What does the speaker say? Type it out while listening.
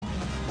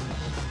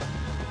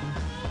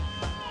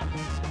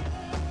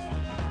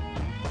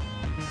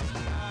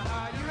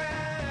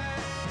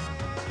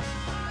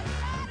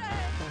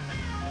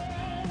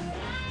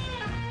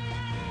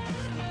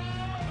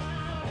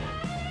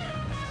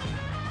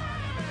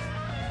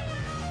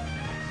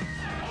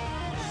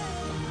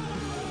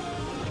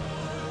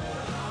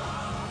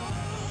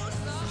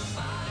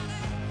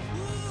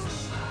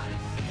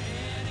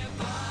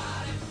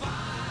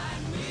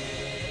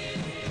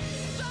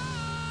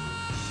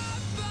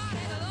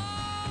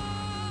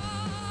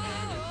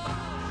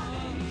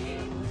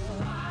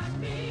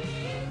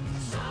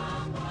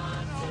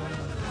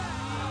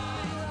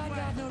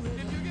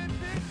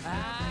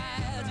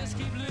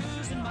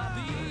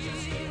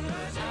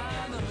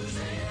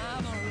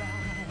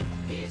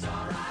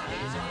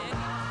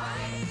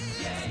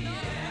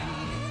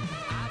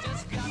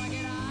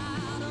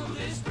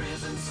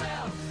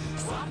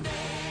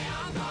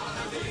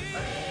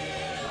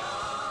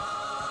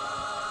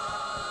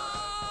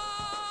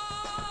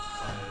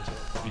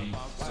me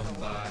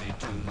somebody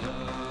to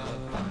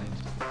love, find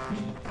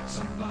me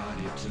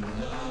somebody to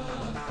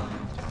love,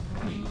 find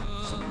me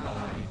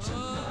somebody to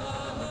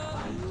love,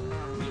 find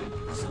me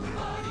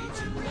somebody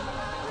to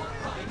love,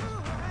 find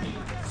me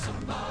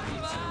somebody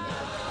to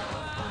love,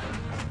 find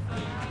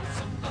me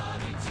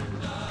somebody to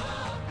love,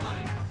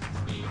 find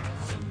me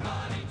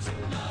somebody to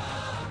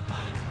love,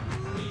 find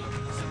me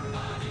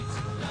somebody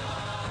to love,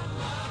 find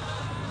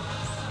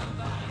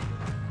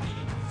me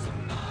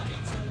somebody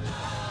to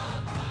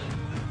love, find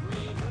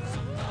me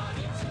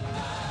somebody to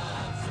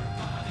love,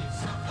 somebody,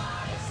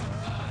 somebody,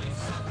 somebody,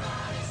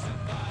 somebody,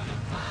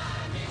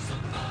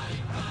 somebody,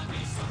 find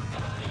me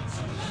somebody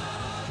to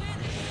love,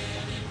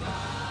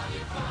 anybody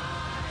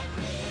find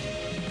me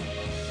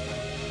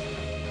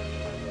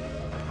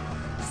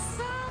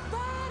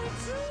somebody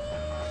to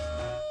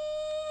love.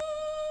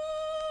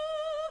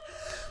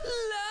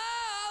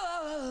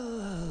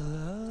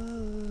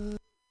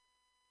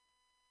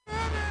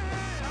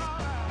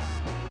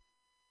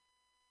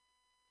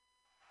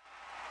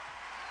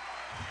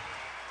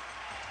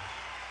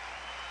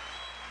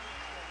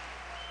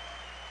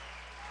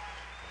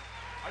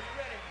 Are you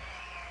ready?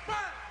 1,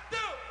 2,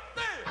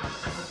 3.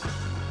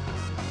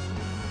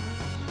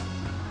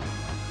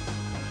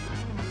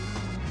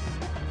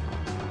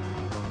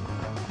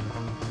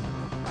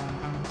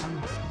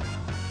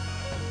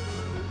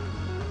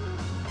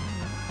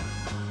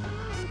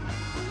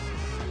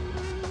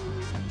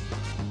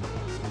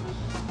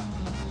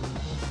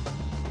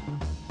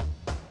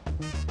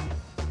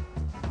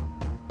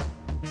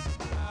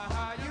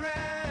 Are you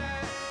ready?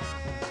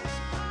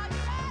 Are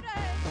you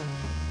ready?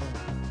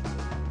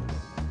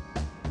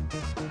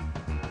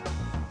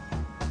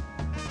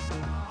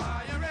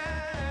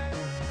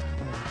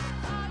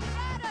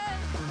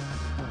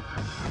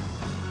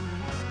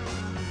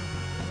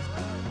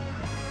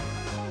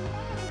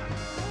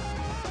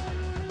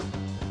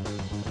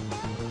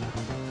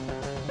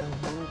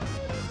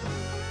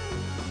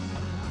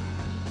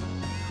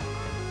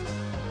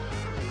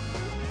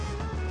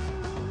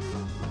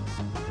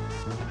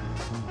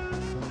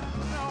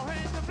 Don't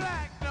hate the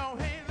black, don't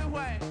hate the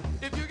white.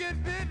 If you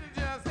get bitten,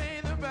 just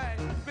hate the back.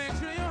 Make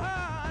sure your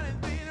heart is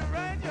beating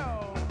right,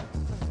 yo.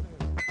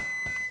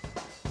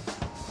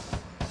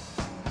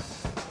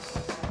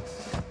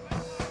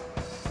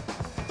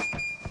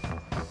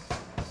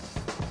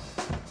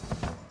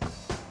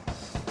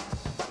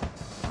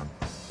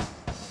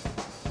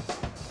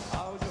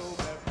 How's your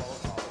bad boy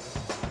calling?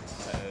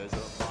 There's a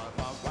fine,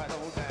 fine, right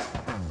on down.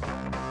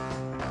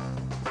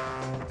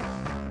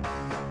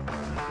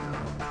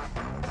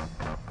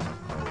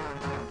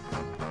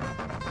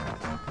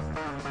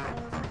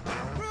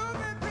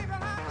 Groovy people,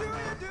 how do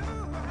you do?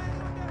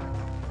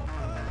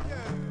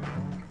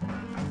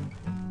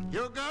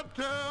 You got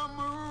to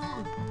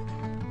move.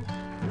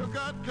 You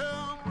got to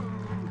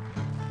move.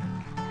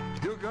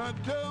 You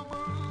got to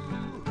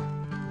move.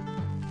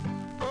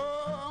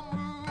 Oh,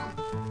 move.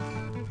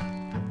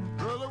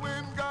 Brother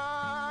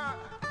Wingard.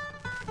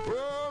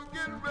 Oh,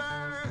 get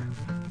ready.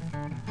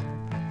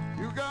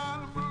 You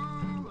gotta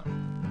move.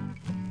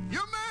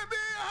 You may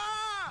be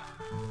high.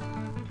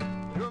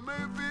 You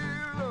may be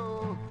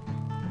low.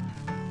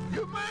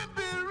 You may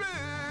be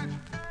rich.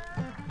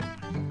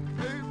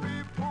 May be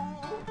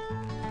poor.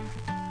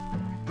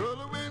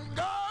 Brother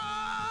Wingard,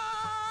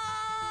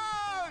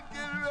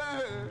 get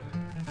ready.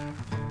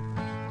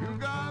 You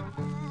gotta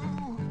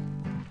move.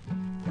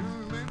 You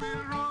may be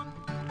run.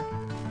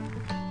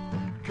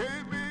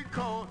 Can't be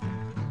caught.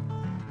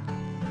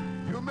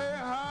 You may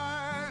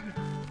hide.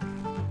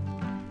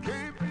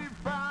 Can't be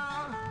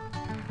found.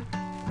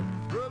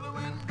 Brother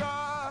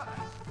Wingard,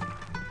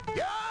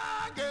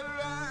 yeah, get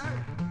ready.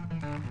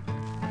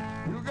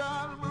 You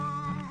gotta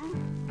move.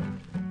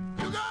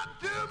 You got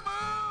to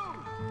move.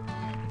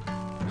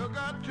 You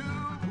got to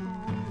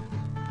move.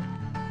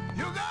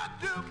 You got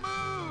to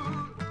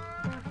move.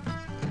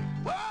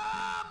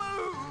 Whoa,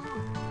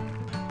 move.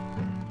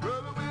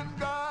 Brother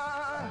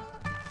Wingard,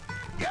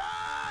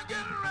 yeah,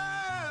 get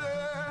ready.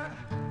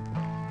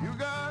 You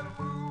gotta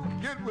move.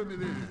 Get with me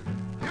then.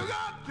 You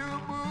got to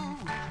move.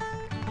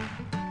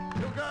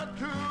 You got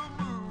to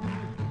move.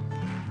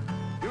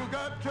 You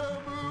got to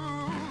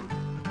move.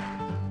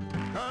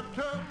 Got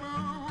to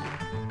move.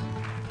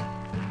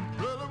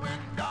 Brother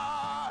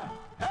Wingard,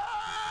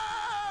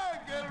 hey,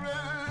 get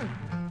ready.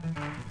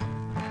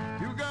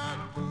 You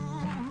gotta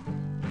move.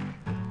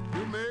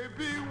 You may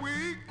be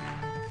weak.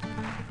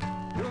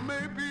 You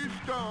may be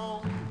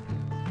strong.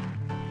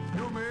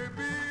 You may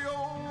be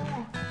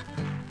old.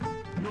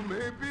 You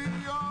may be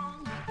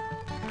young.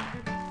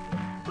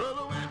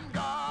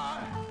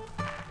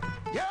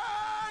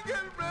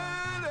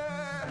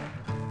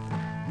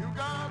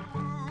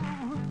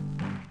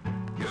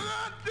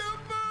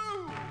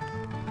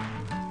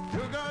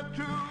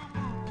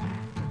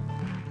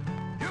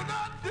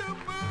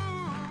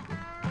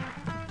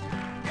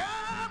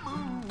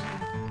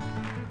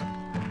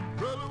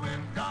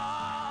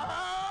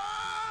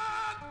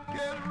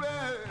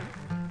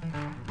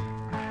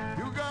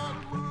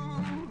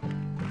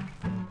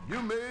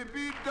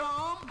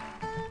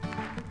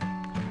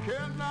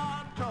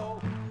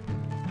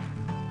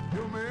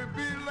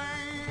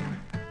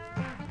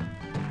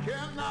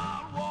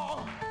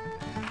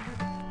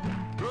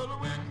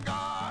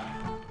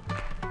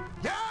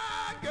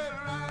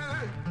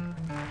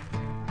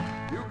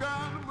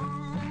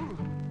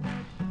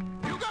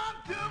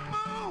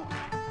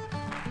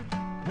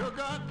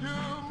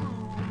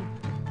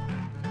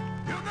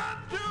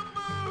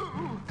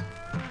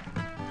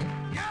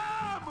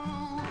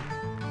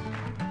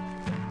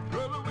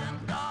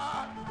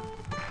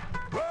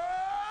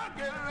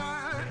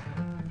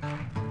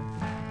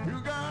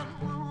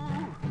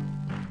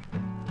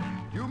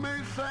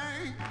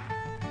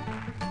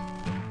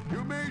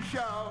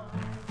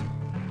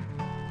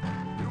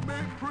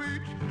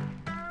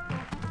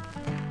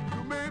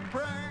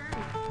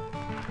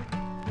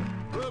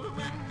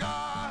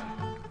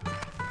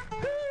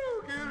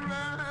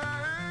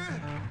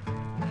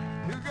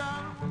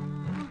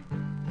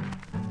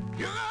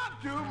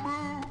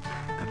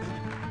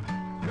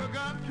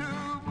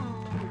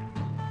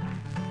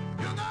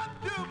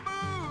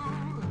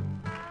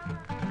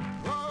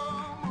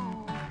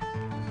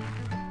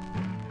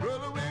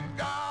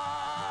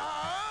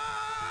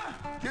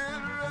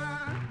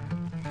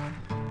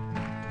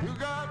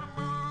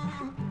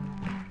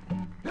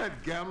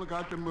 That gambler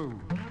got to move.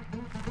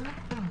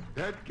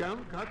 That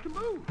gambler got to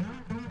move.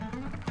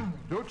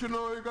 Don't you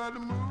know you got to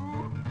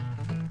move?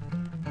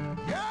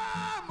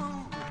 Yeah,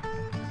 move.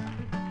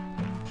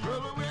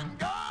 Brother, when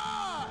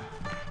God,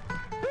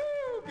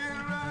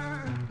 get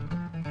right,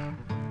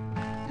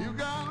 you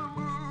got to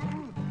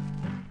move.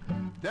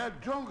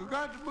 That drunker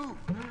got to move.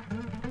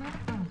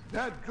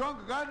 That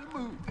drunker got to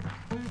move.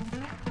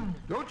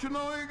 Don't you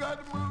know you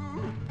got to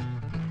move?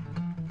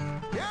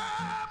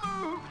 Yeah,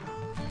 move.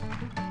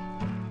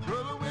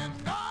 Brother, when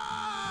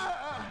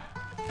God,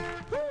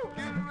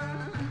 get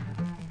ready,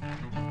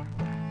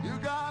 you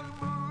got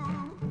to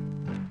move.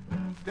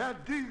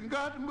 That deacon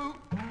got to move.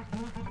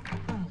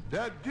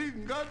 That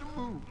deacon got to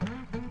move.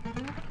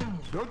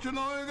 Don't you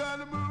know you got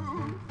to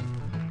move?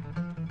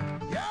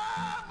 Yeah,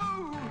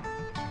 move.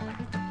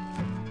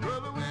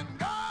 Brother, when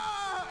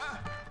God,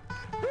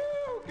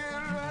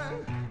 get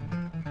ready,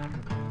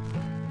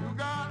 you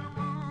got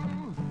to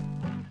move.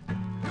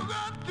 You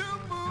got to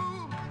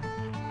move.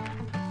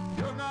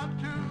 You got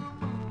to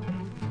move.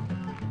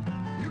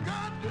 You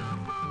got to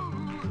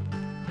move.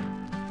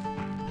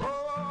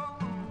 Oh,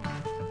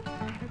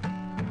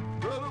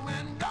 brother,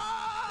 when God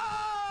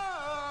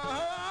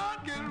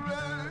get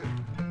ready,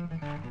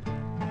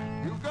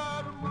 you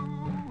got to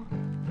move.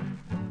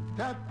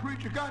 That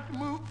preacher got to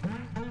move.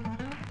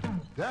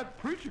 That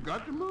preacher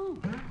got to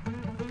move.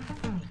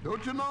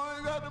 Don't you know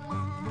you got to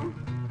move?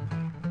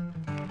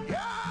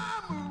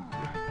 Yeah, move.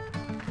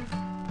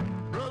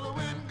 Brother,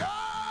 when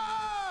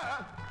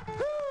God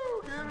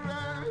get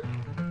ready,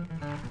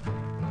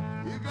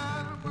 you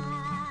got to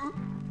move.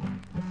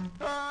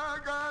 I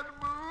got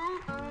to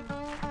move.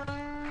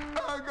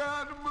 I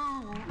got to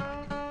move.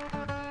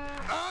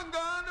 I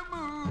got to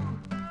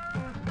move.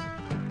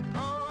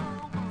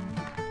 Oh,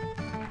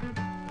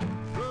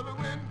 brother,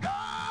 when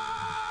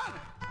God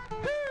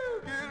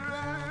get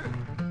ready,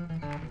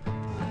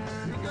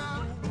 you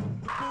got to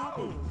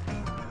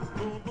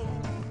Boom, boom,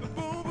 boom,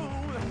 boom, boom,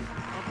 boom,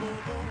 boom,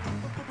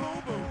 boom, boom,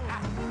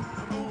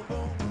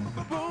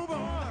 boom,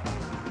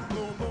 boom, boom,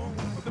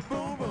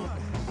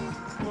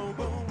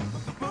 boom,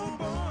 boom,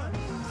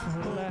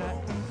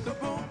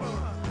 boom,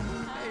 boom.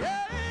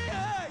 Yeah, yeah,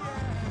 yeah.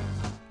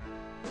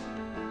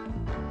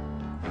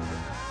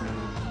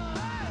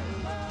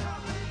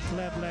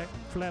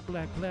 Flat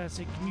Black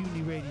Classic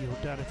Community Radio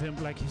 .fm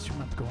Black History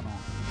Month going on.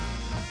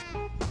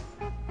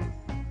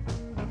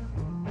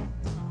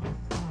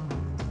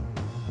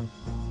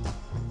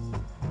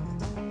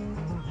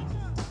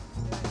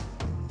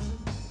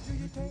 Do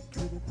you take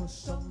credit for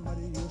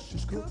somebody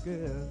else's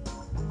cooking?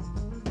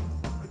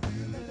 Do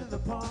you live in the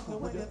park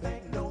when you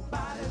think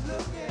nobody's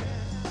looking?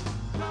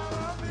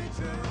 Follow me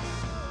too.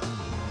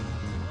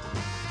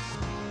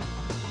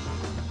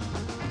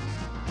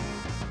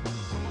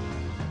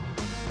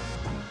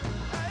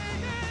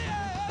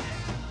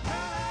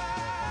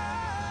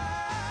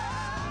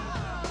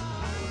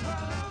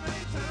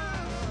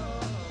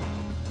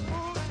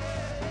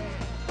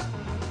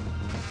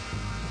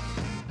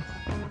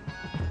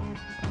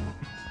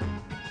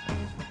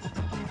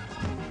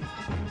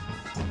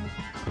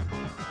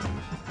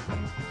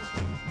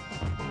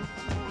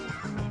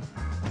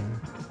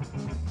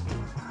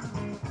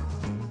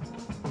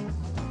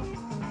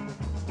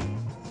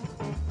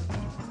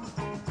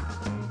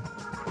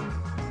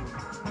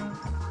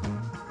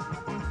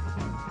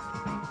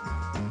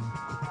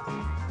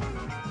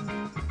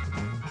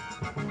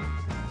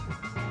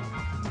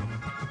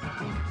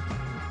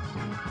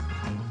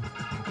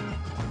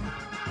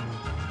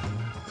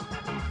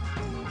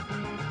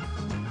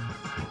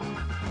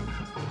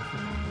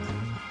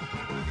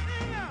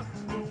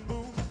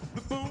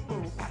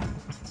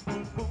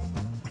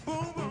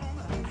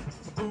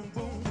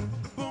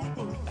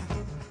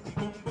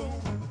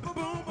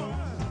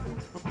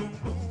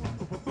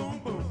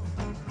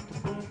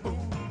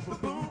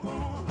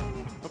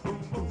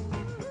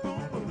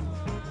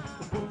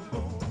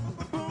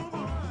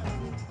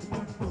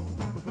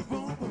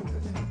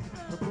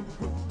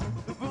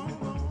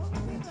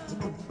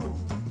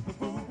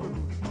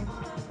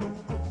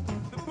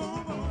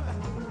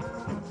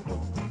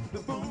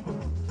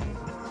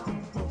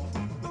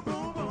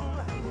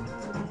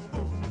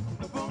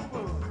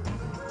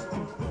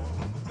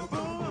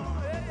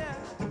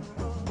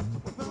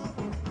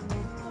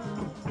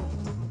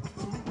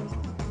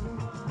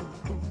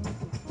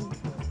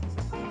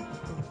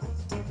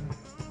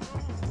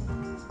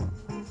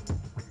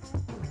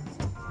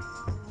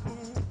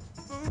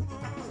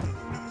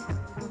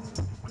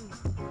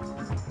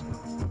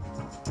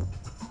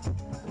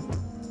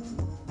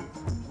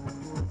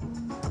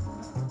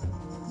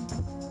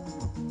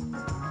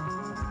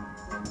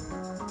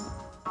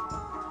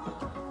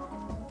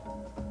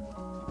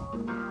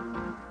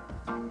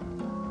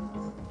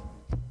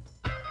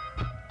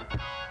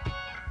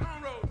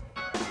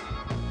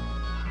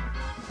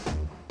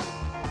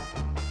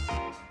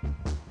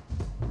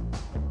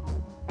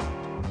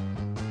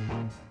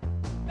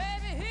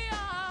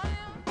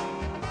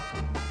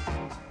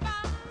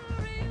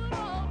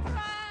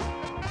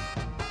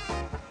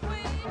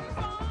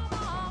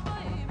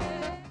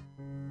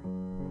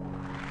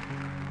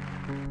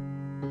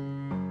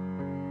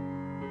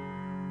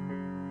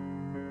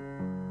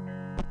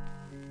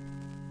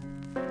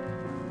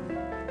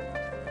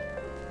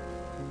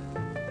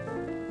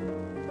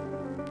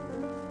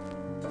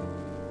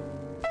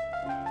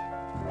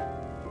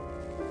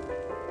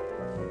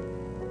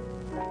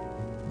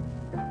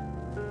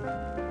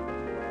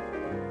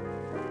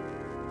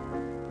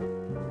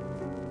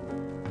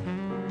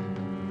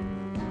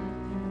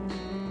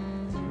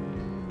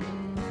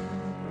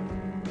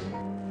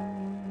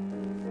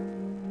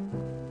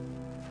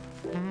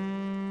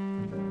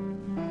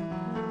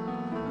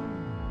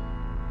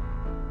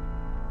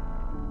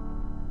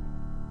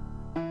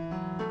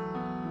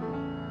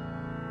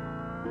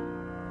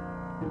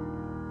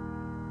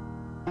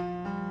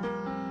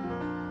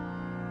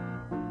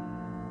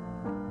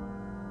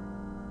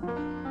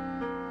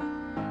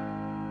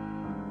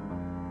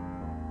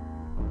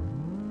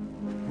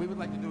 We would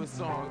like to do a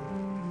song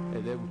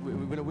that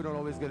we don't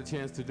always get a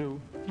chance to do.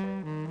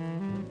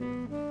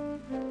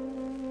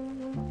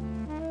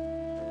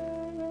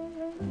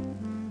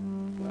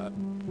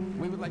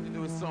 We would like to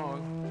do a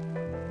song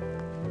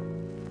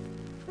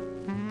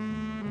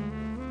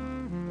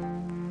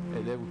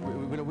that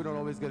we don't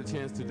always get a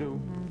chance to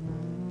do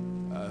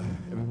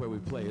everywhere we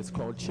play. It's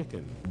called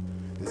Chicken.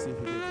 Let's see if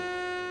we can.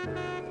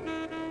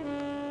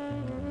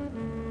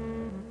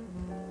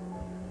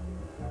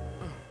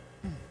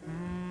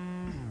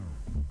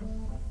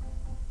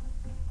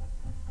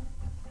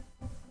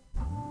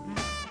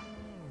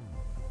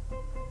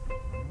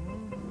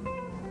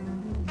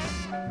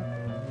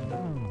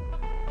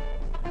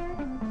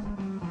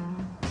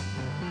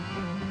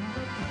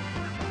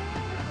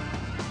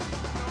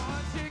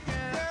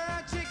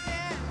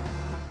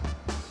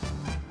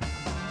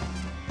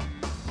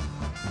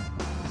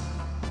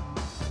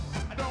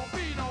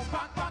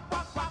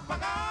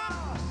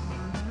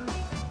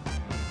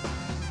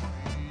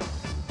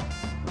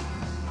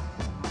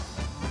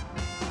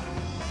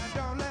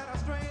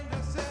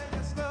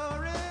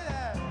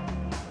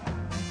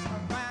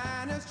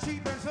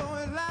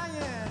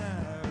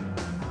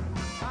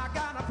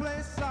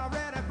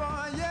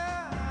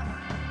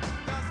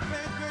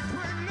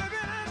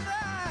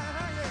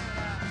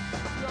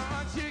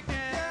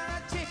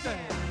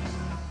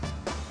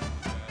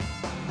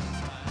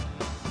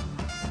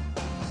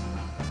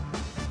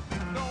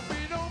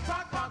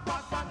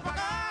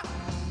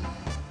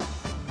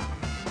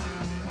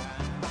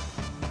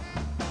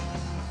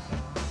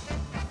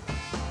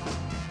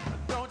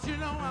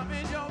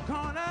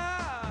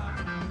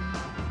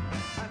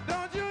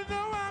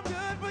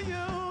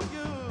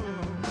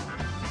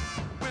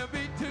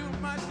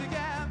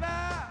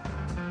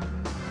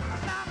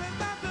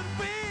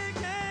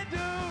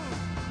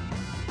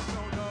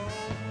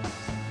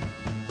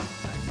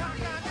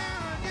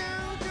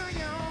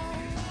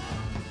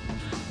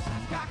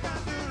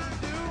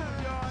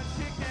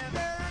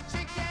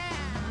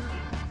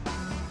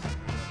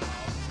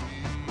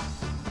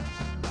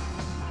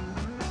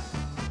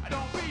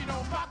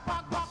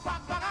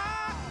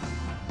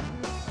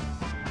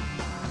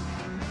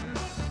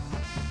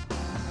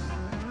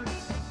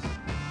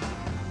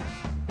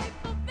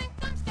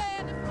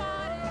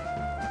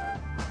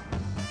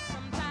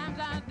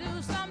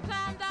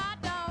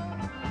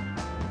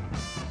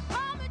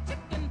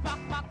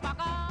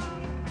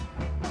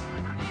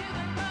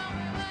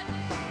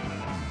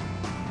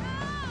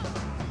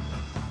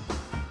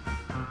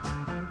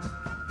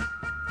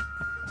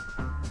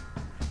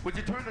 Would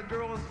you turn the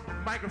girl's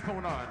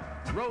microphone on?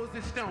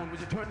 Rosie Stone, would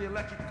you turn the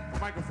electric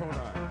microphone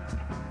on?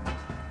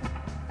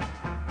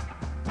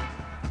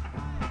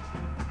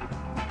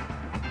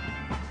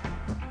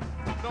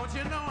 Don't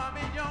you know I'm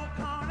in your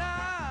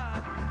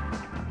corner?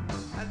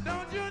 And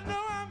don't you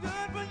know I'm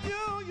good for you?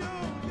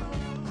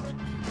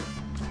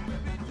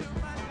 We'll be too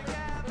much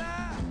together.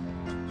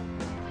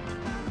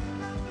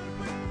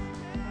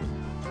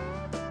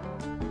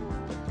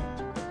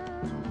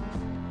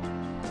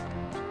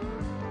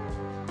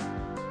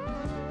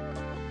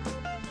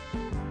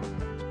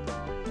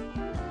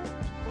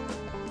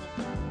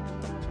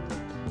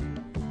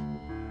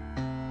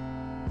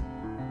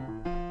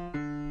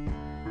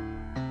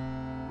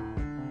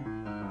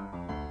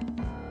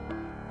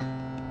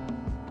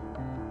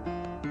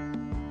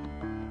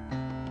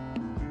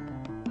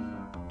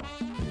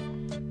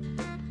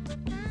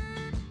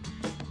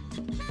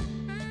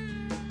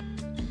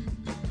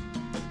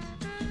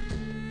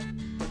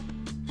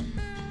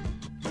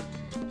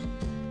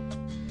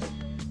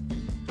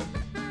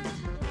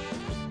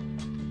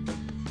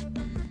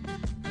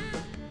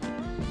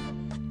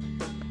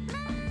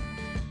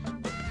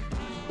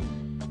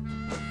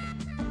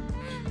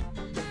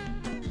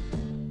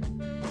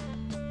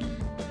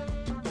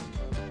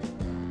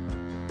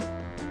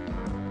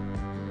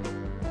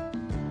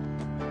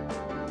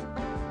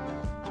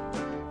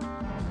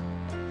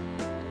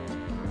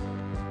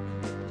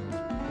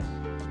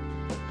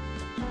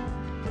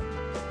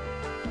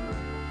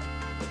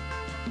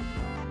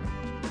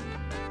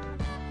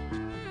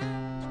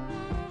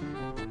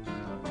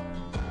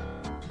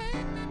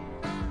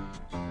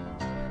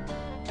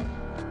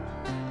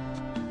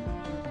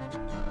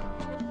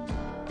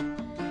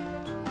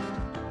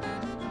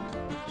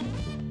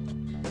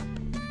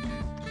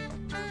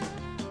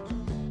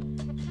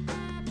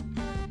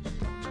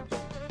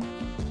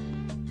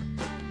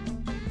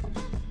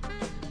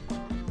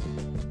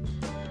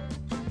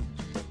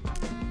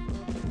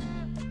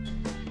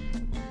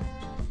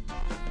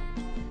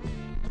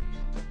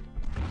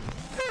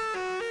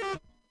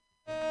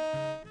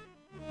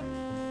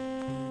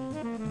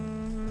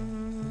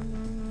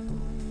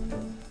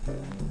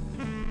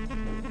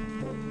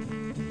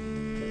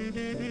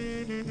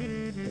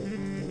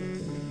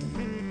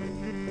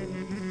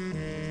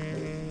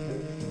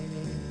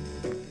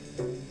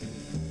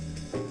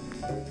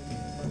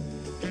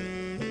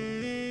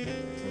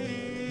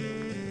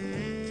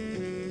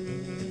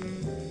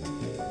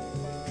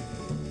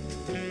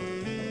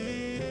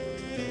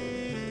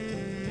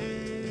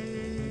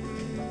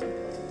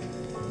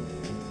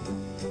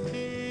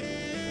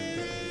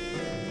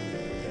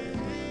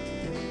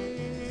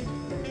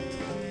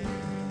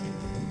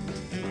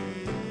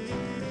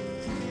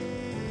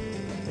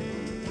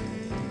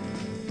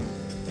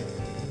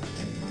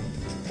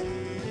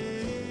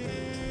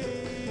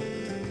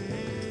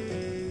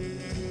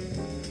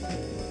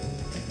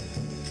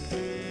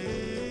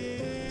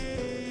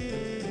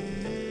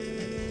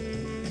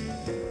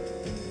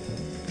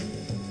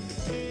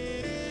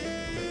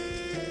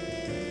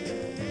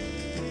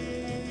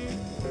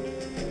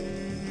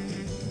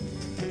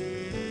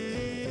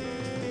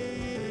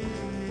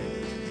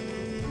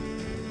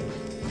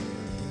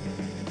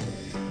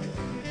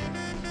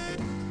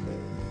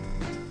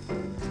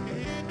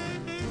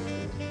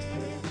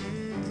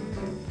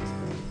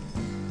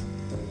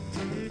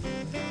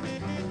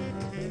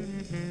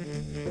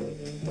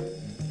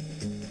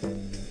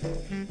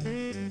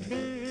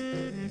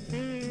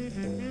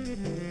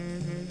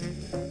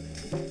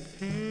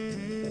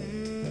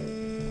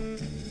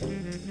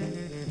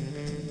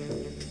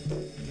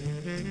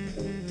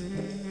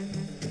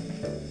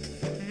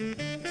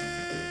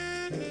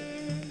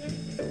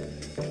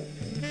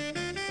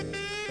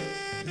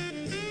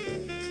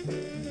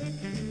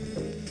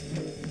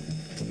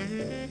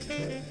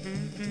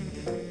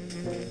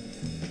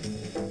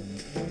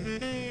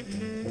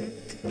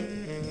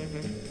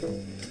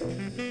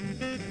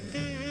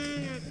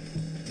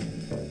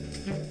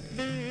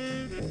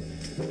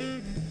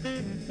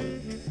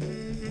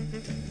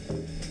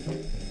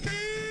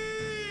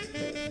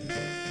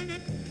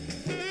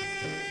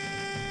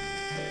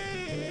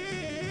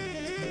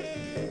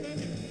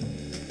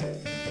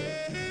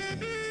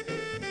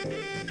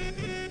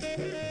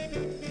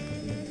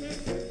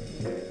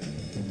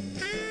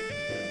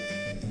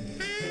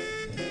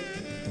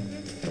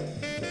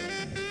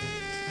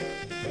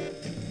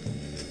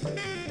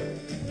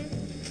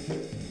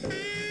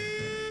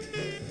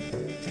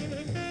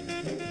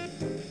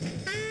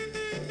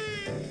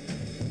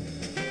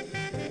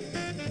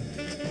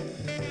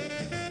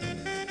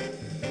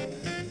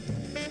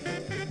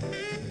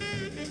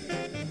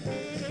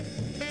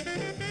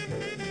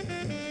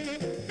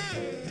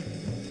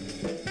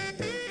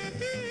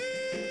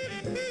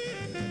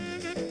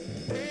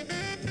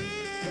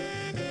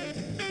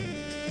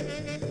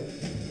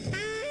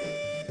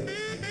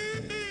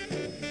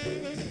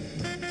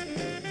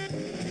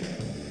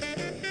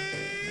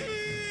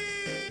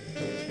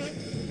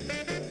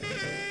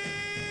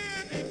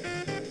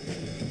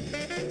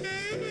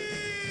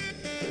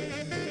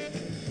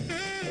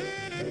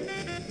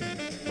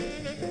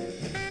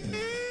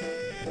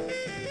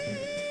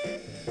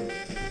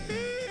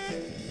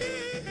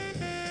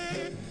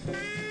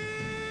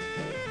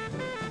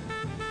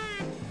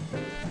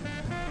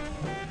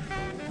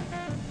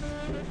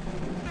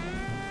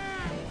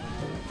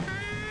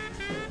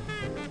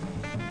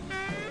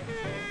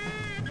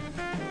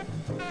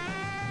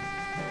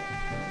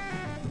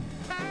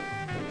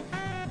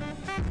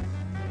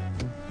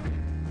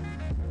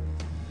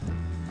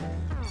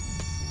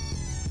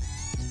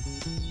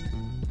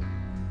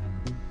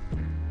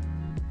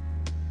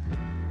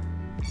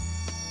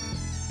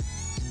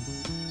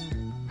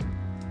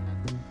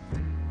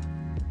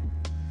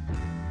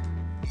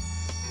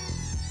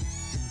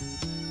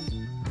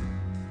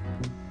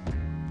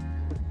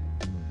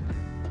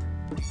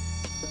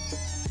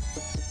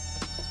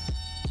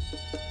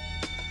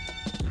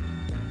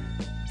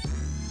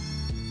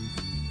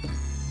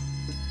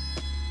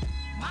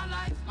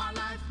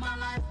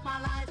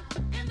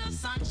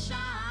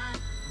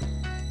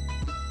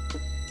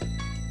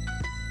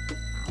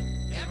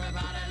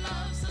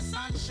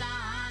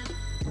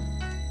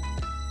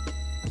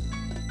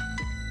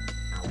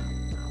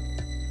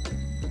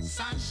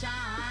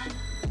 Sunshine.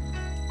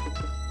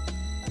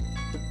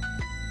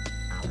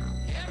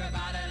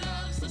 Everybody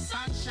loves the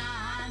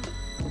sunshine.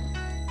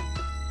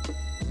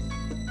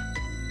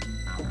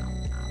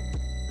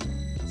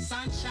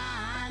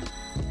 Sunshine.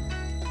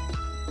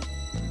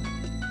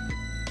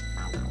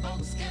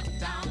 Folks get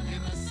down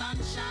in the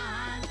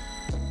sunshine.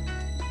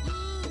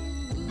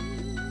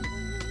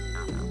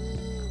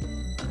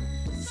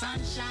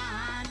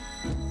 Sunshine.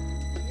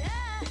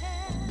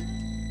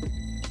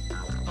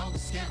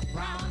 Folks get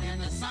brown in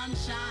the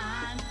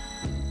sunshine.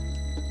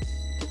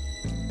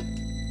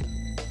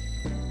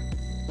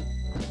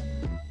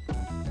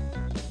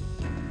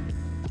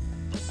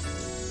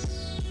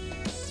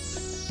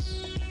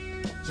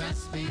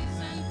 Just bees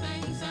and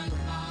things and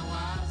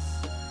flowers.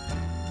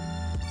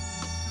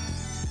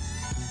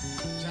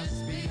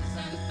 Just bees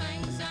and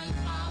things and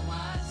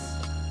flowers.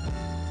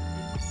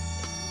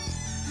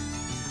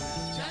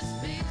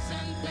 Just bees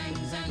and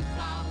things and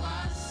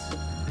flowers.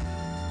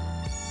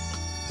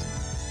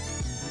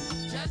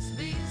 Just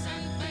bees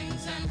and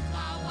things and flowers.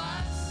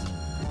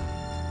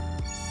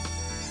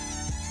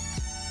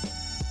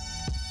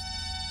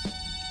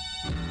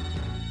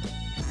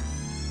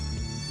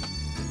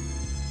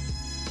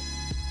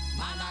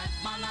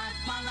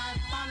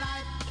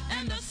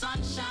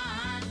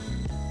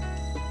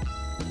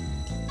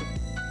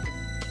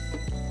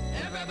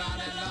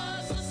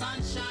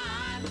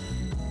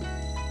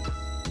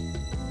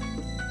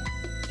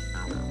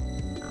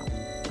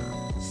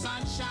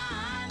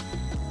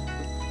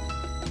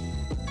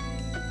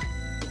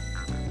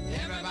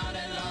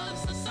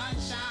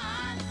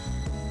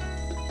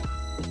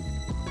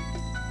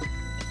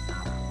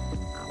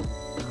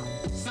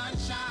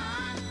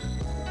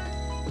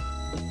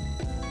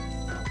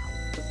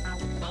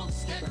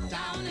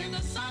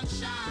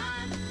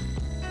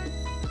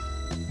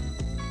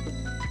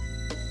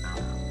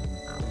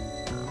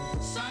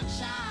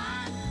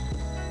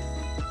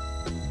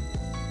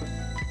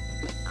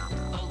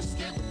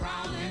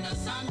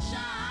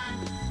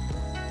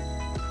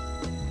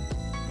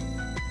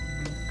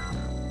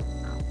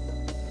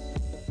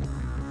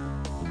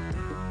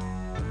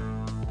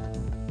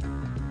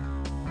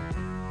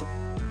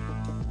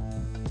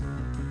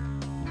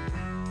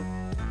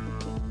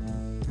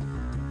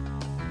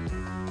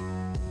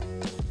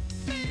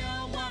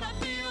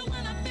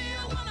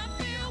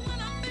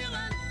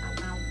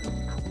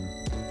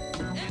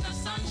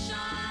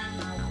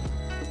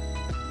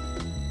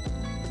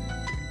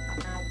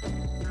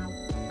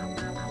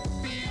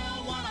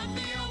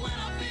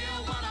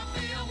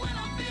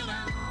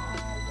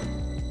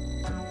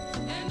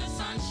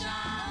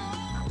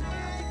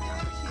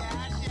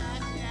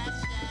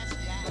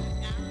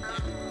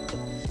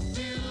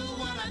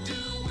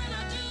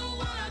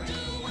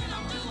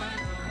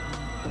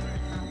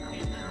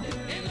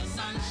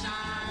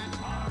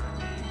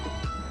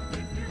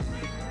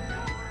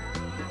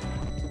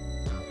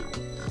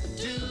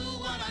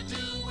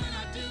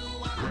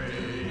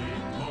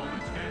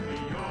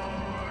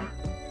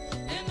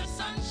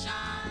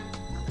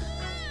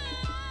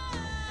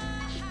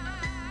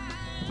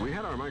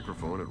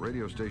 microphone at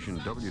radio station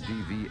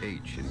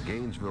WDVH in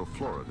Gainesville,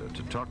 Florida,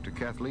 to talk to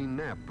Kathleen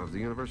Knapp of the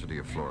University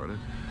of Florida.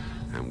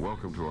 And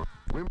welcome to our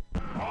women.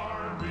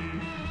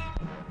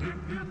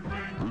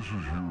 This is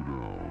Hugh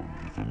Downs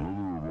with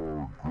another of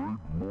our great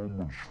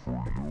moments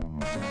for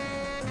young.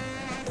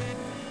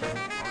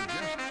 Our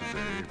guest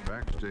today,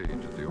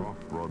 backstage at the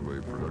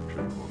off-Broadway production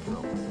of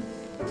Othello.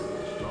 The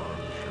star of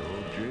the show,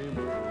 James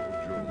Earl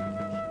Jones.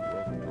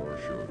 Welcome to our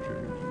show,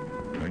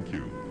 James. Thank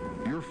you.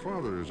 Your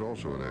father is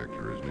also an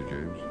actor, isn't he,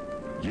 James?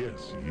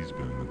 Yes, he's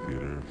been in the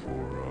theater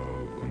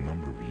for a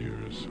number of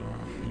years.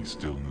 He's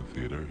still in the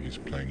theater. He's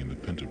playing in the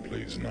Pinter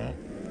plays now.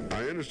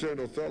 I understand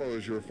Othello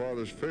is your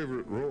father's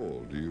favorite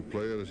role. Do you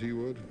play it as he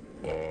would?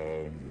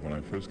 When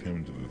I first came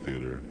into the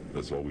theater,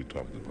 that's all we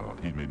talked about.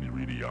 He made me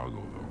read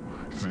Iago,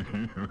 though. See?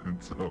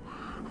 And so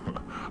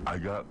I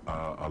got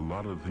a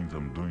lot of the things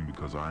I'm doing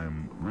because I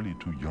am really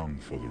too young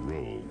for the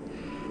role.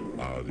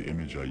 The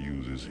image I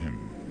use is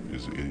him,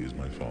 is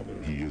my father.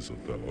 He is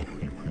Othello,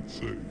 you might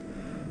say.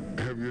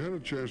 Have you had a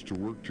chance to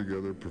work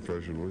together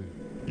professionally?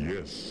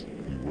 Yes,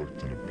 we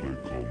worked in a play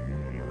called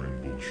Moon and a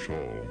Rainbow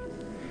Shawl.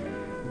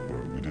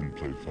 But we didn't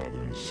play father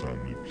and son,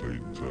 we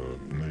played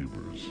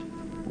neighbors.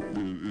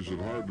 Is it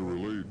hard to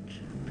relate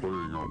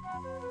playing up?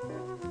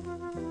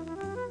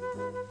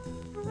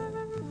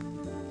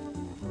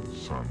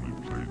 Son, we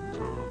played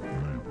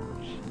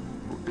neighbors.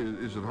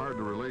 Is it hard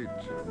to relate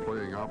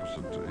playing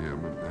opposite to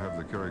him and have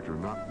the character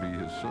not be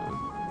his son?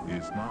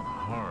 It's not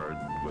hard,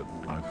 but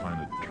I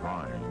find it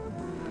trying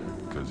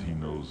because he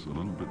knows a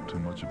little bit too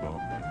much about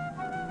me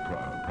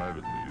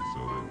privately, so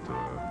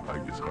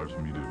that it's hard for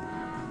me to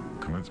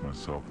convince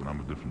myself that I'm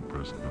a different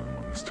person when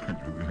I'm on the stage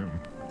with him.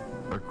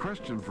 A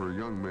question for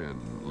young men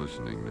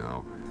listening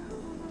now.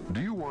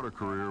 Do you want a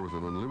career with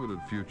an unlimited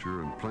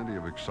future and plenty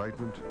of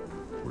excitement,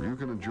 where you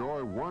can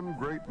enjoy one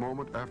great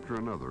moment after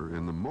another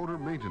in the motor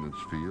maintenance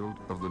field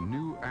of the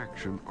new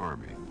Action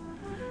Army?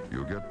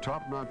 You'll get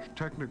top-notch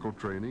technical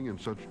training in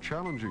such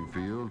challenging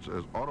fields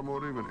as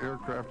automotive and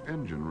aircraft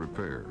engine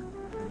repair.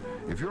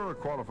 If you're a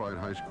qualified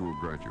high school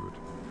graduate,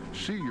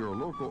 see your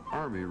local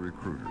Army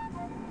recruiter.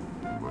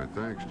 And my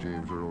thanks,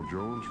 James Earl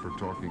Jones, for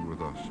talking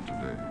with us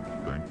today.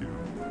 Thank you.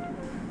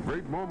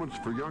 Great Moments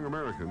for Young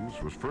Americans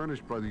was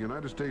furnished by the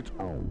United States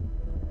Army.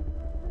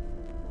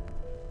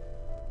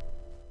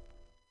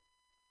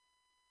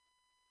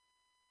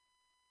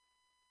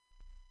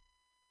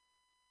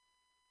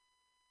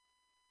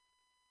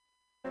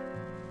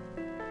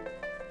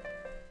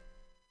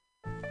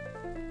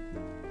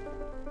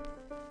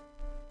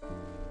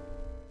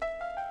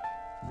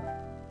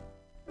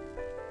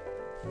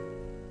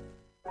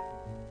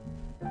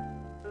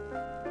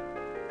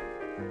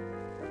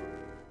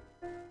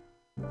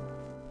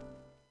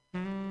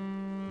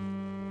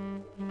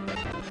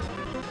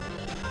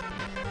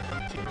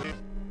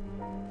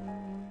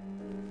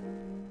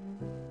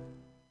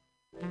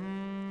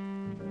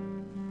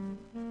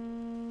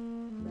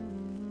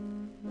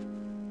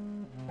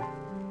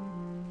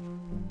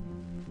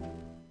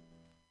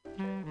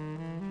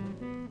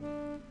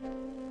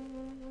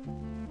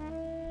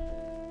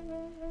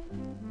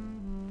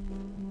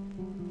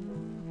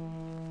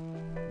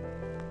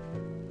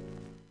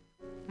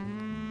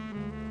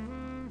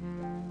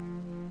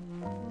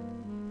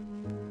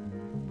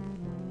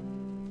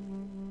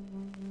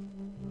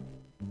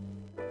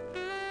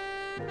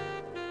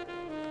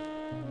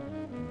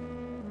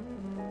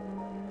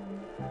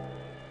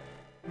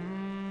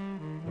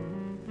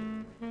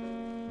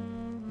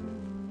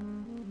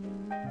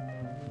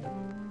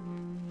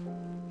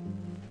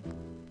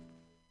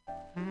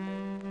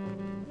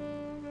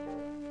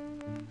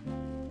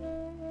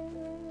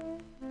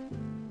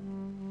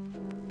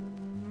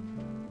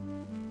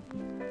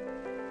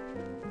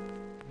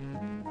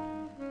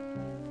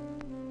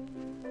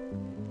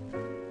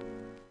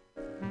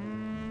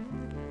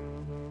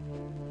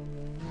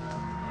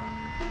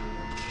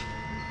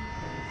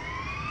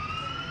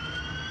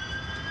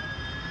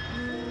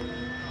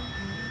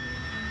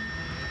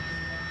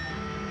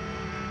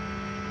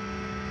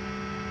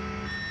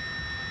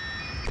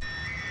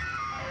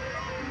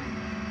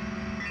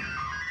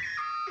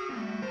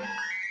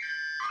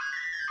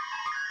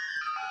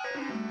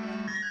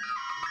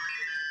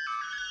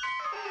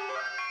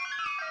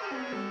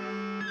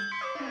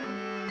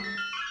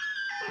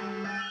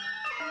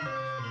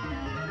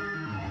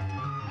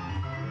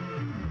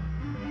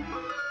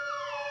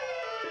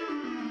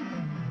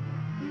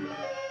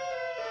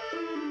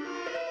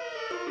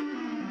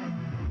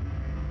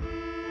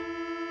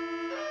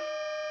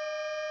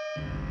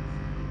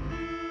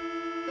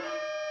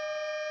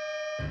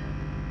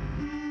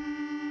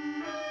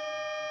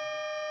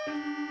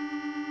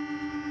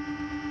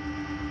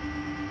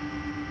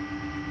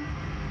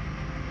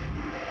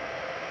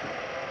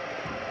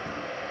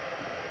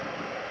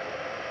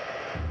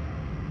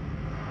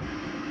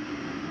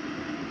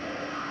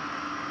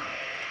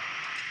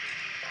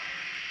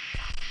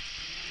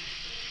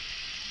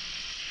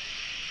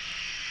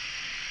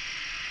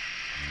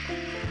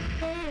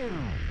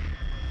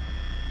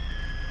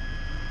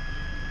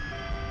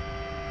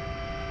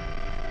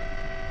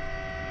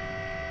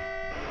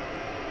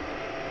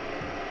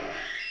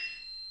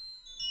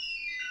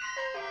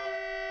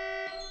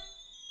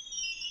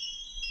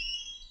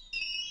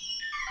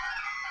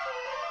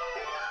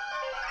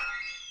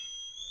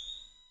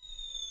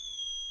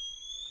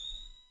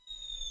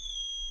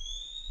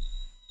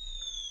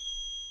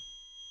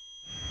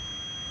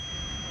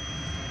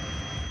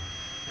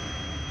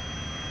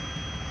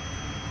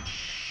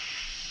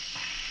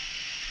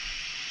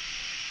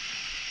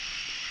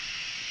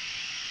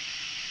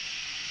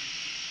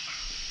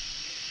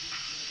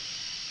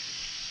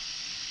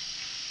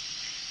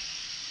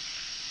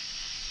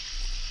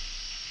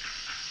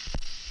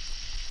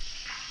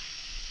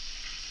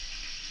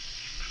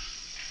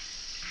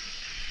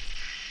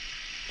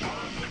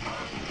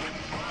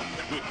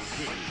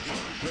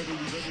 The year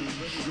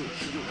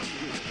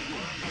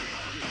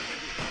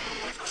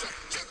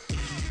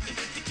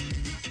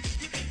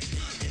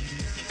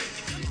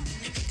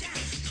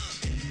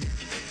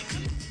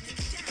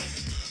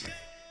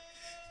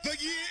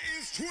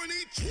is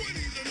 2020,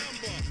 the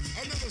number.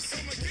 Another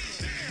summer, get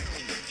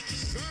down.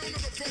 Sound of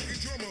a funky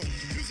drummer.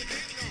 Music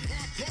hitting the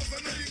heart, cause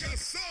I know you got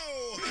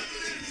soul.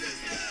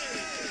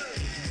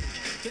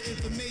 The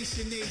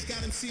information age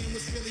got them seeing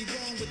what's really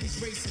wrong with these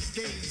racist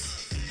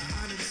days. I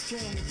honor the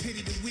strong and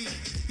pity the weak.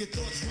 Your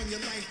thoughts run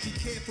your life, be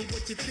careful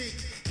what you think.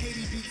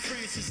 Haiti beat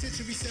France in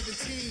century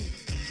 17.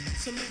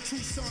 Salute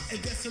Toussaint and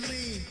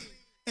Dessalines.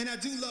 And I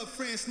do love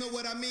France, know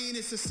what I mean?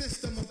 It's a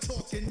system I'm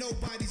talking,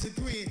 nobody's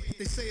agreeing.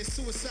 They say it's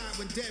suicide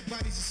when dead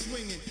bodies are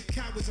swinging.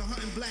 Cowards are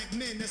hunting black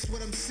men, that's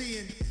what I'm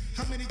seeing.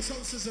 How many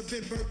toasters have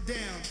been burnt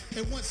down?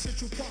 And once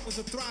Central Park was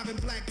a thriving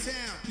black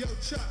town. Yo,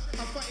 Chuck,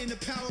 I'm fighting the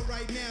power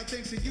right now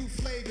thanks to you,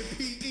 Flav and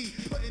P.E.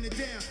 Putting it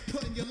down,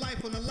 putting your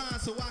life on the line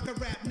so I can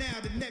rap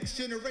now. The next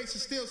generation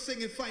still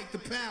singing Fight the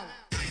Power.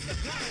 Fight the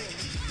power.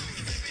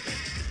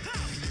 Fight the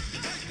power.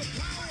 Fight the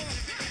power.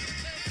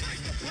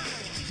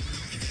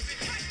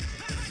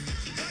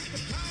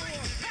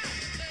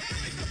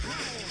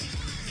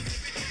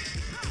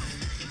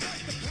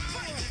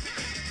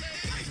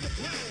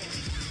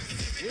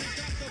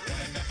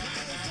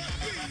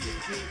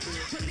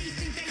 Police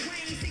think they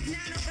reign 6'9"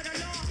 over the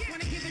law.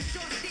 Wanna give us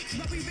short sticks,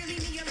 but we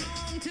really need a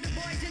long. To the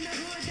boys in the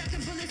hood,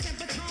 ducking bullets and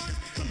batons.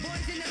 From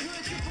boys in the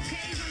hood, triple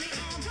K's on their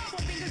arms.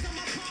 4 fingers on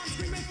my palm,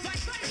 screaming fight.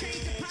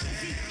 Change the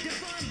policy,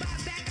 defund, buy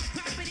back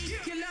our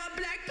property. You love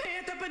Black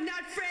Panther, but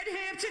not Fred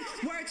Hampton.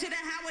 Word to the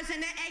Howards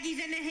and the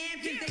Aggies and the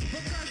Hamptons. They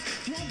book us,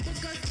 won't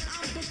book us.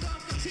 I'm Booker.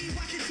 T.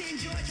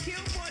 Washington, George Kill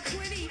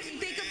 420.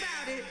 Think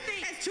about it.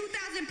 That's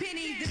 2,000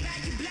 pennies. The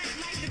value black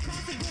life, the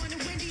cost of going to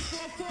Wendy's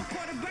for a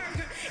 4-quarter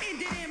burger.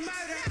 Ended in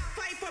murder.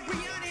 Fight for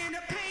Brianna and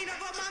the pain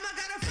of her mama.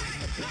 Gotta fight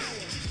the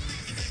power.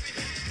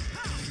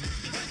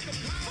 Fight the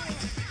power.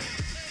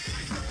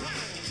 Fight the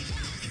power.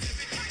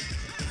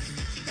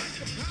 Fight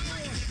the power. Fight the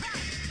power.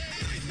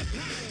 Fight the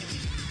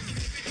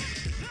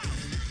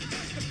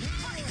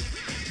power.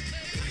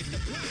 Fight the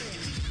power.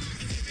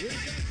 We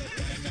got to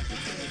fight the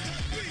power.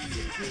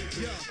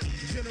 Yeah,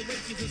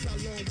 generations is how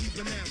long we've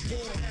been at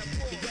war.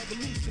 The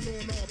revolution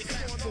on all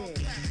platforms.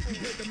 You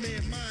break a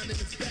man's mind and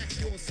it's back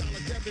door.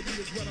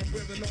 Solidarity is what I'm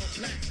wearing all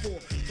black for.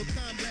 For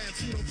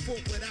comrades who don't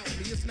fought without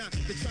me, it's not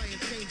to try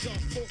and change our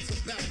thoughts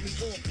about me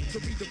or to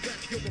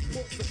redirect your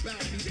reports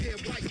about me. Dear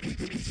white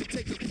people, you should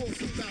take a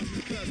course about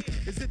me. Cause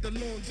is it the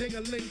long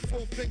ding-a-ling,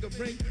 4-finger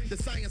ring? The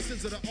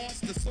sciences of the arts,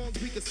 the songs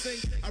we can sing?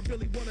 I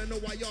really wanna know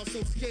why y'all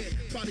so scared.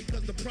 Probably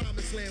cause the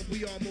promised land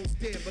we almost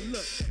there. But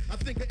look, I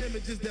think of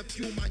images that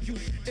fuel my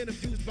youth.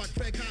 Interviews by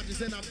Craig Hodges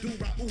and Abdul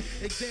Raouf.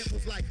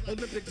 Examples like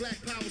Olympic Black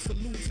Power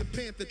salutes and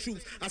Panther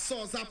troops. I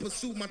saw as I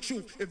pursue my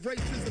truth. If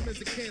racism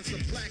is a cancer,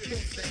 black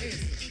wants the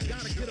answer.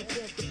 Gotta get up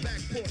off the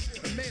back porch.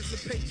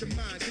 Emancipate your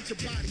mind. Get your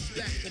bodies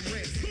back from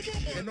ransom.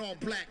 And all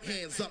black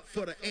hands up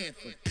for the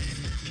anthem.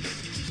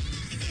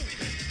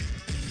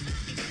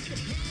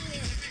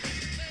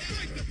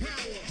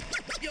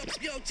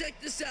 Yo, check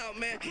this out,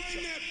 man.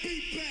 Bring that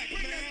beat back,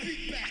 man. Bring that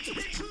beat back.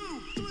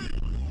 2, 3.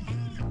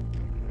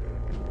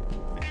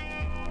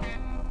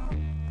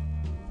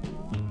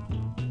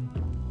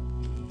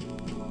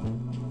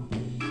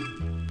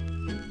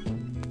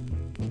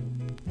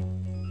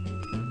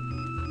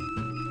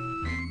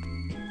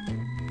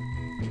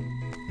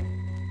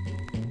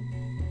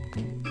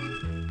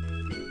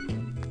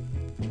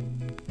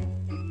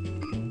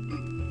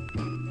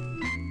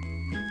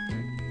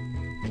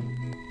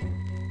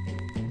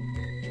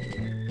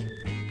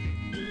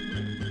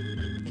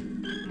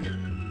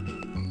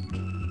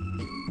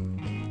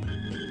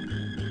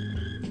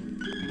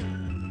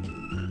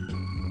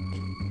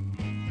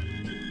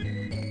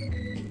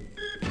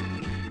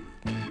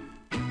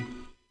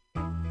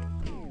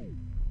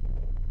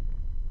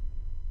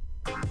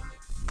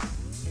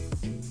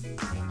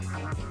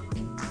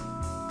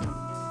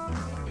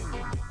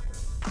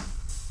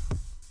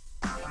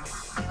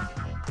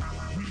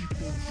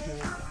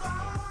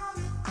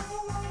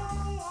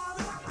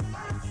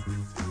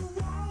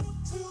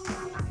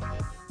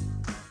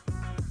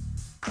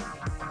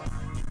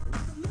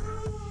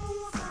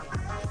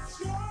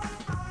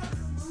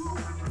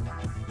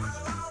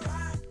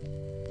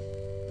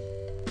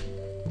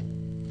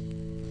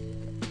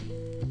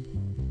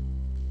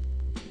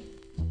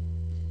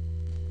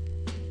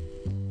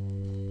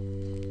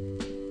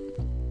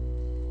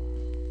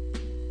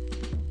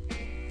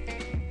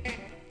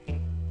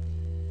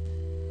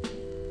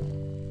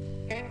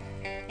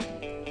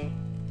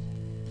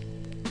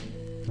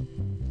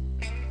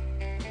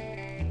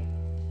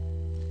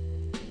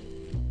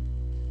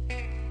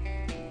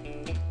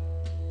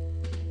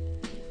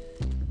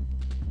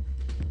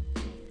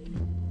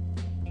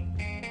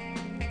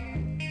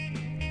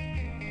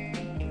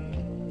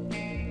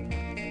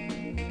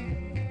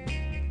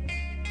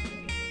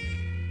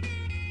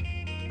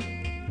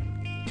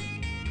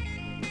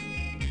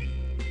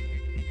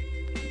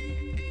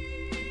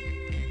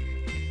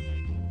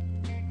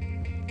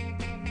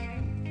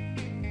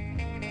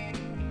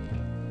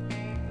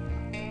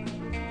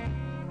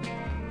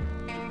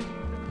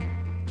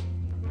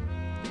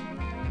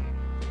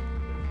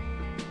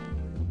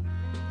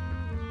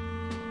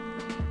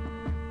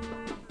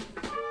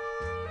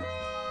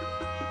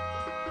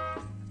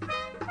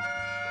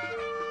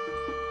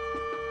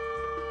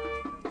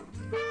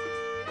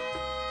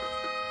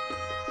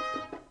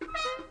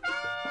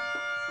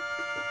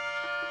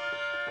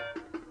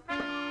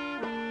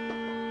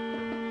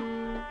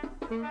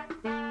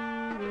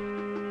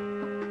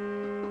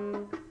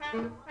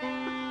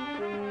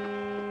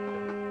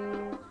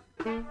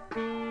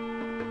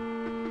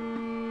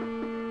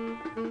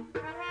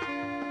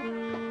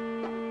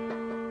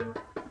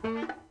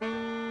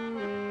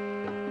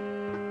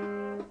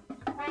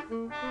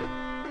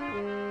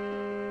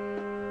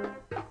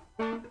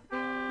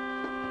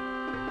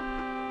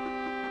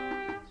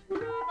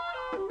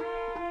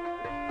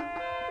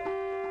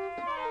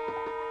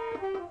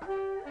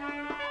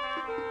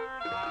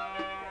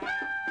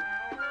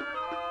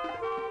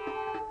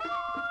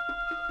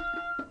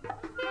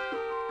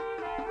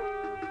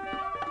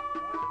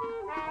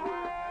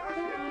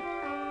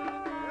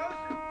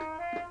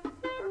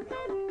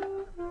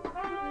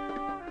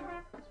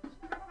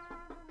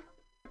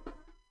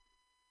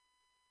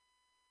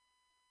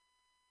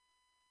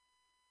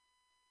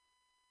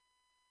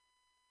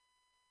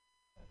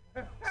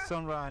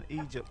 Sunrise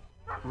in Egypt,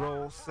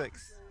 Roll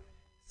 6,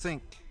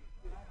 Sync,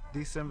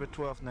 December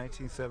 12,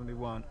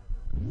 1971.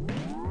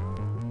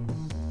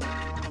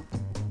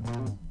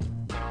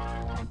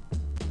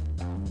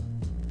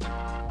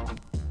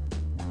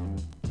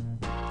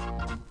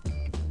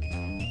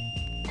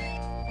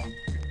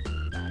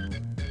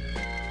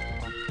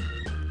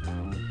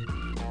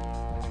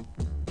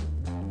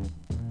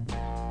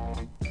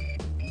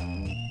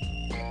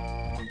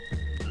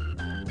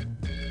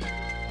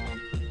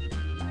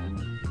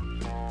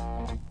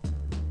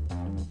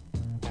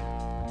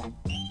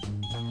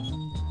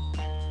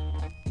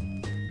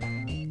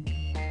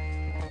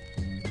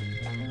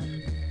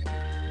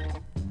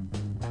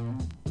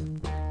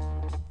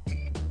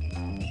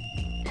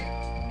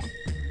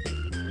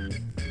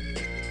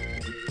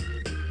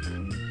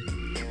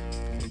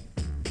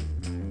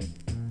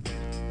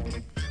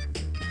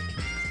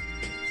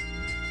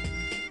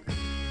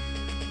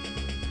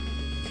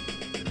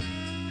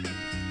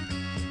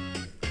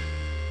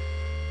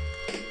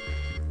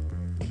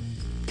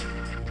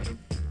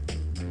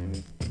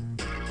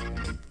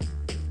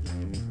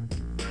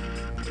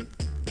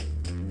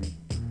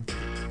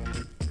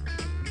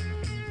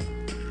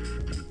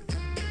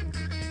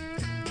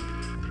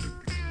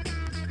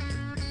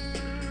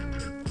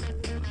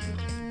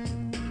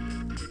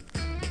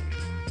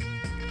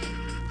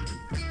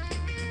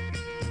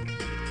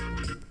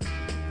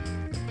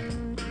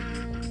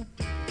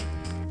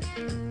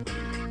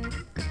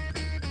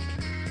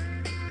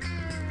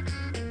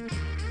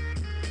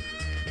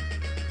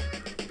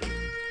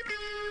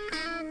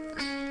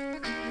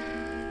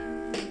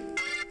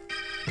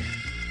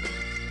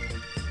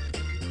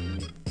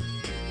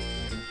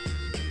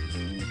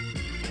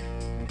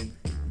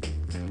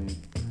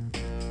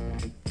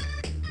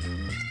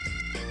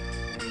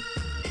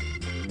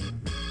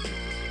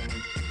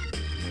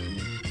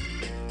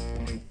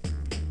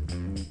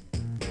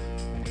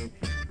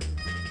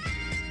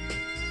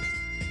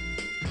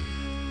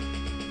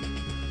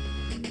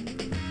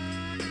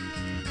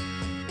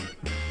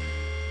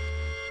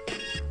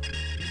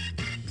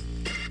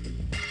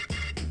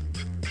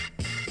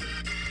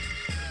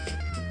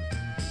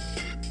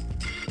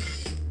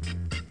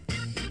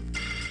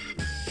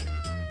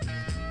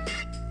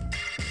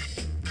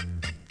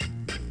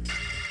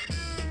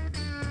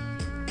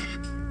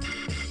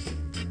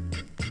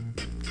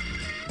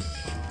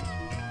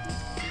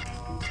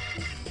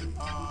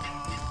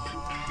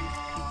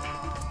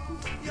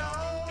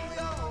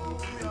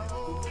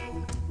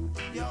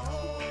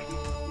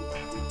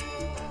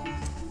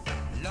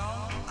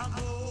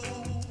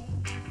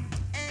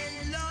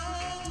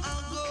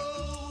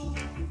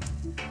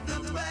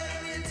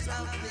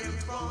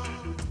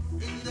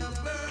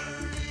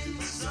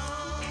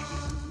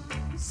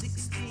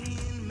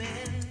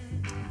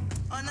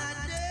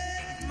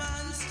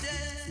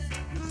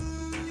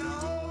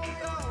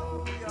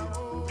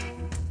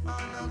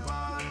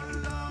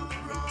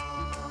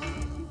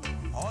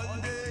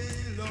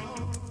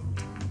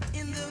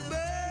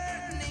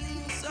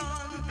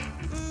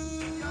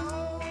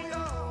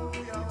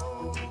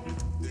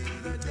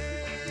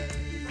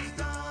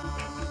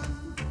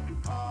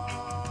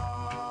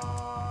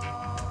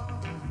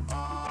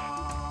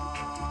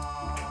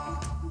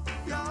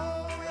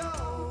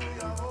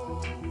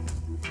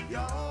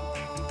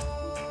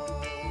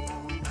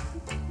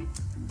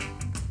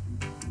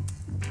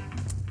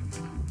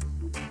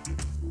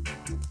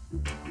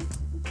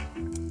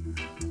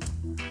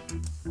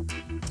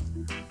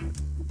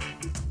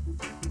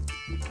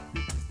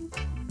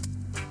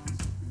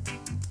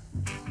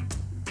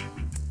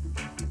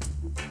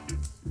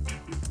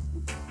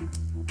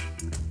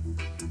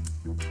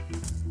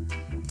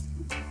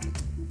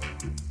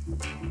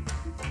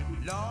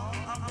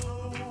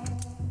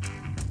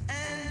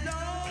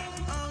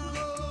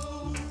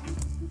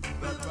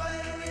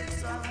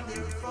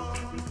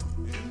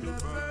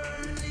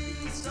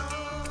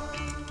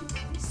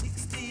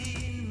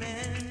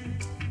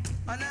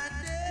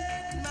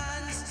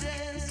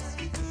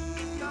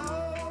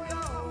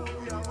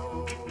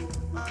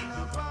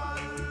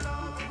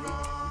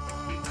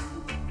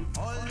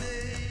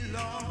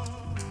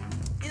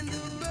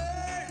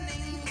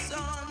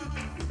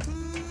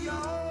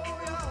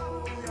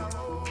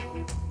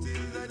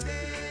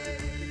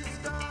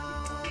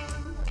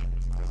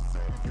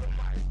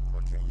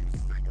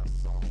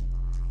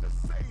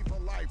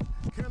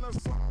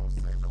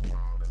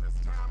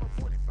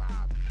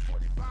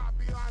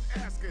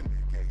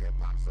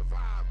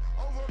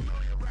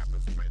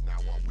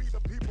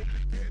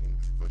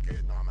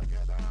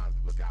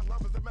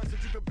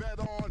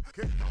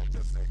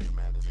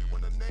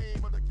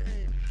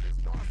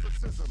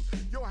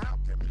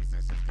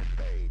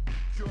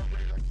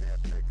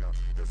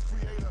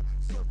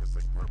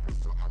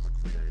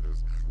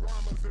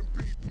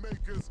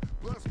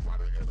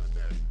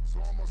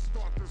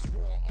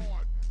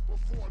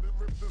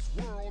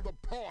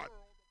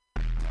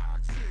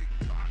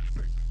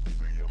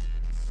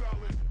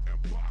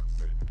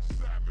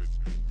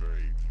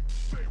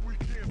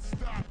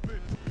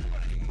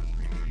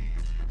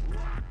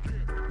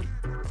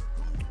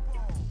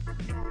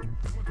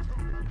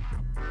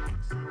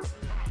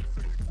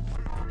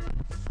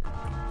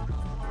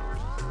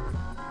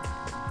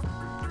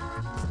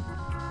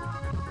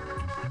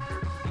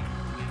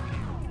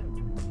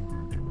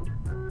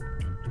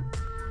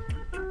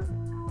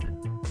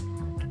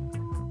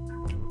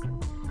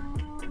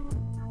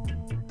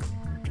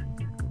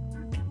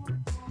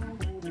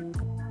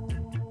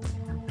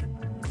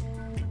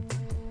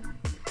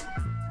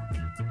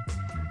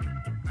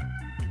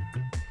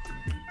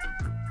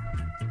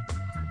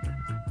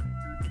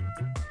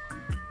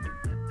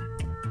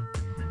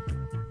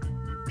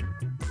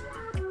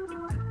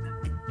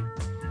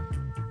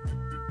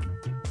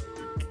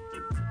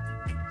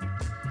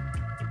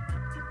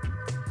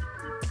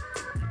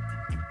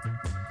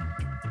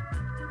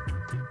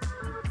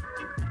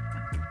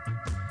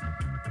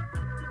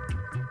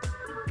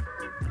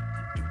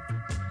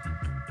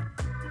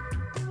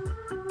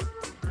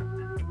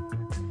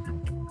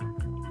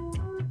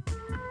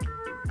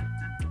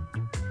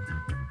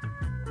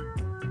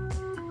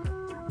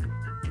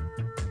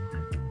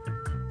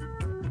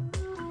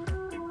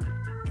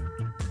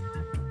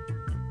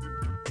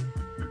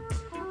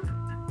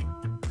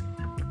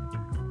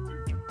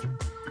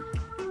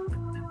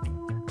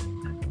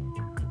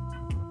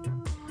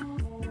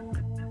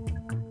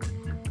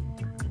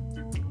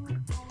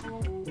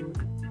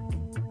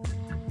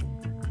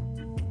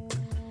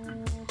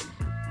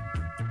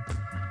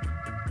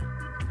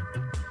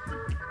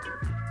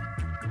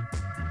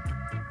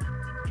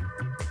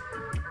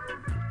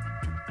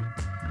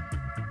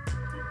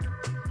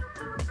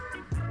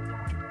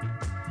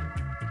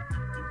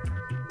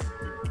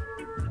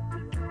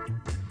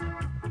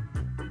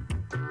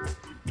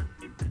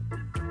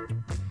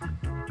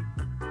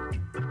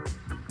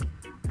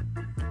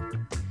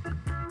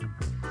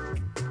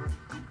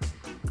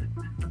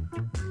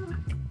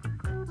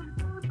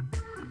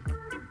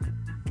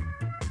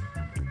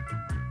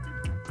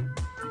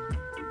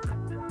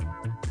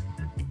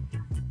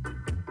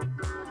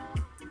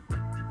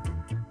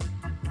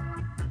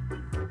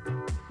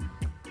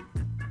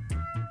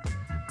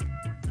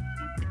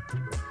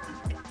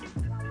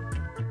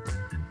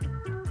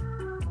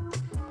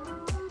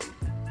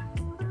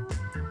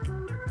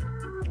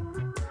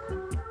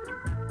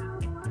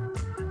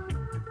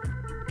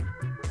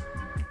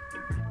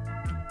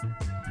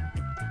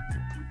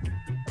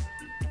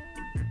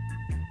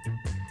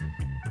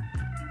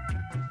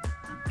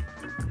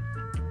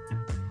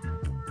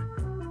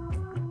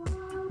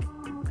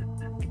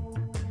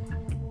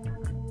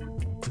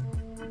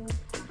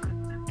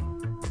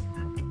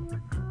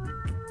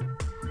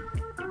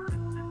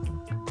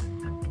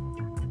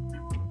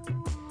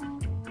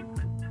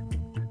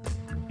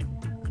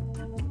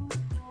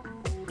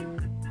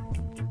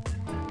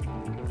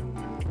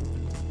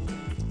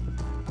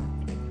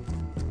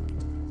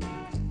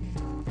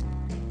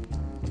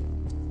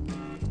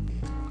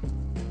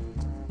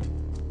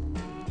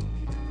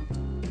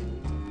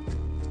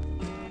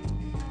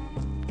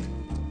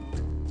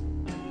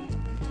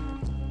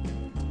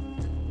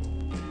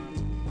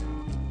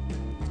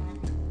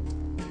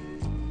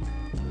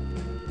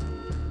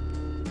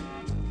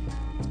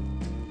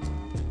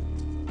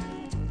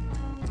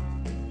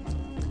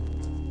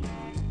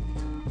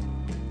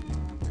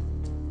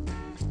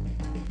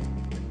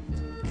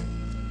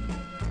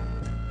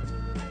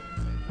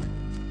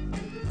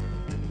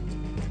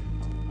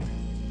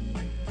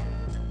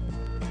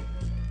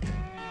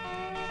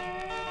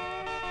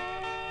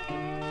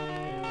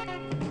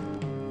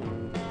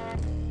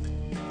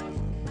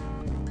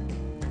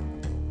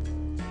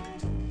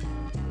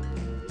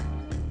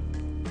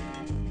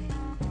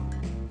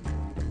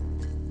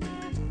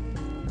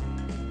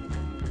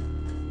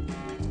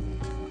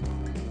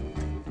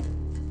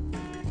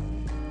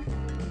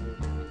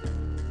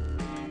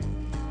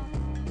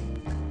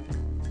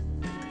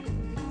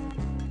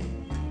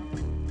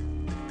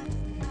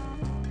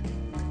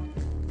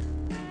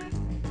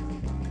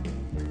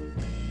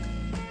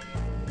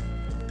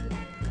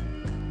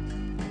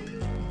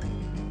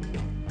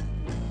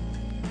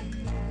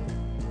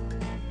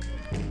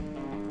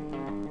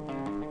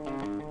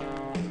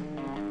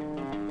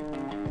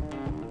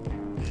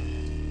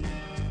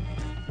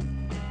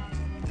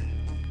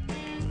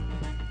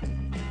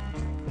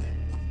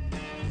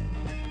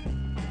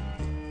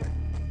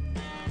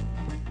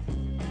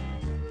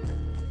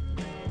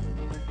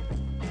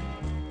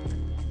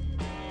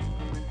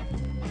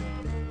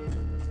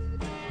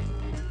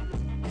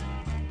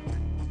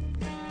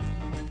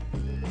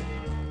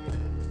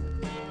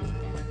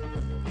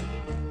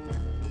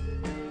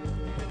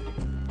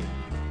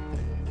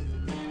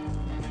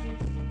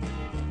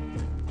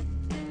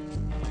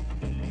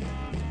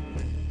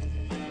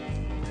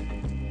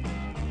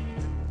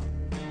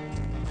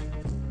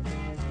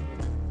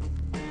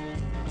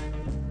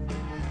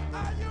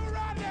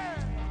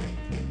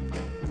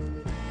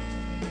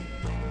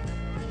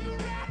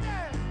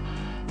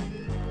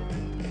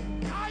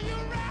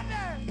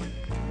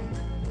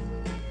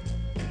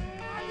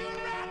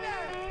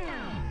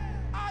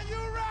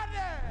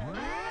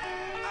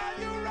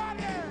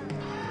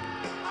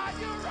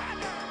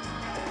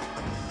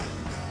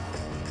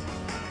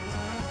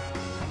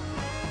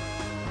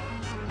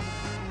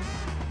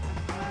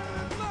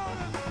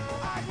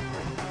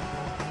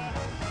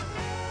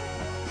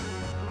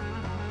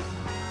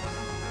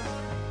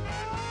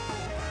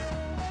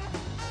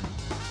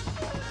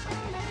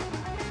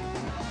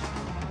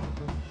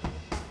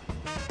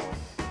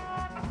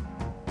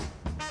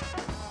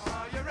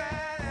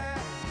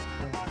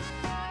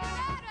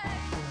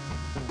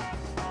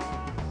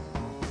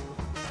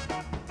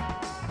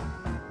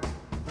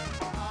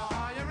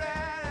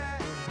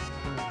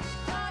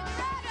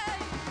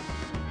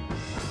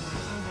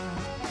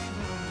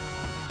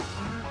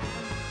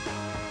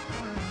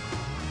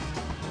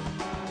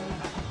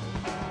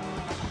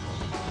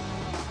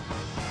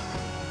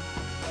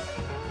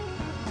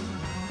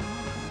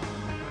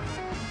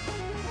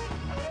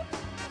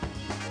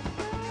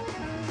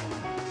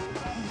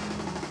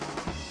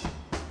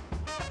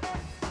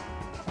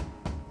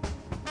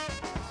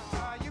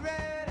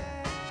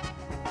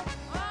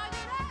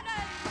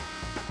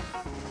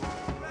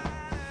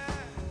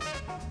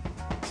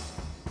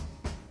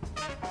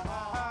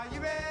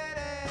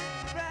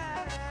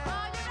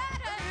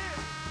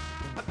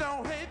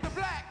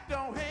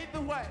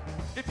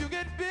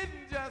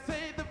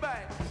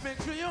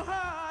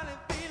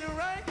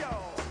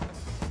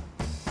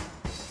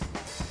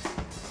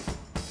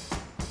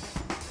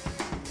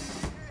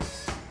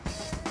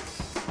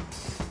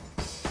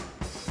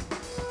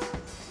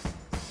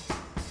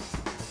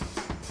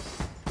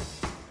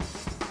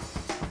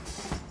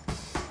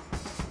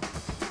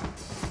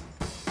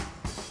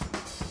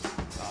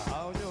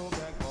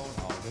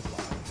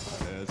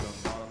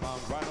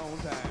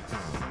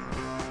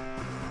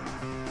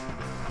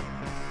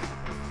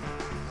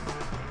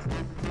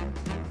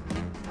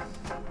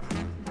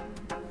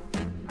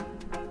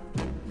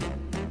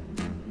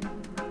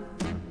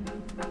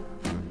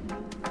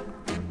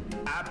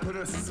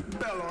 put a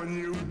spell on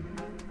you.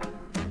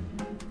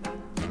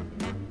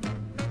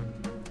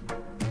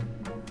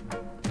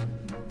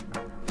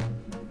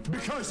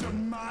 Because you're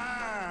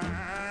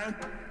mine.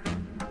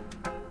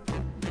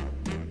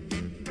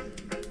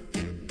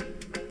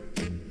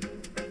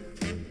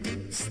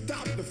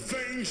 Stop the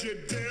things you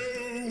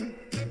do.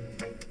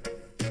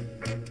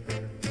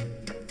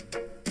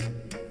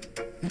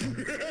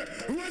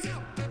 What's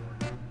up?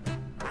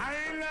 I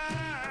ain't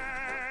lying.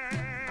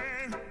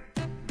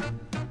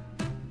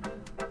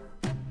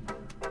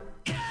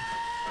 Yeah,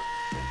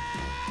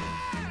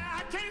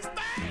 I can't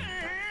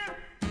stand.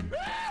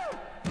 Woo!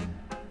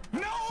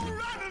 No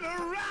running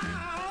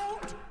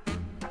around.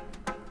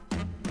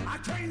 I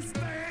can't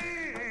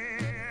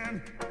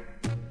stand.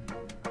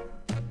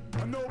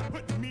 No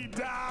putting me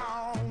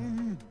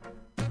down.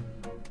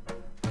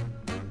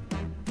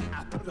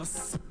 I put a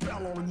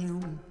spell on you.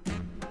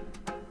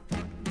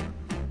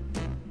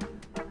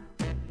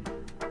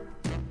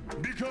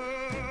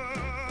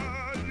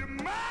 Because you're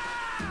mine.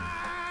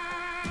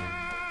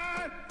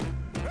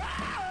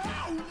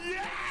 Oh,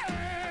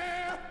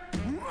 yeah.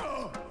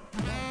 Whoa.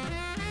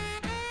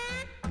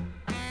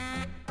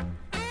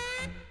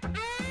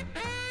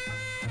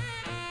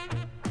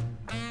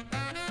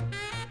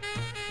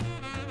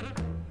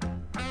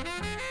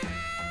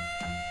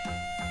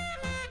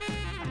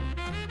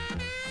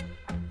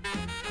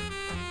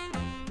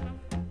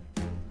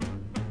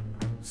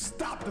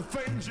 Stop the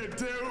things you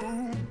do.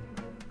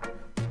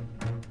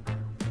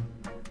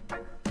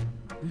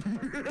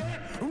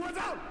 What's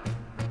up?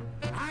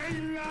 I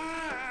ain't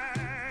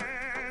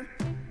lying.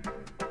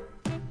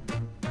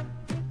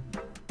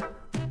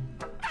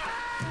 Oh,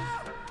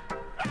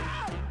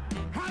 oh,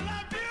 I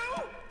love you.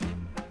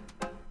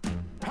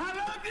 I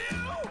love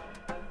you.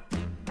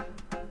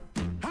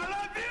 I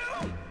love you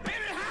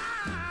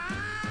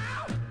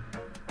anyhow.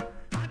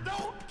 I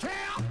don't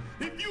care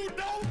if you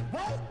don't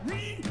want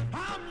me.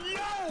 I'm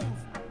yours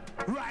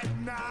right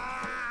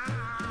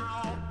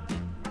now.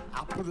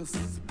 I'll put a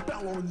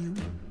spell on you.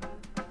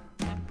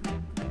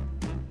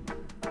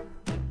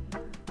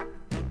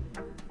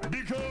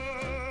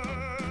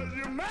 Because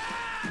you're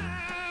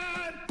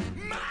mine,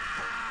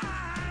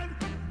 mine,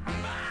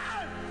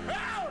 mine.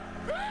 Oh,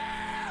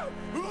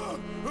 oh,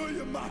 oh,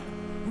 you're mine.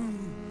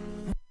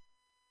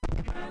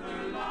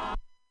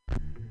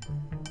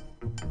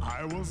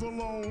 I was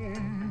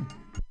alone.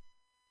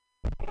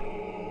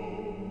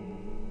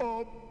 A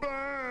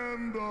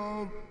band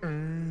of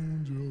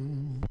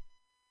angels.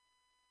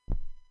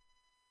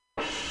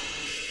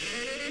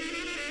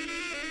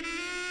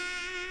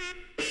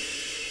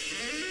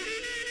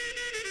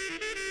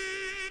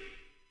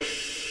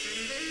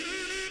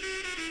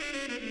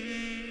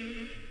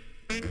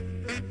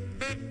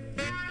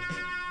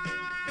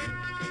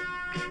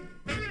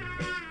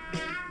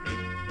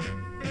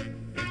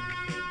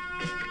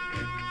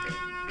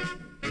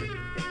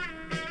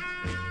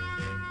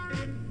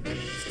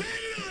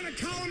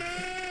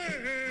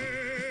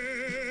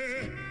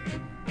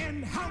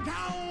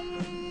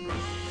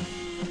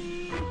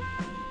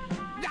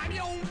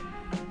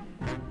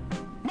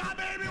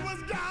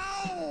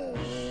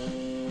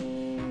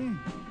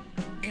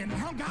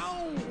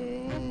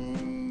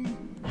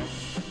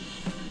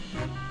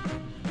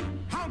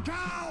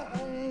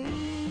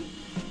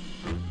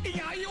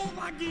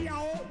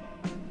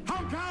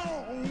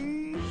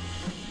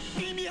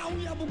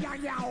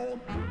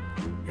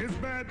 It's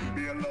bad to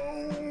be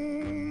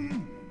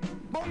alone.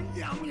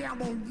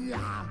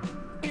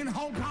 In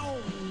Hong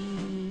Kong.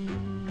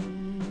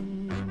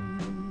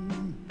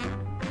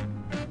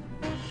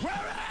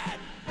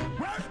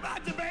 Where's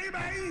about you,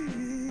 baby?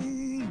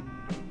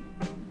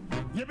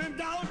 You've been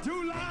down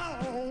too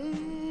long.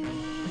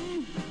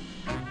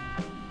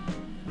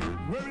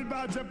 Worried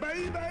about you,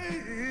 baby.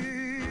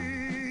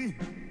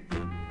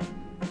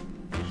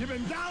 You've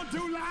been down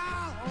too long.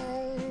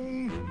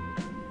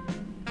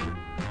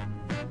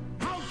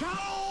 Hong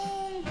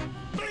Kong,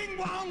 bling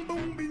wong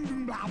boom bing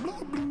boom blah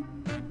blah blue.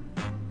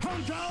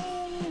 Hong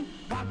Kong,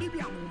 ba bi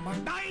biao ma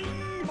dai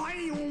bai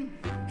yong.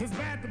 It's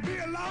bad to be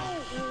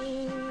alone.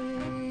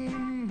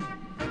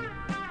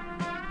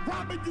 Why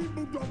be you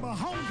boo boo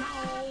Hong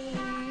Kong?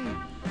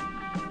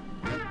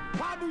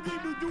 Why be you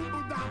boo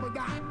boo da ba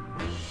da?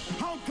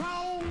 Hong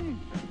Kong,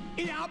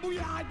 ya bu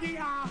ya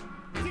ya.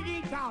 Sigi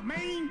ta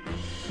main.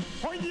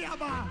 Oh yeah,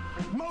 ba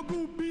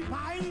mogu bi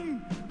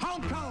pain.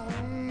 Hong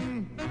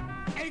Kong,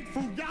 egg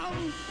fu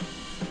young.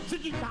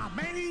 Sigi ta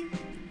main.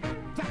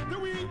 Jack the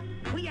wee,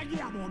 we ya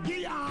ya mo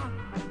ya.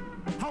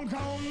 Hong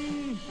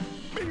Kong,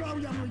 big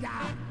old ya mo ya.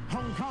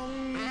 Hong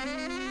Kong,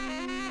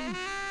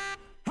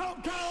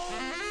 Hong Kong,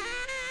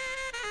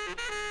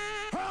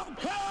 Hong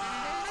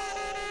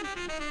Kong.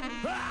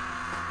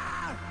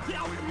 Ah,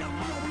 yeah, we ya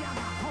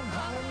Hong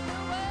Kong.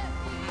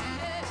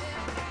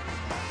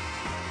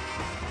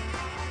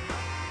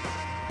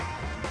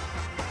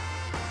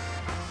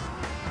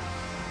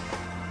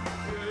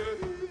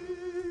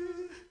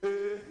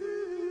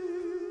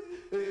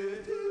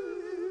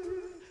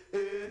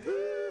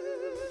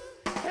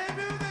 Hey,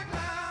 music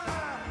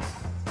loud,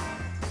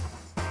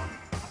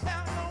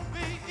 down on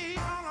me.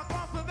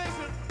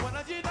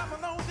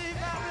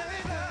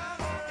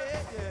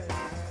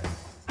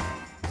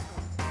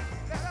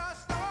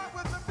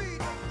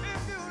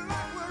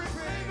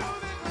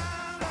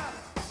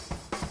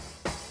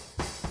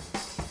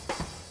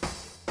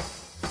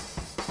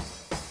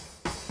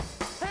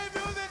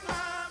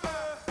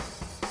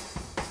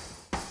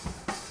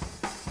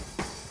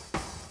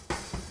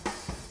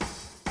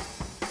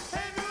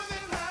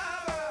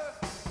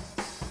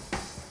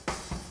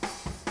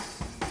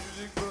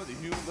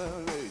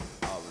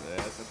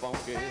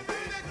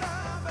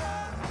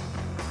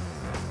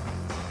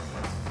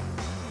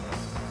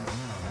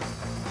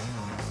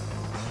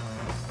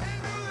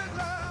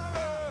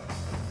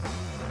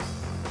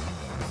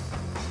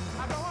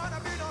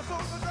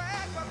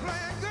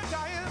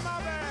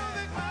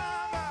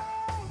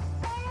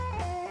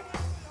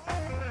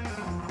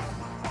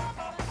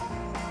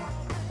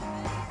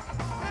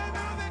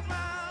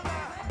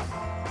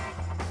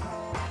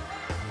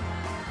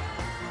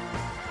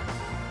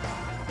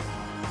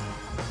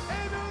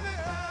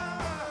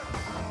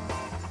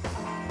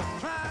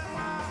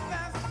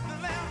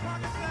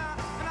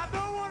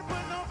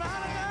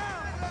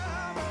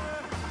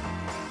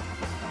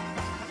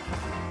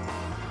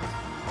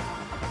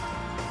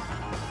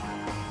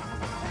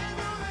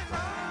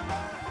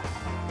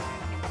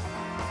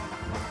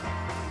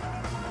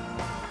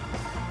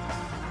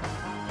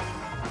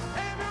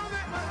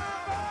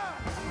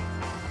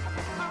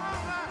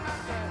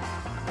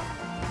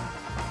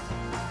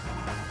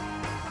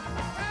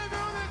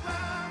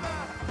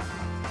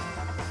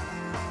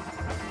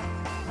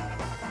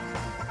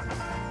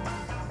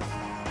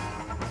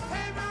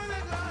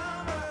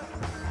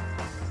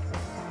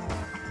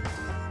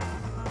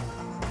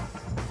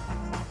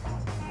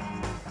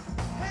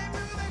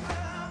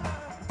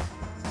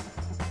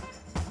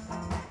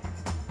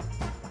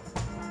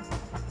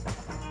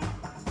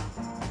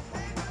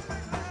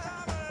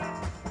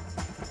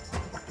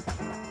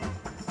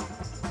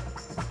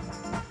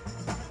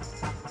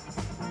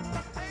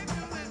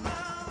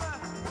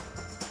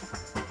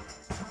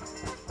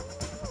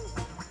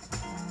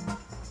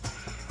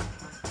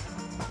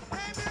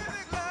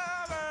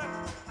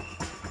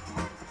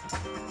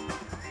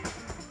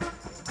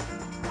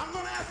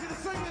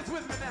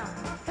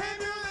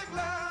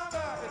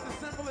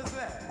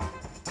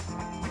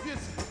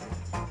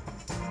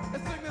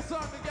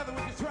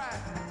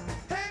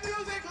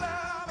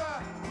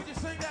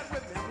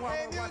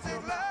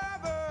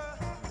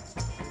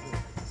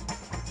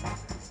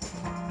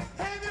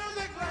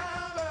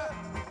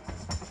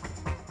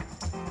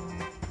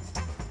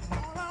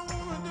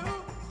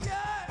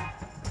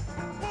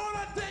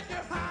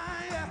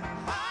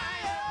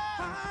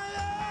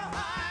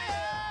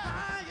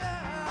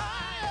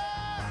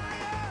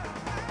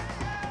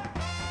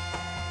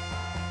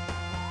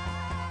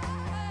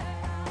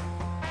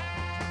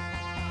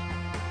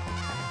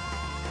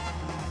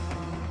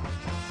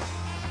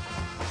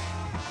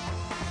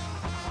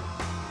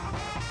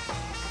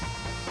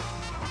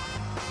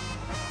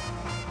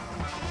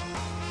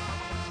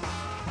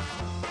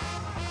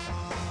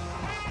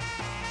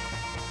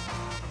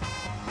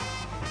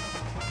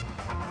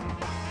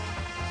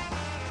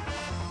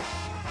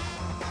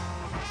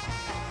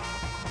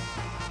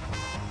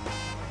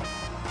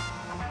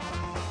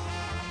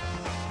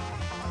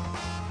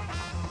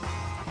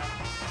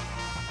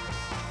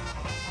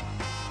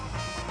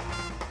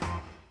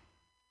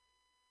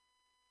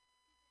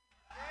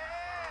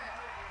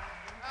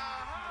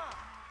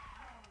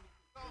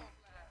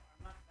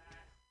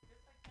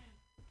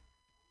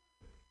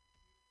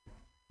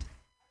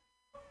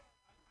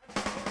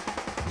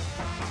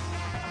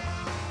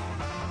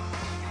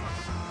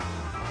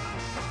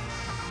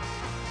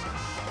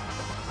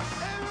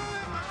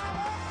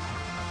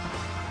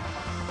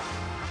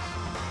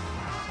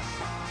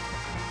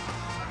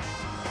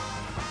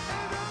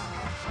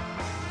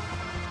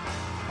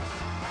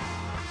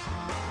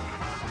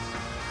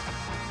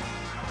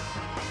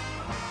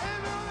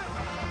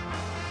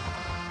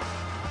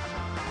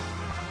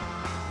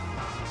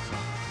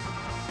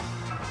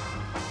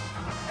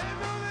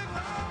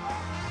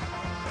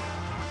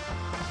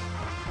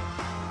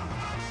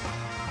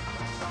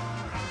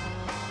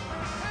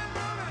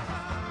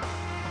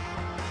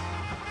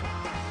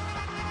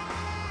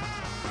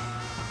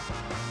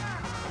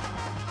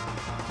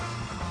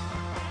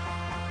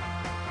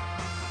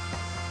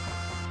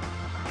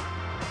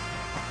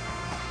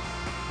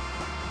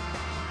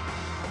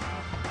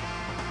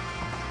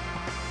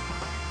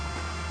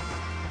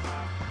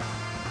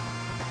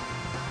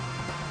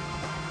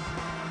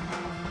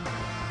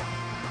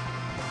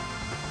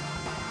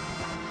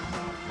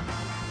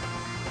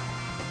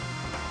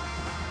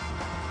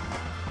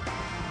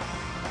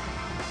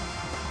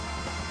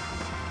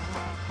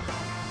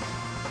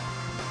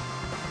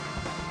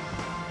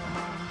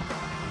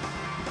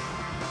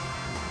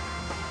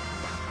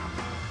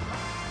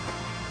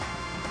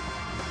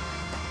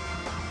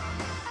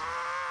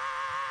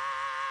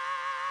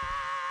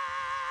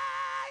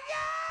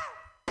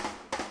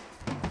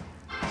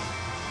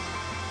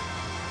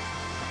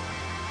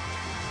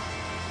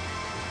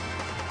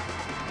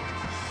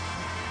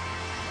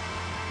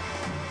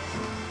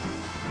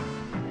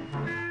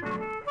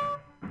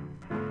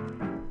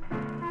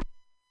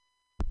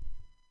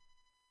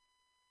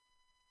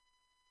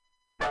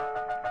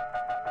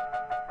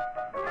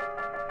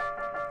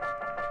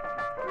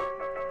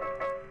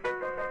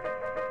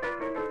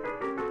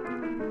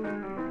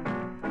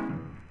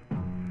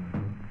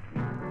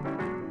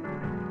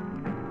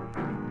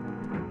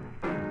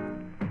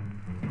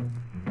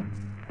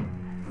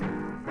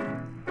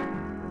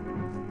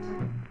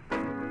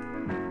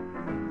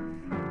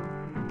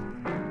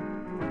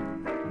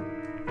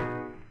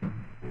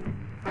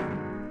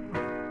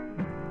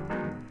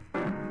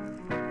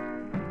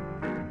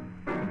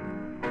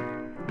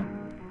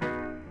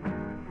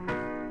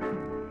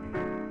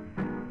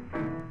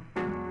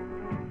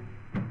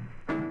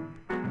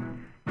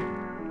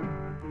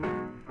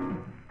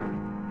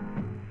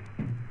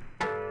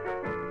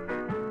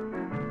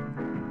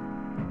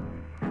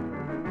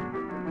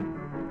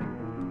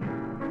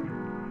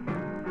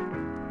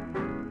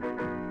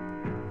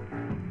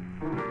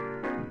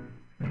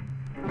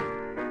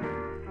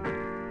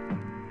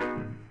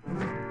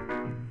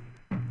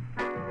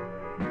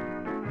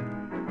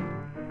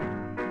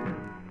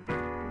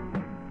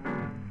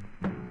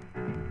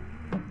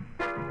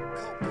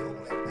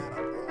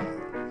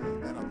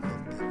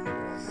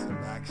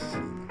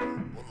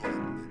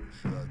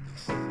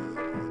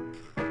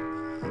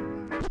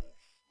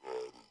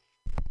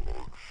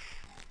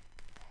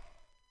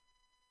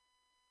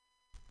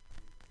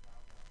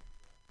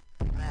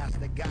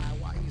 guy,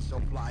 why he so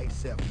fly? He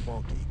said,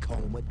 funky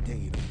coma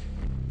data.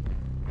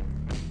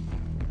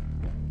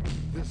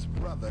 This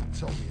brother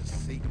told me a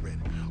secret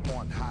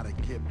on how to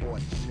get more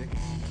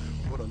chicks.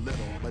 Put a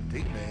little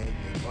Medina in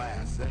your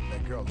glass and the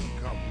girl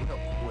will come real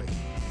quick.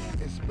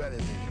 It's better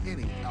than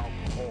any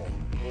alcohol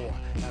or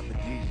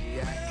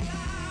aphrodisiac.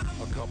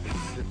 A couple of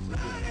sips of this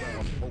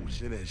little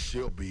potion and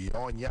she'll be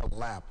on your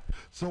lap.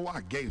 So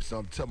I gave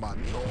some to my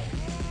dog.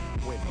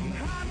 When he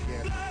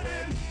began to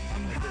bed,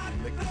 and then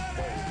he licked his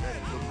bowl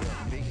and he looked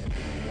at me and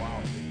he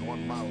wilding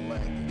on my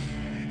leg.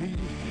 He used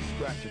to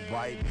scratch and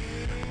bite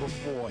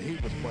before he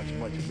was much,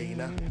 much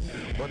meaner.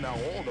 But now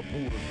all the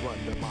Buddhas run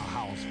to my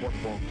house for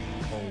funky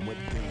home with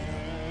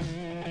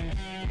Dina.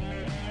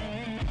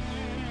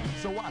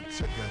 So I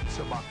took her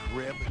to my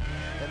crib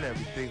and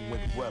everything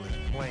went well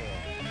as planned.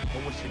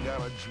 But when she got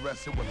her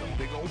dress, it was a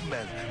big old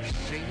mess.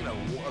 Sheena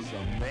was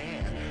a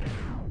man.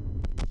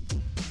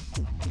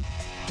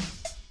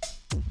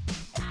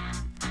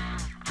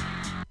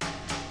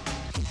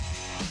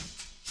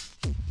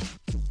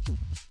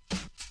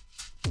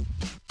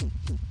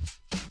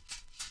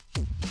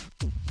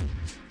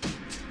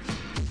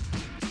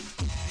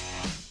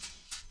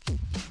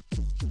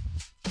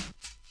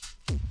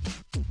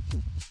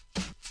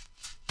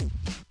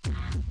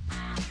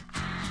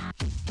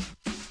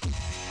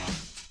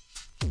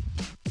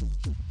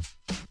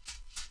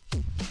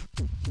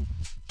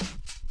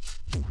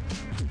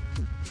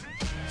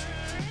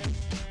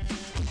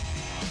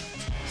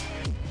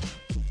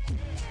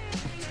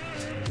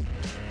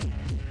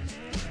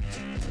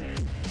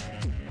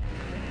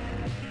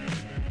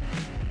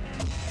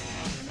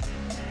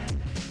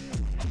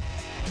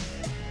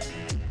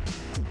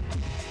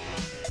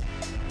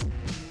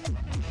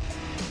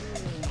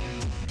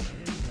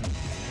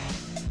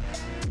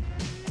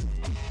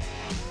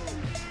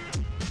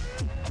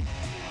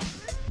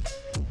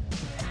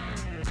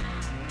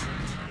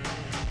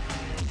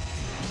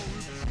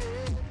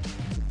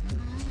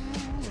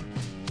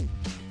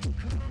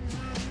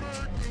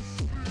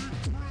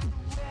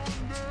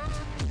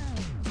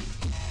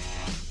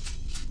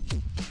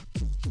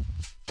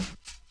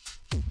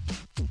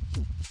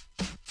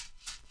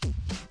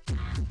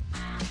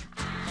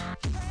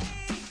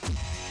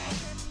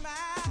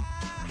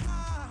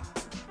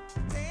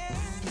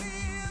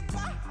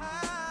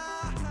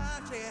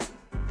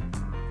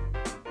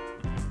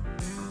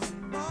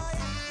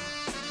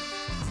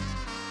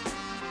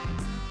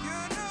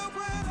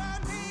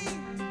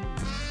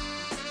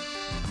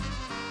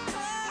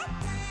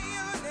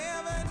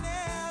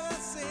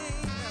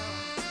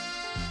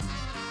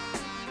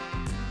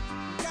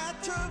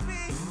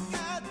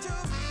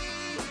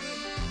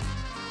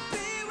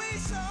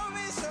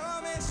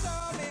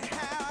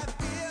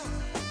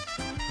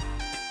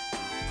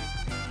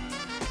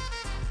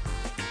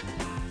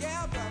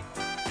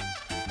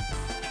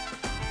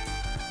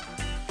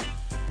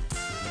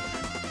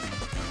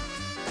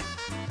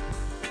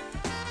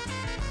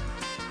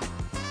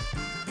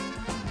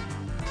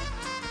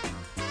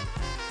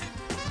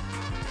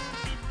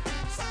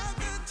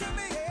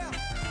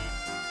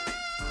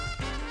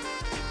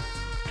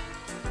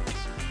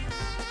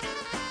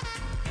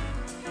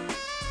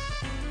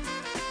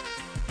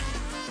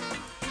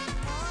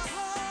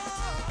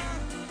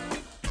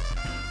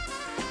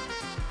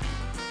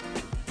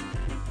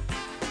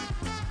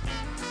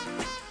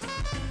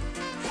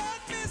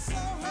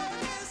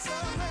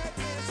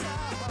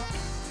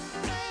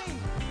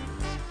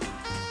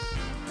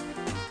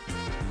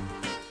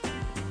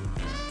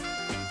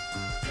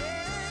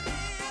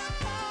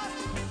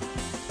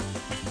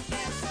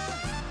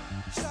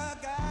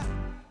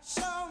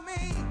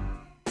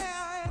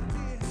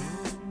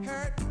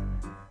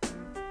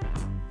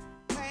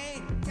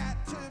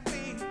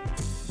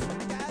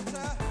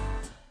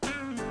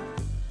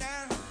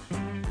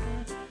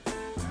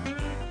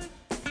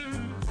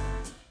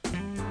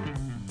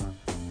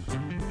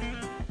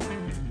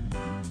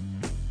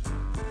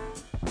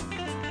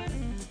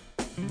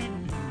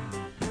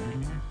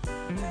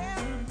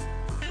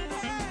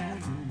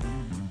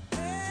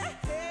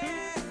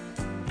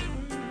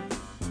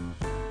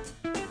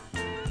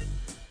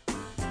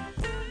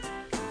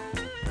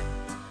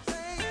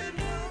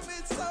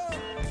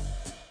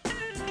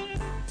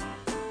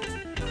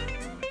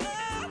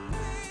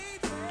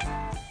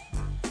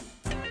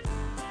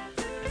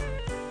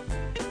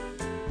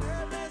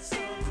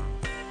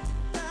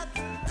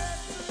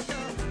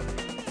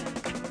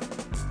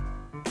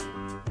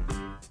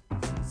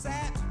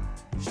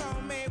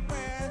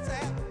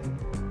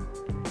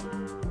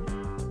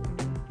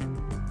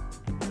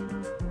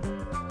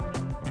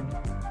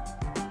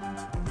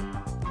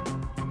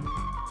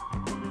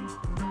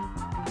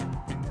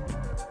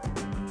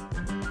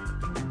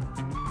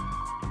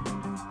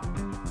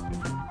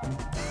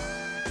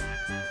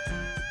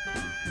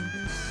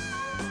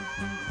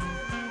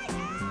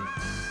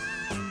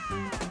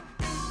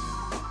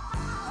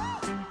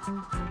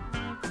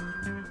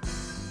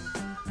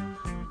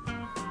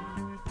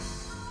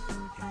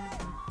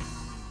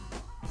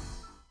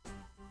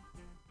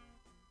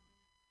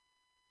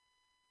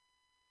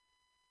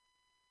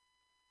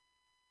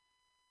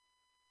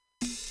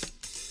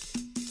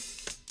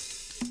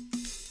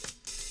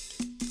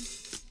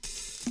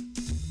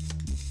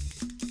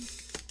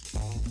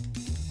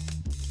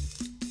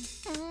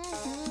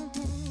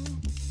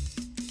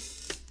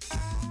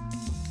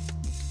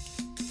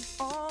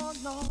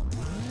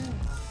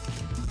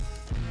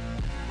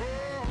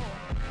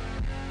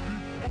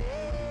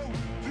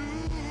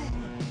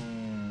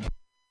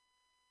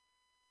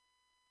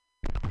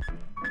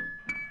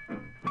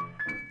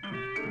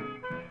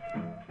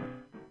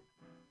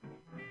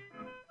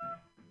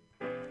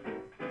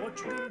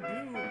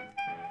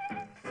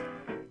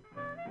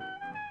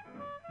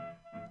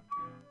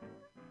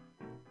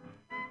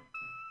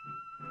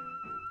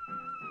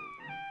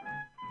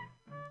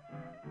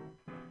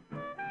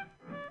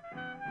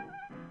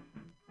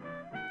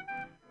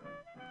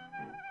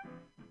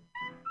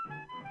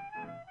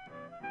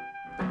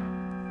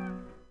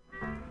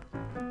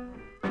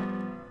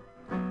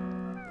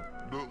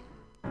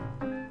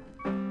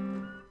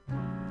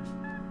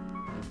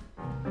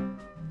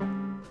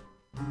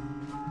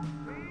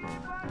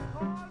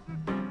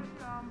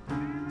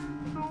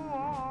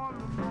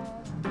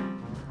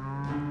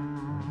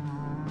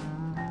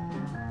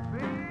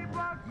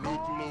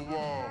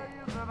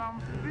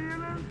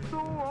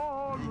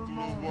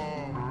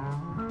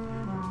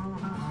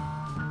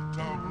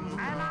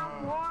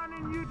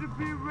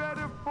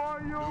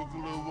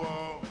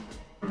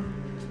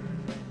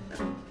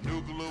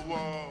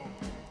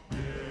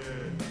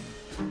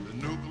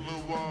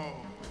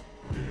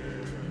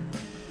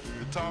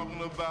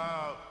 talking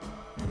about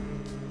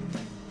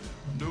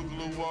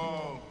nuclear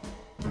war.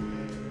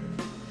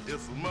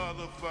 It's a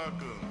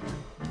motherfucker.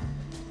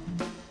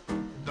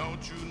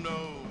 Don't you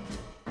know?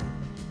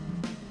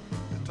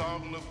 They're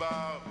talking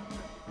about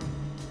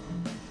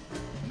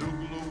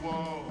nuclear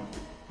war.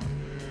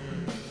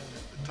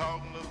 They're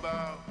talking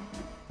about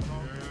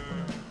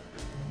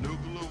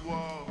nuclear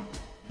war.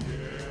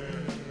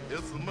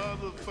 It's a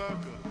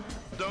motherfucker.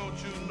 Don't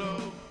you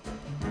know?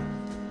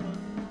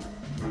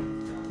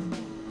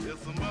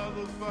 It's a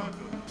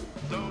motherfucker.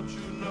 Don't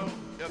you know?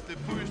 If they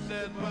push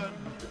that button,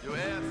 your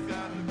ass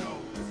got to go.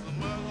 It's a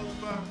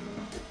motherfucker.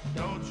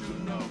 Don't you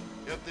know?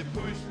 If they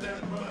push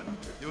that button,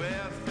 your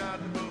ass got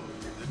to go.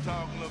 They're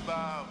talking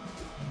about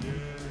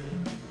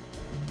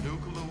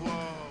nuclear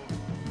war.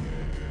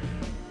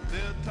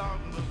 They're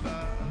talking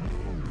about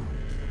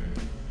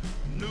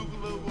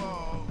nuclear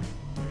war.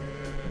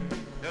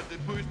 If they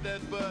push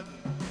that button,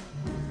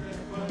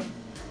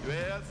 your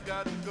ass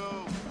got to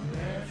go.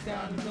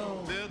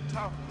 They're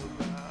talking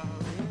about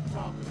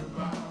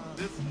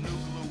this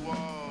nuclear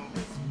war.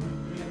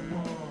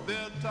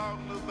 They're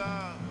talking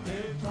about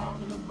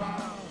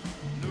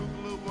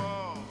nuclear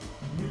war.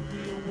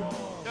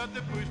 If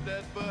they push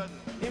that button,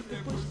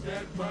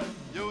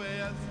 your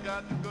ass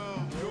got to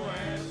go.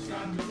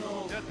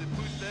 If they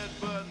push that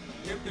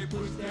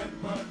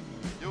button,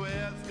 your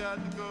ass got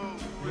to go.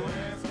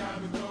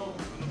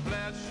 Gonna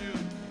blast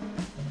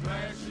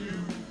you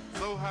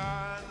so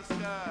high in the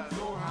sky.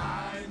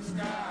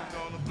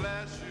 Gonna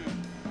blast you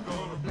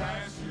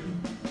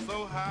so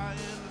high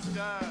in the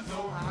sky.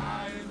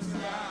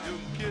 You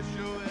can kiss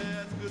your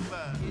ass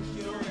goodbye. You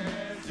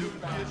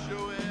can kiss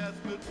your ass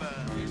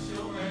goodbye. You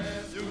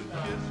can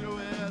kiss your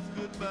ass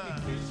goodbye.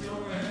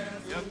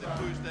 If they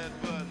push that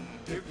button,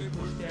 if they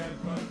push that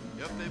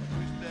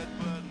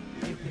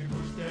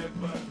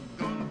button,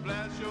 gonna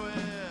blast your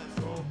ass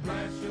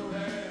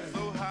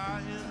so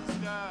high in the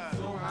sky.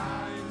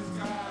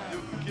 You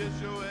can kiss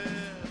your ass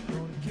goodbye. You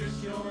can kiss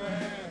your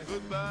ass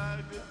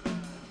goodbye.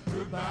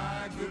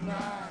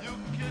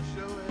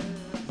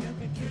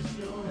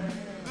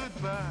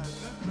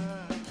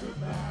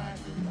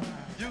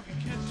 You can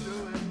kiss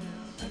your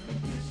ass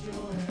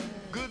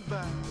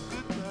goodbye.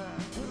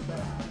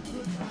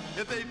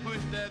 If they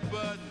push that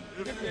button,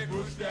 they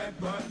push that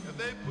button.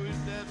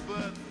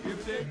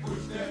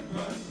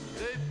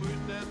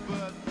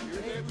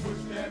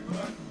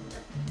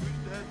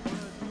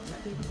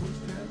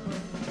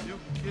 You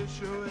can kiss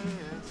your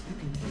ass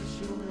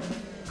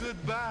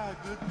goodbye.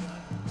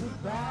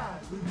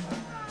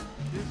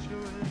 Kiss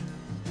your ass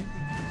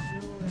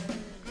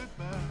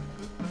goodbye.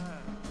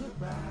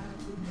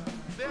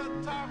 They're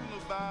talking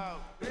about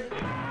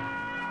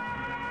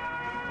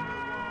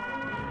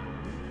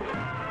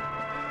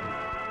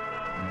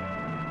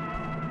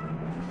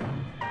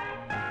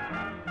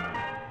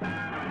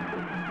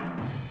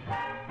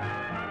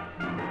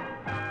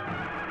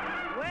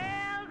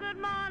Well, good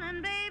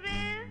morning,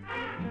 baby.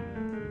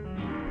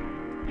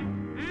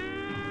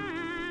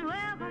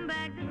 Welcome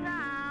back to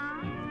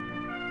town.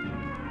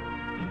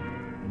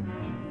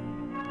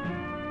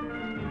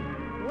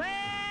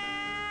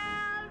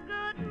 Well,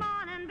 good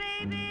morning,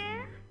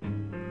 baby.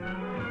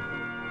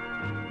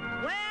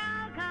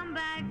 Welcome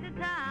back to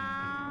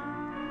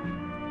town.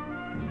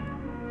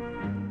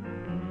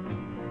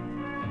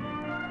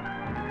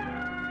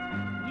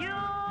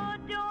 You're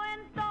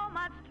doing so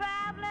much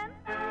traveling.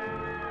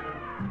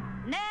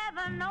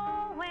 Never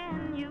know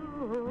when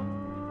you'll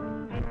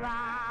be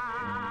round.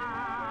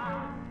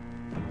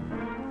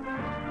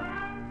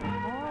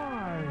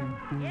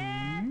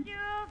 Yes, you're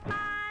a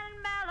fine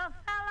mellow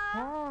fella,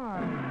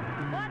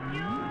 but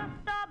you're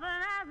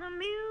stubborn as a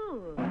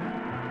mule.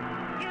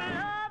 You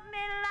love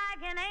me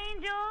like an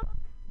angel,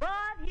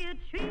 but you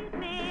treat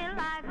me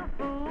like a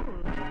fool.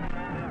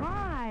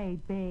 Why,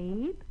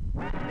 babe?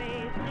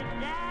 Face it,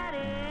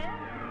 daddy.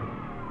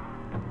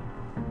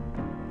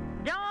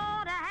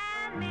 Don't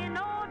hand me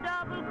no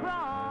double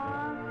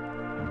cross.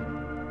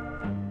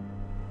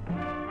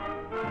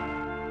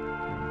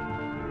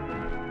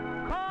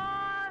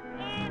 'Cause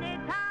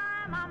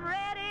anytime I'm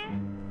ready,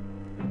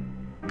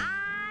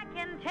 I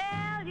can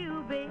tell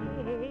you,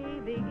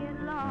 baby,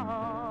 get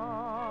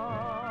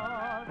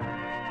lost.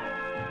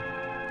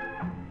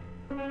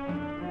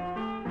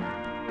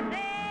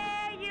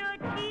 Say you're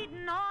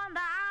cheating on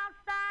the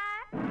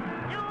outside,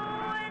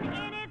 doing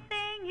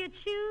anything you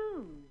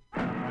choose.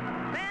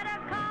 Better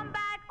come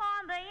back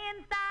on the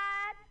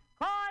inside,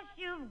 'cause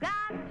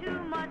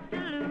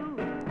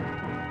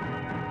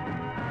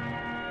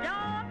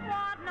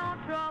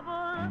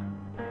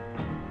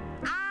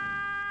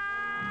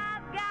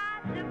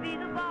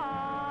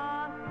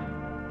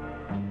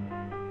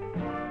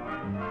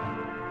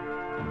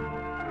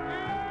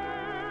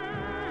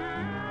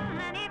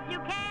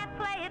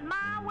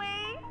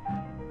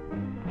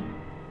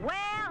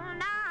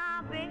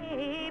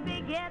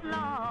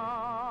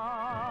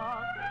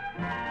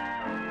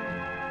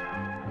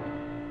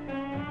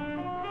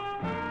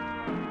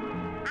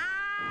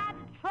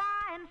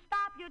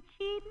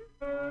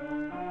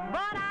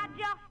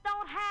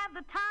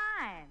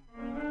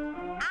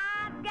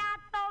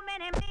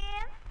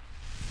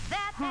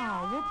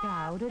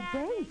out a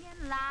date.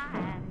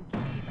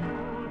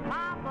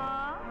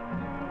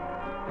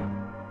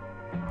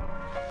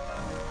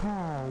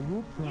 How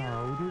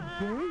about a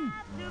date?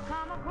 To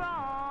come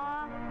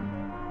across.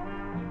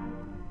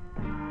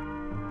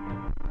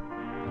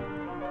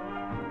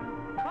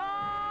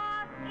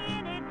 Cause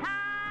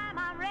anytime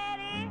I'm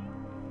ready,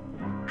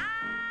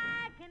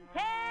 I can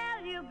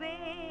tell you,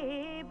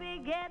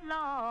 baby, get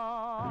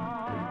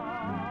lost.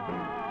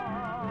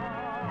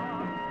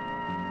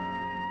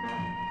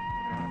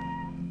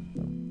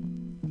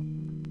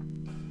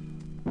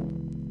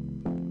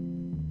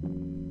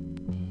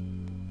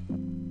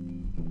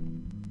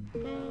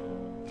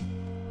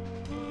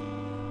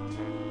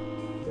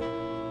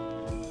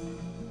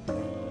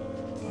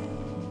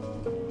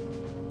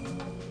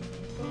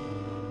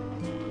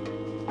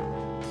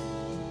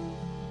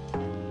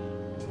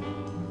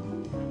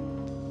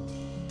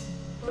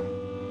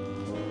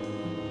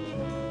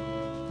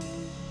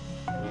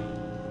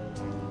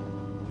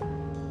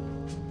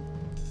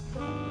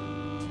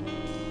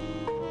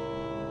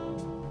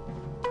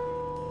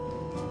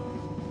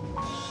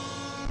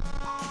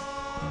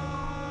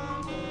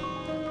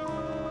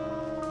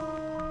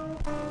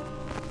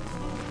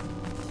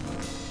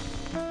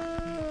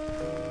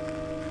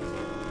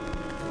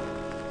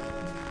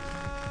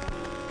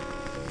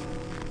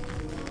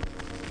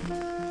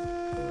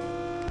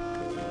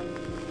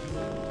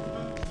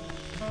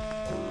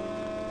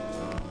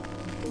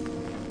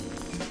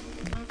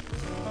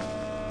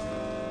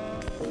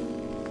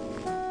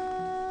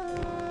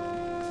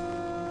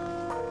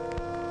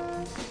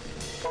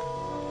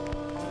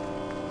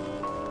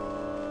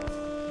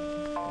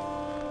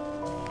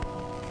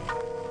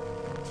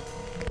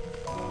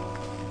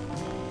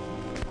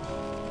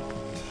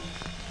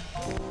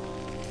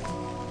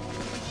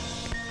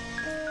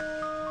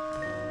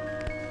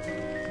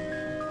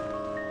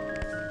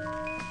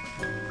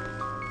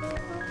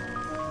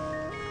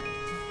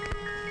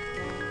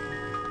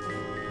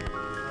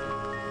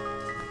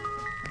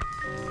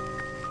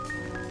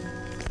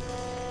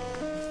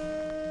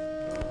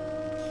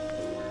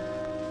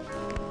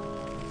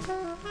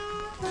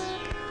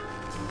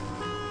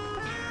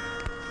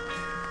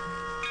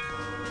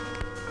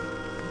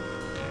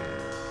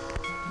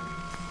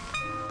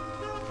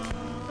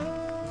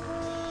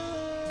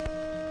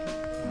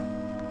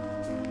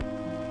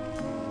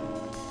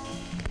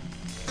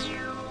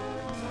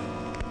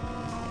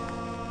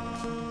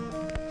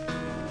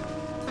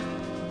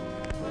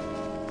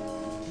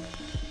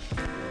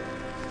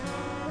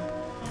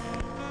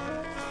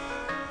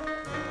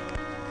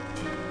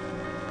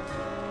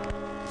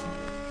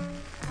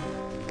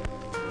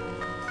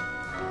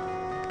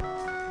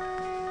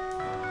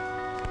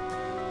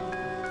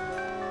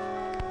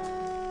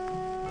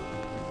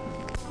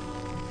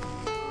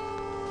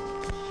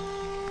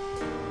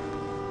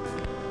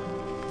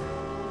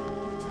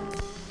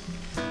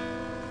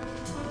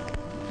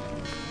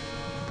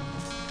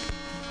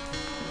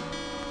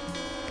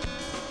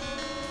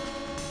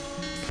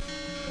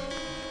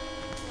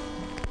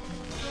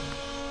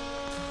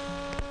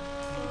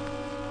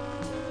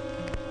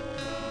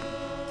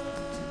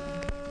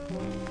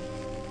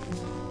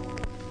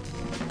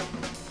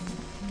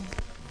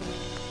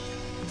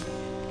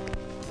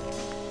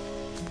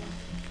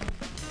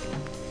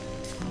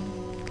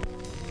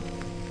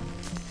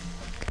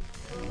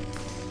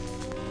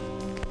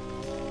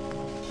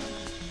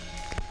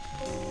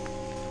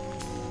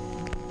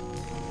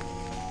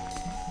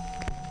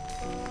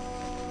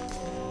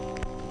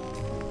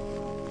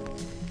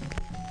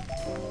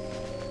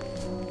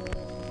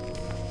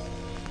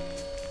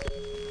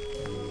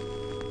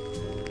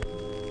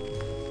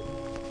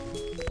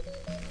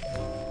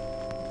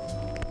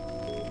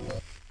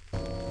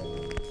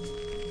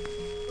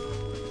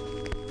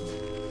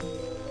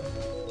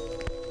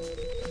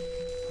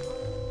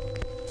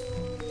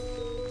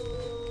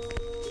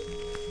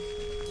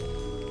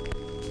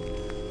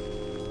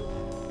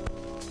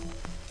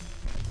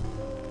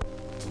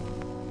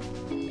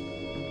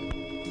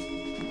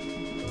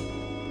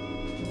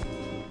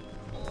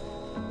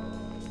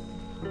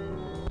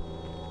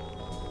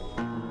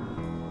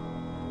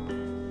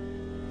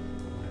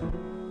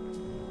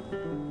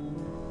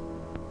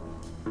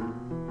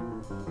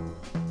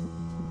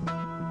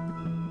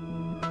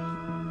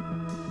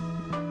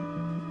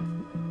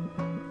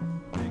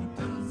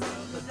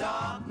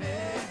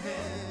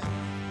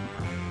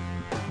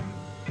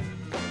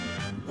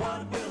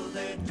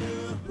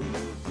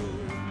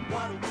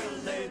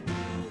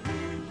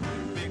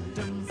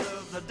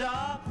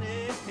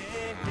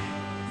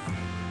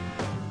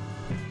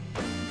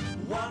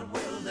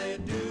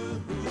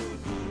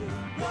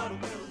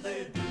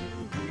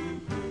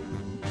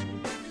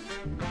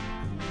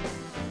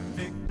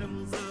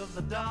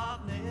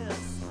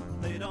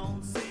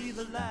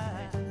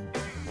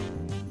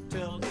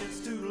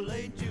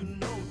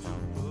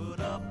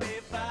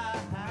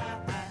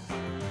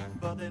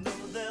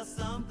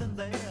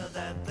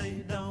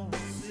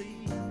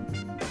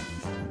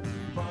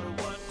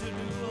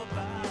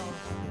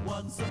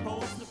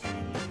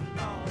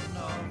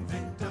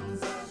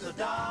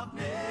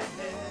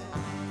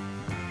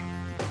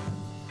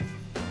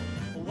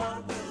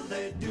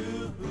 they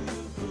do?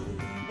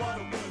 What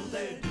will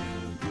they do?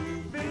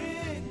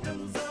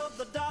 Victims of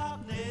the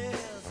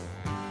darkness.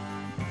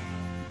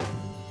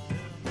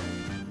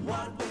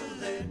 What will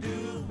they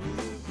do?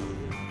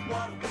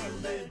 What will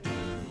they do?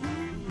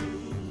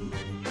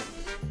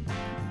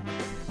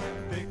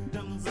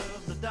 Victims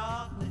of the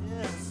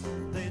darkness,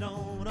 they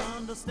don't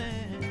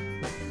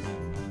understand.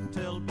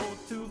 Till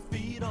both 2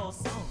 feet or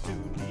sunk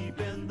too deep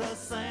in the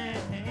sand.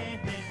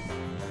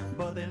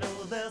 But they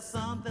know there's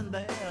something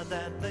there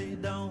that they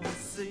don't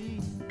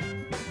see.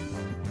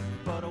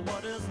 But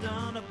what is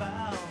done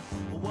about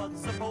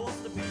what's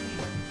supposed to be?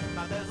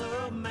 Now there's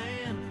a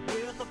man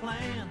with a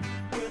plan,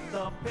 with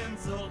a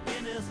pencil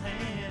in his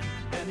hand,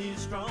 and he's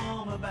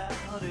strong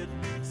about it,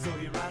 so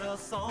he write a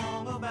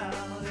song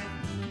about it.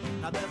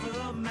 Now there's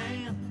a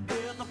man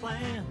with a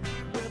plan,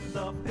 with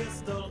a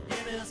pistol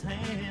in his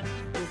hand.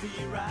 Is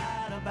he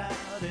right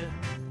about it?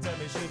 Tell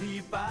me, should he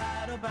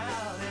fight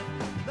about it?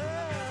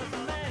 There's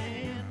a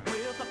man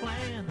with a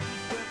plan,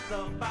 with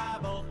the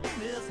Bible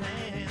in his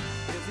hand.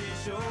 Is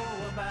he sure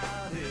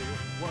about it?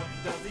 What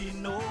does he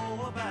know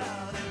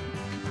about it?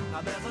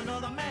 Now there's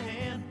another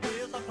man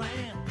with a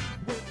plan,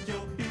 with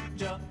your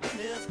future in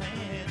his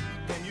hand.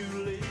 Can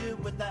you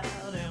live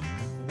without him?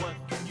 What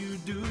can you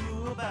do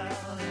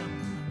about him?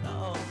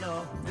 Oh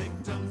no,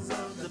 victims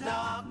of the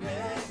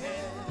darkness.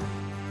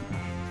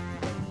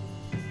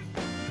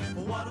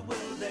 What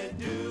will they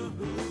do?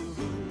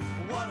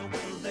 What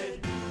will they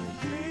do?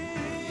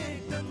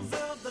 Victims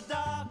of the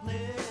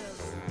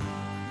darkness.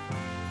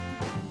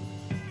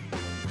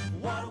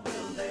 What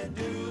will they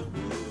do?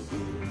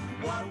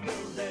 What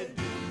will they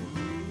do?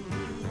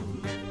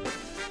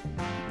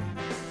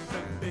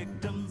 The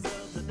victims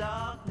of the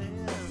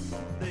darkness,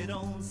 they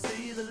don't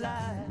see the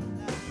light.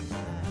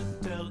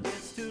 Till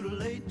it's too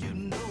late, you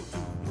know, to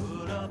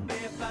put up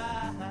a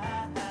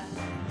fight.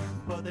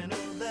 But they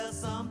know there's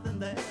something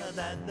there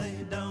that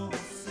they don't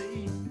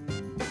see.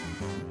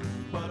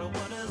 But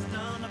what is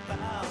done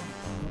about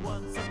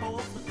what's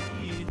supposed to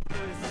be?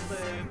 There's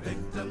the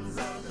victims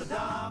of the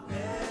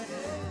darkness.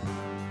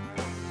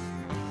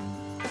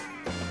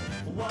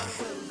 What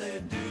will they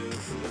do?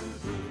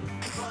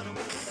 What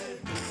will they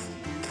do?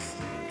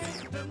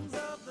 Victims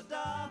of the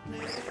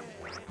darkness.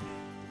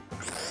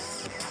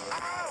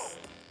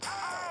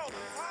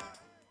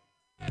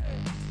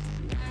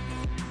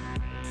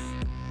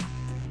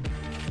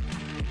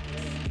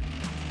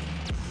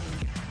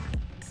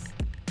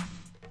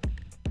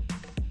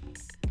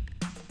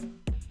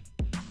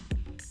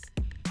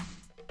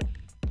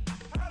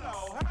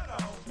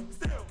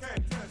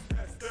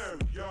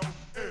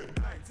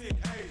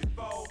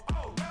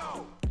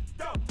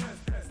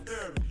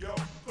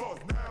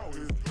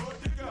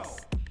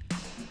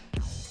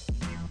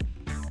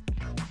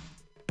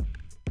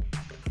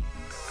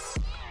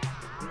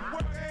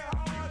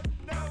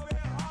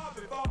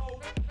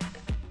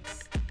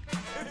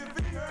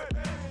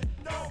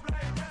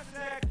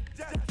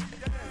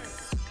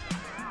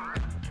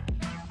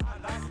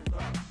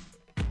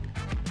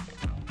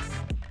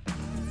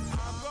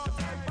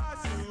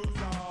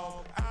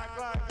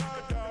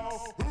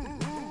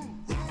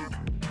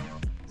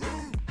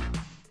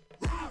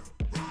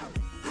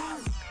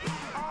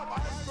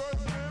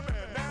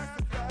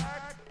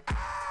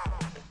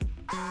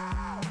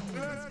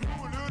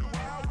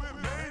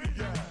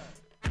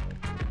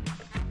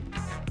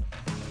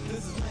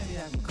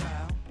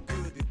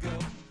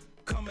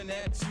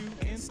 At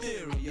you in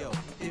stereo.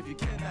 If you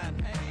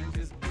cannot hang,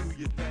 just do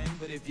your thing.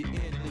 But if you're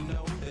in the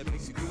know, that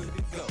makes you good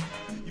to go.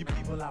 You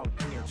people out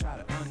there try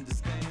to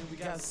understand. We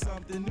got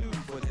something new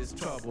for this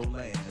troubled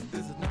land.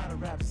 This is not a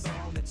rap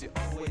song that you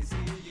always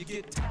hear. You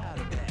get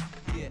tired of that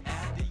year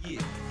after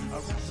year. A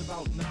rap's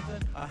about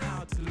nothing or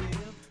how to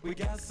live. We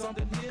got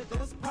something here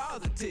that's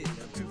positive.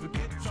 To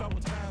forget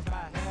troubled times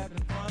by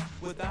having fun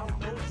without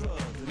no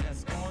drugs, and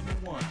that's on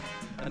the one.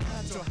 A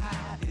natural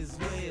high is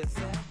where it's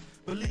at.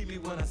 Believe me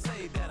when I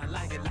say that I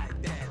like it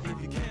like that.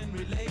 If you can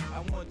relate,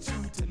 I want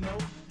you to know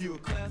you're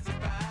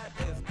classified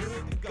as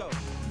good to go.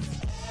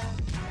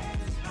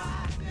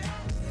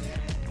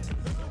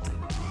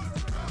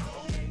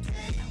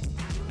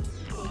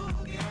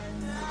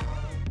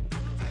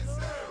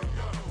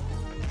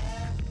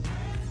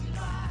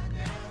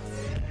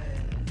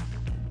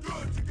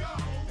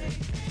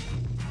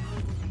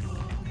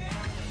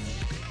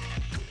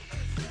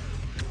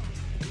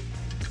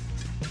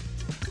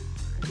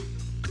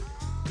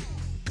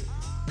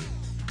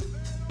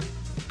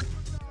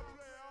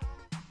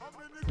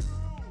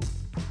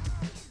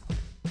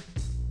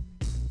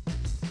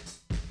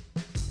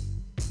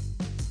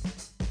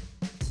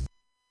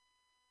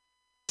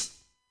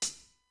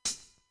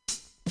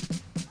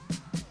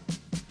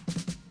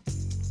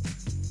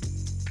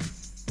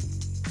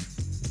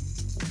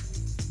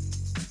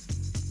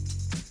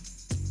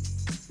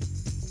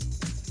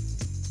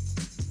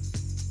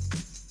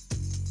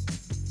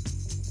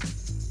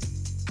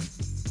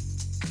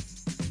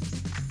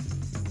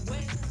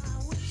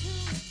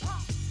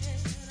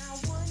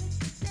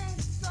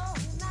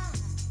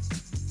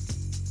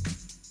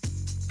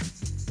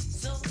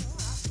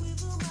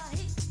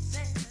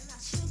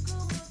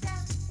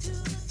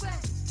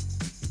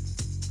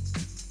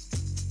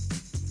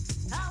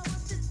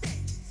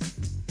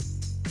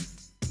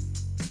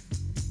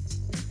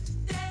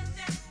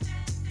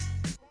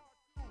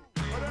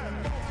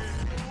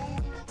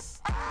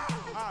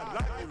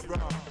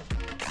 rock.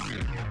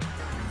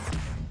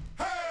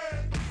 Hey,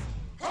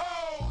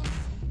 ho,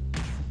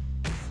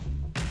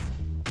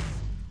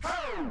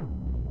 ho.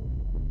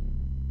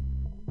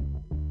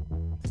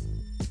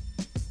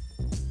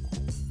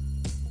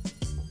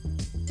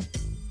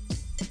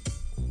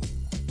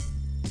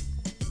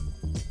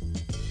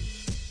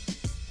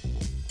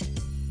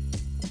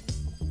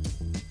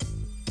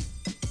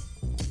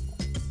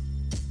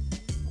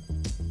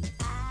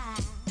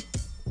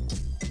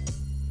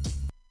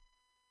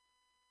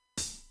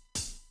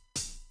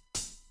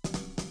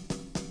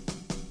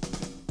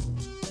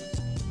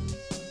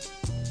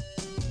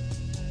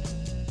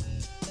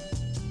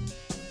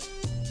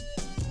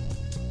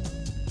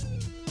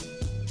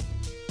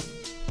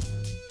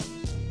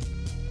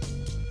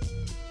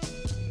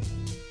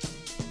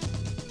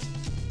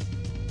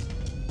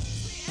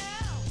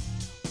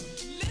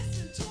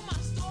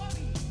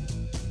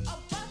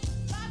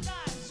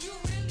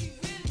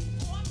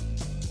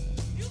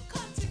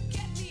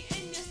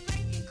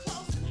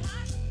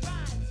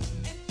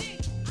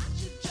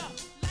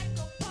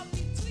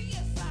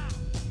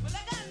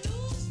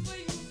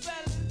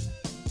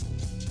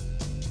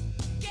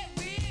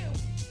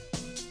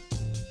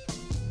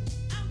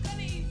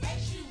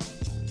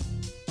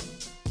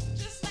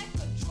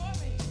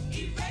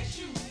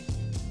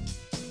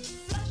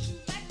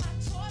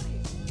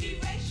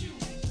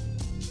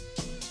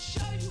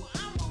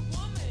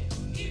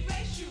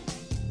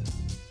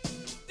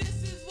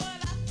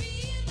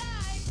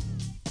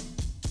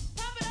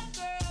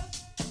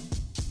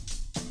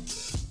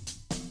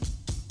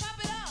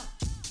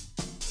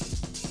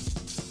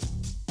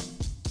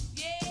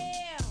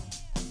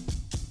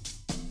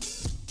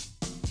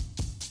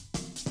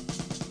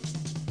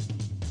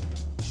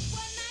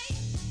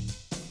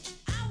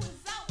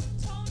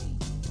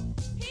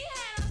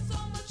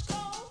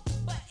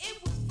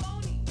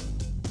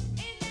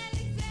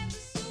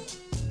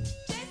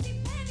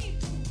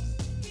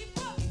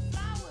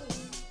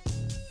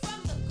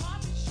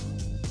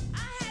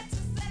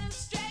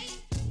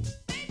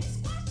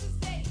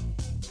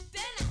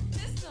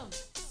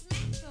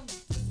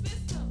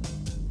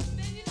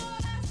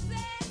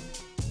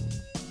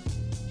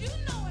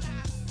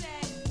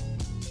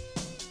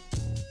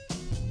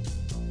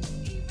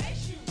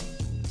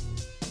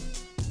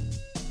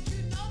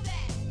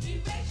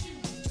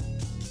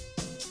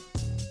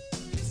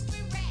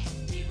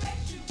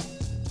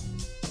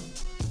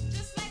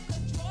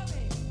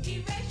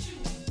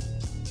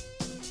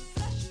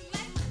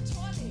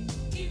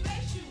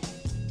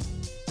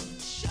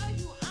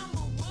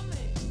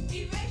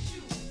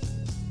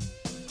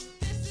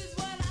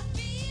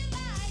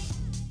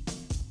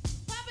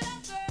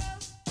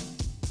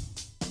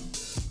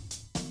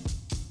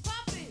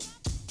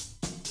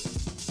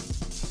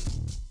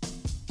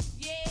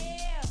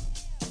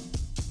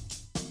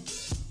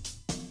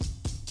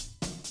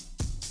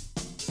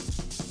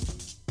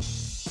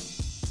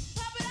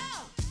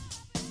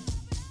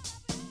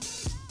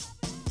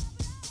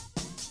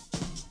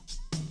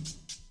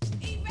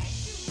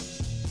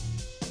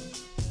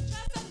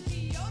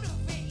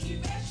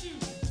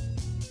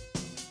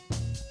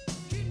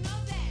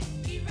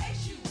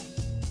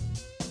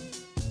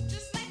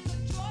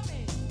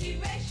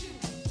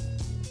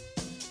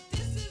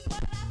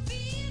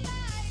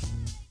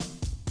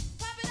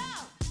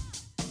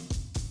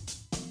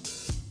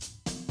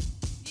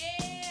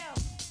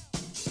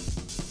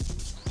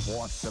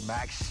 Want some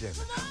action,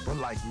 but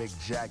like Mick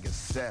Jagger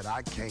said,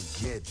 I can't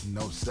get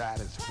no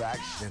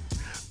satisfaction.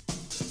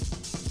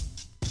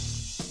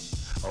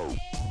 Oh.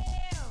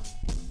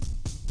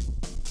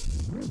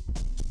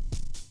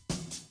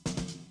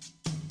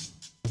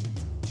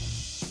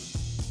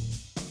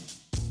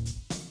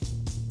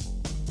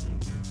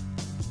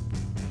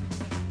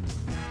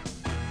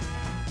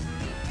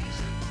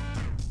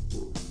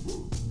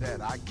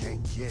 That I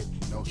can't get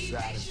no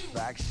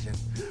satisfaction.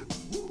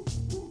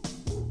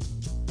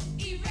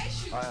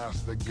 I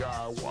asked the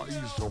guy why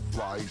he's so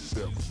fly. He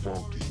said,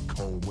 Funky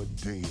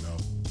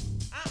Comedina.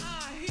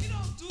 He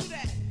don't do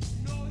that.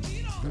 No,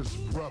 he don't. This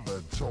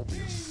brother told me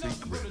a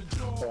secret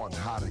on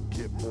how to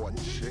get more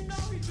chicks.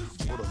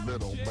 Put a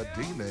little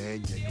Medina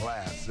in your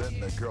glass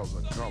and the girls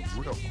will come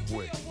real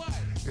quick.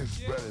 It's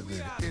better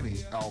than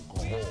any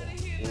alcohol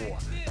or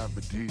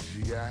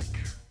aphrodisiac.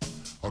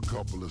 A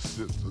couple of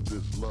sips of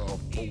this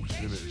love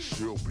potion and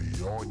she'll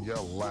be on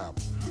your lap.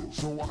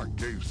 So I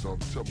gave some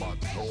to my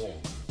dog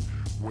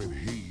when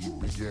he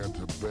began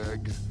to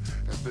beg.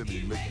 And then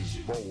he licked his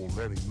bowl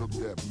and he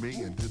looked at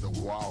me and did a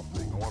wild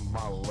thing on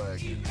my leg.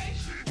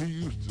 He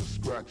used to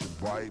scratch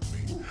and bite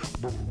me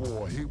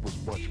before he was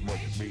much, much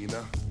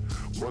meaner.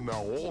 But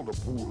now all the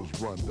poodles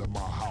run to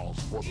my house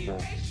for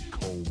the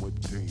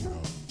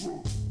Comedina.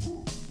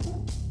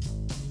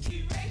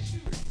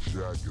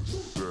 Jagger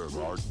said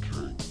I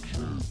can't get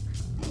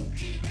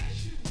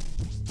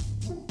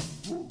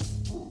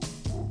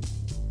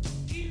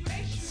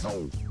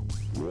so,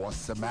 want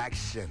some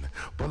action,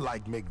 but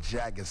like Mick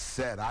Jagger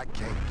said, I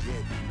can't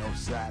get no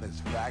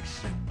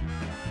satisfaction.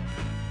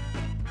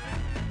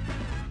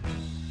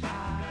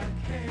 I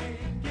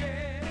can't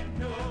get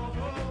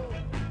no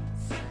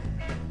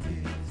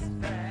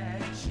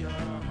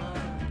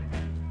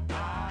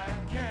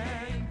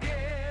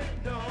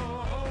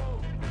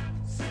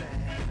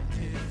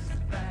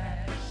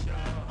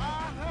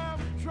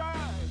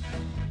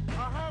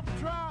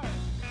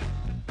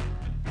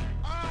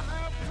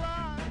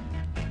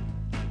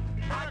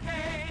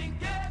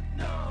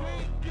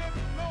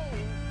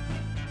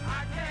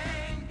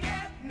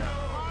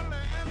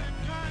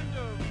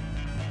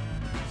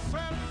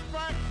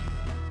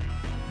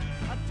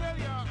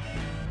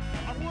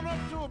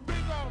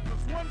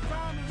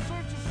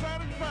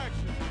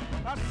satisfaction.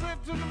 I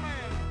said to the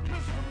man,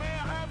 Mr. May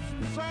I have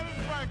some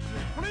satisfaction,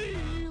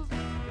 please?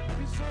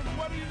 He said,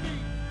 what do you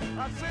need?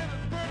 I said a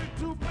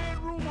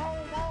 32-bedroom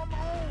home on my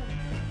own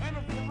and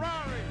a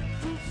Ferrari,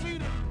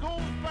 2-seater,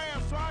 goes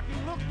fast so I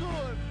can look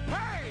good.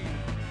 Hey!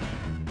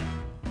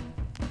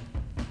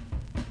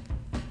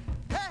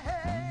 Hey,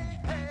 hey,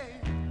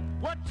 hey,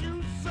 what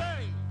you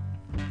say?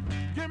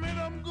 Give me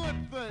them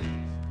good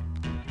things.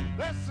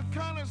 That's the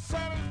kind of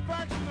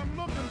satisfaction I'm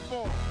looking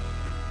for.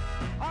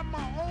 I'm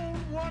my own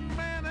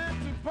one-man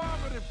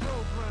anti-poverty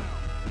program.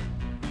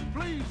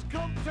 Please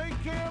come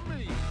take care of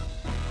me.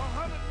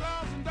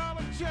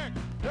 $100,000 check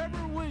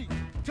every week,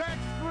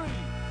 tax-free.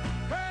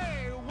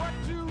 Hey, what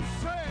you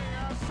say?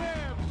 I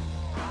said,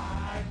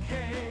 I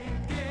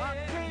can't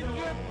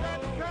get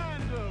that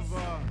kind of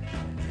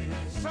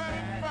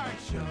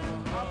satisfaction.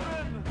 I've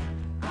been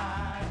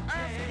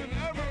asking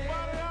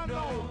everybody I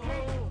know,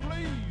 can you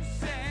please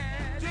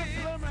just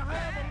let me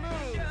have a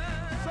little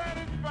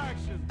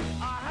satisfaction?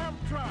 I have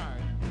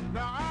tried.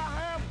 Now I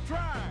have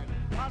tried.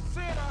 I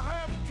said I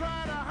have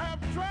tried.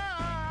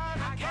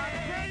 I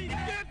can't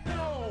get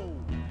no.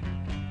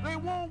 They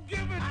won't give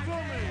it to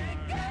me.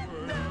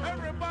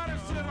 Everybody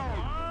sit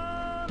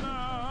on.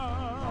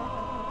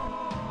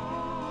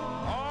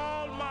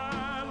 All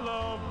my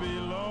love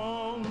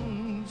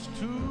belongs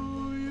to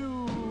you.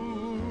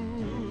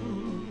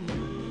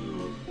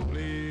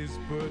 Please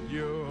put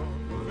your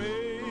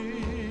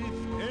faith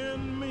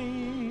in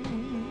me.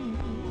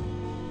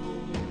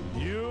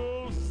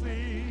 You'll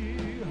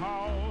see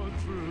how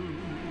true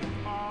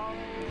I'll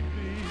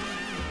be.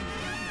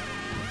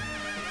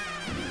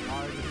 All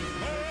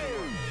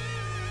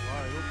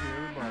right, okay,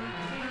 everybody.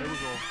 Here we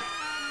go.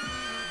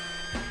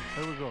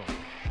 Here we go.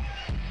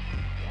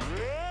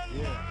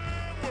 Yeah,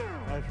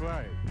 that's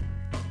right.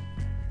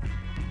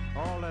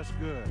 Oh, that's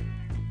good.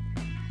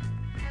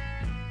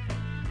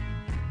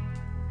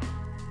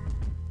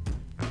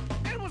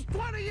 It was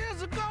 20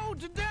 years ago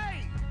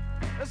today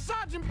that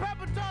Sergeant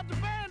Pepper taught the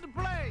band to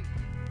play.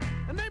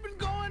 And they've been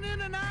going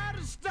in and out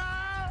of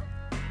style,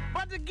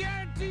 but they're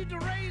guaranteed to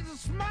raise a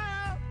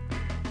smile.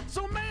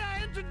 So may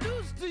I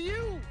introduce to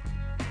you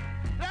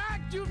the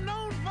act you've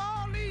known for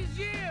all these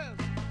years,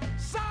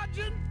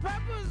 Sergeant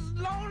Pepper's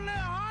Lonely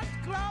Hearts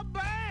Club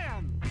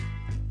Band.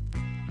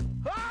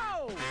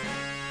 Oh!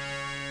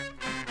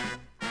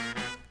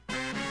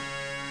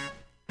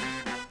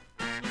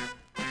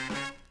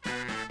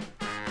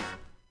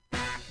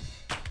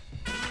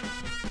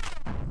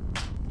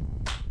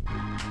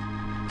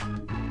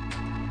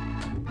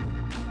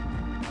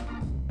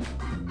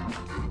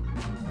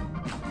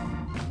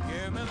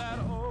 Give me that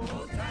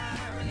old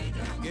time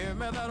religion. Give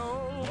me that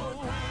old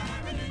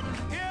time religion.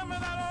 Give me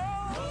that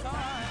old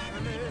time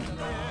religion.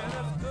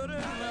 It's good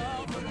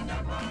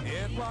enough.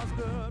 It was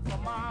good for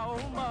my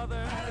old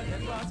mother.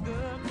 It was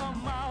good for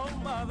my old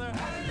mother.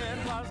 It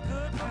was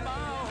good for my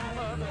old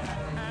mother.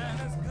 And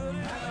it's good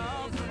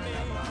enough for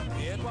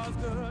me. It was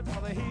good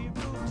for the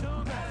Hebrew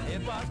children.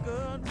 It was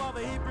good for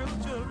the Hebrew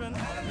children.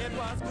 It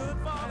was good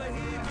for the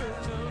Hebrew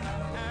children.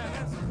 And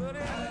it's good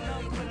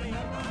enough for me.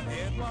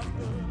 It was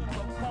good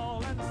for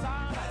Paul and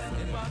Silas.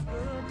 It was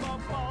good for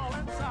Paul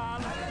and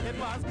Silas. It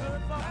was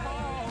good for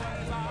Paul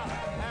and Silas.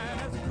 And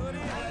it's good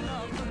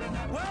enough for me.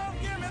 Well,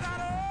 give me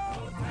that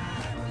old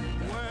time.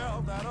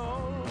 Well, that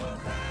old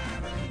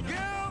time.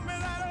 Give me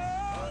that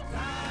old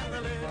time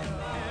religion.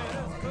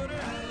 It's good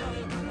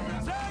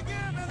enough. Say,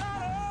 give me that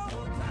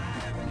old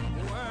time.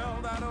 Well,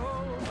 that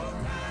old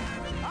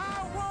time. I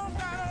want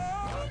that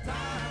old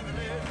time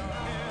religion.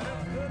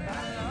 It's good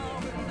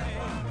enough for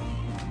me.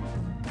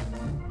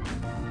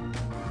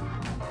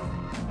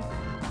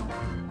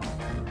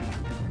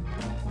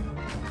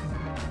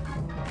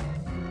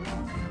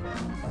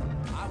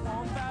 I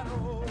want that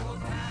old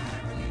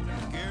time religion.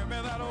 Give me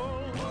that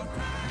old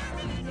time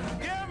religion.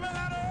 Give me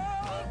that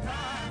old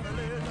time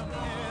religion.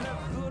 And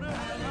it's good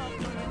enough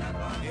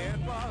for me. It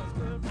was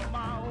good for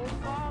my old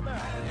father.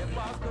 It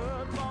was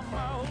good for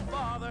my old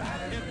father.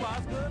 It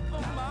was good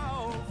for my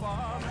old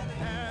father.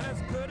 And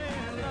it's good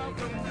enough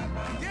for me.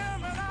 Give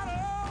me that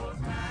old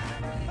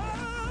time. Oh,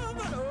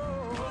 that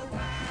old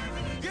time.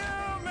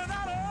 Give me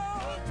that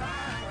old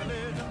time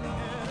religion.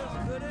 And it's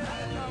good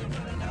enough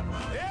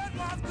for me. It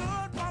was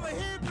good for the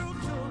Hebrew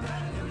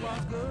children. It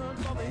was good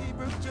for the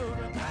Hebrew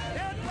children.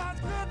 It was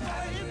good for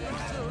the Hebrew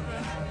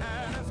children.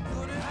 And it's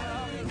good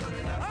enough.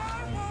 I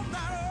want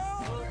that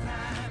old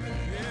time.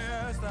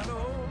 Yes, that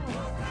old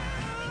time.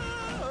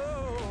 Oh,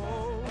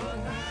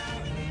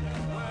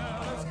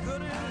 well, it's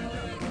good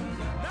enough.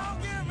 Now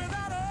give me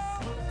that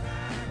old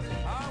time.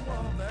 I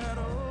want that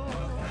old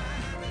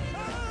time. Oh,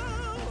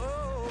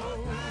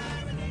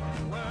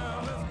 well,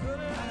 it's good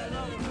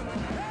enough.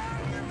 Yeah,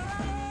 give me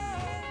that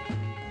old.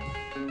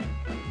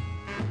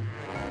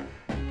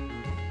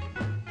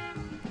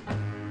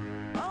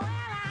 Oh,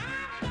 well,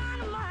 I've got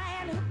a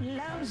man who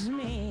loves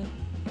me,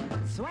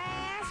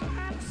 swears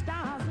by the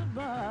stars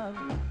above.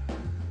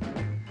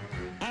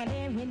 And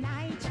every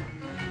night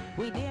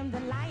we dim the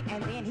light,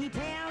 and then he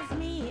tells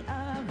me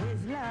of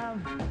his love.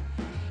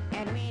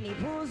 And when he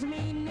pulls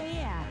me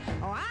near,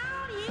 oh,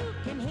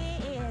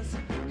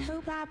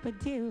 Papa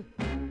do,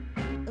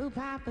 ooh,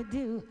 Papa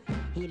do.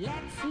 He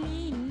lets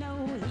me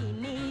know he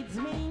needs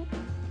me.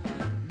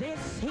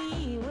 This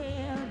he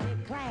will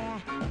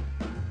declare.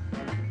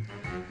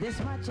 This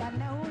much I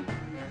know.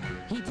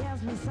 He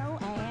tells me so,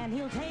 and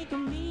he'll take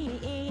me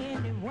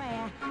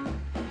anywhere.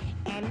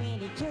 And when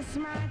he kisses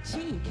my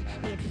cheek,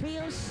 it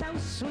feels so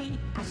sweet.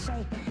 I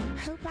say,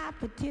 ooh,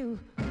 Papa do,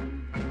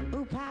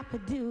 ooh, Papa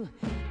do,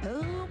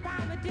 ooh,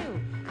 Papa do.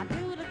 I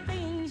do the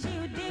things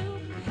you do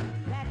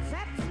that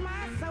sets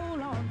my soul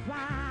on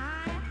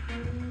fire.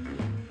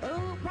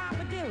 Ooh,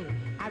 Papa do,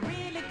 I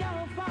really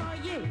go for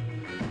you.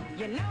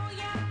 You know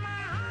you're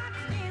my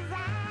heart's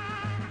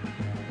desire.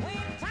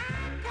 When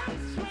time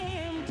comes for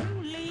him to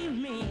leave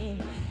me,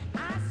 I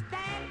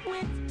stand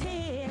with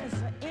tears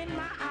in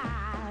my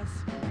eyes.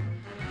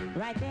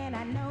 Right then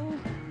I know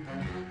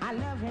I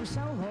love him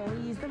so,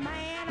 he's the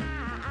man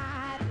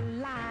I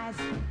idolize.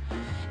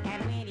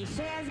 And when he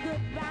says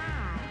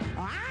goodbye,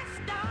 I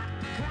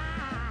start to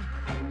cry.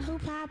 Ooh,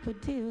 Papa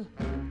do,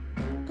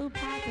 ooh,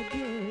 Papa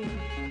do.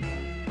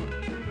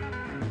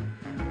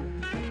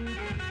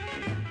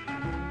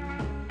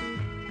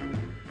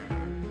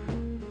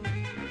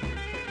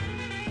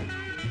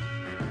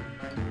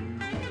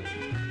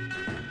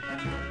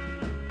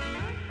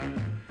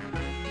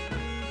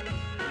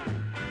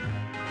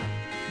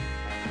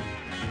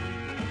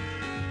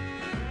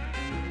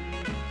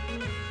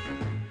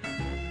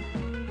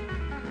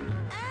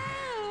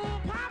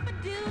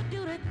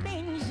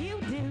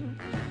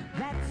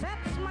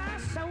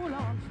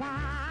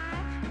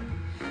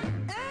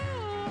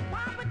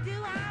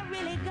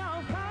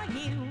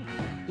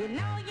 You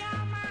know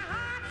you're my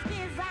heart's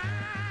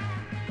desire.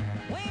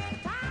 When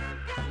time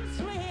comes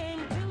for him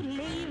to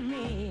leave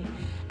me,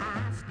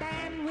 I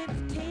stand with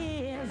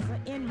tears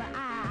in my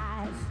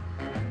eyes.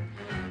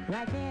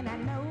 Right then I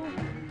know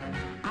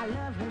I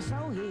love him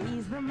so,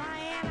 he's the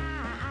man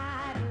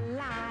I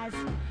idolize.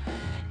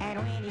 And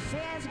when he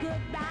says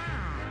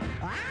goodbye,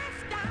 I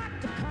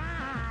start to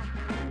cry.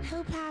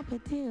 Oh, Papa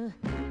do,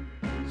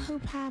 oh,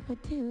 Papa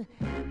do,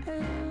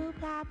 oh,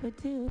 Papa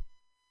do.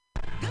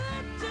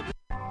 Good to be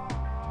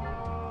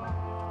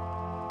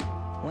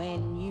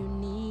when you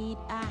need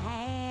a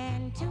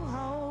hand to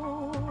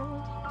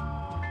hold,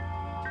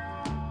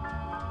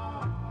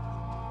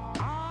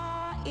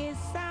 or is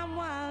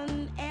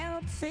someone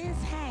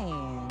else's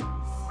hands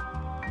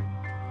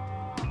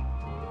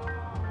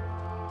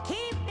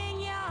keeping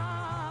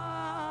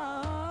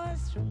yours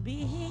from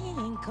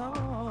being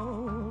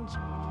cold?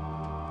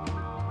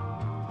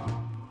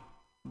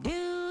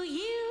 Do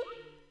you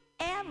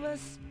ever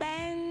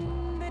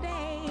spend the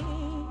day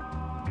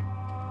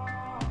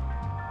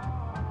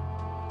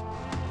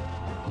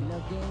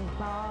looking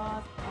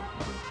for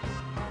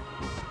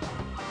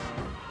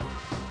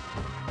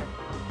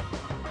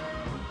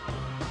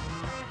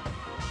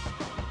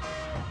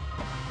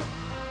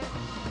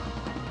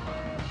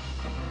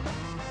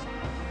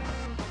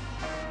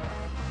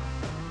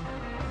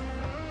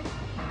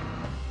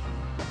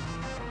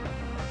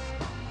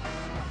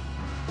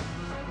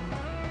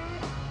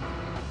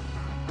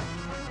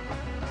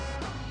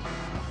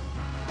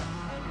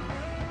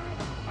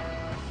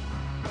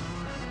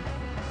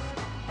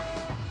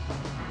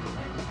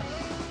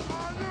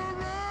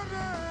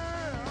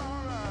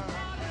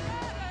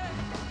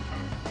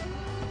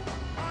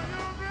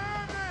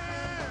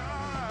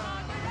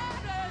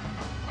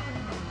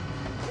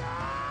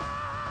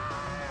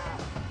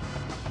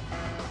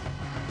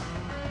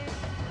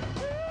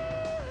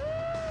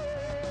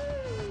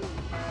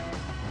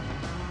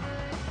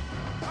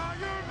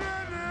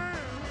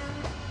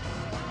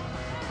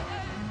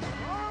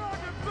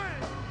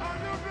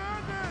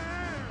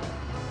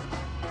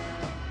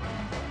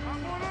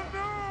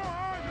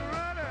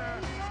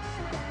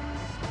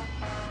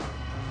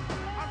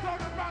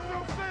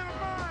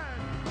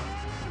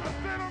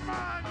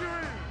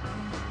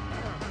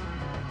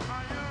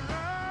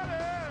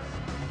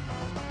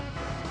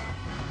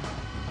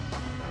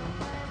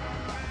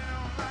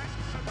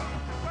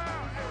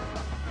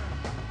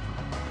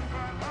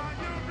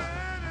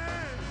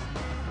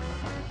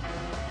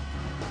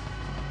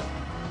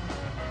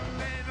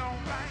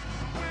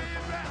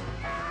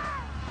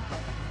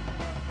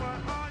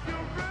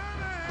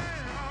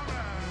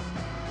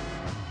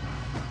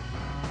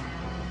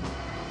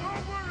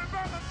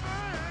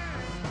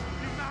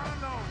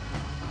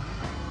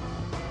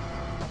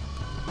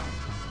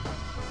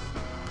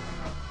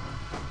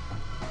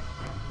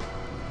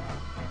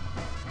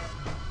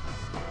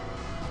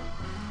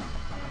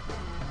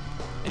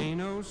ain't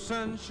no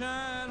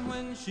sunshine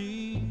when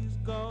she's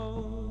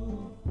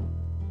gone.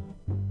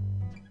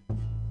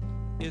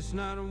 It's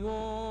not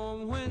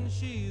warm when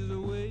she's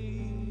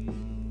away.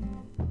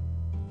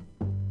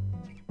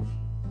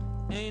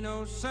 Ain't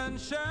no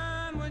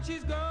sunshine when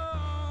she's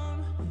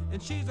gone,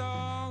 and she's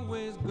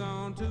always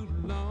gone too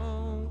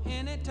long.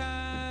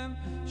 Anytime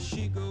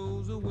she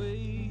goes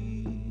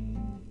away,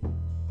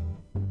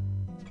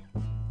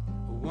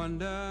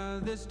 wonder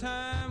this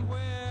time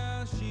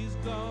where she's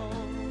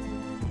gone.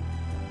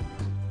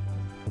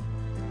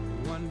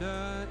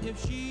 Wonder if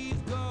she's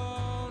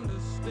gone to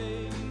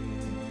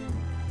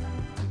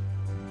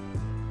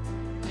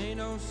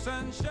no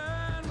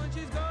sunshine when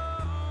she's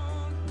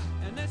gone,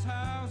 and this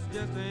house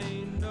just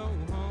ain't no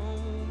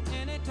home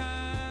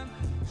anytime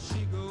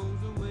she goes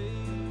away.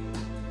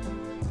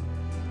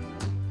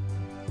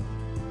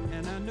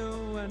 And I know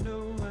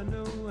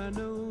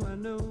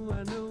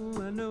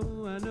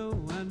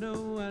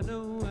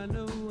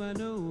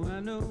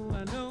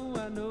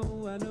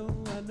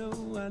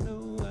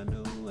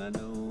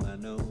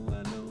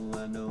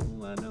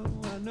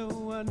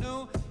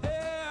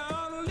hey, I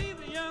ought to leave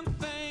the young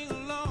thing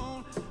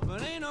alone,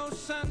 but ain't no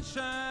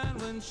sunshine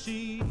when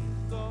she's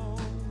gone.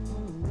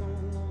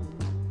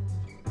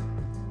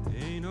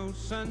 Ain't no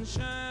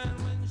sunshine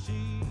when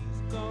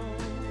she's gone.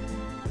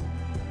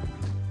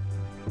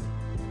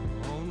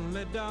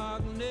 Only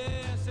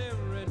darkness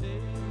every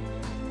day.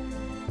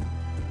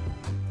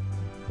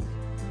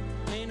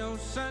 Ain't no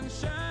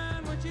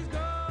sunshine when she's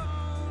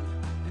gone,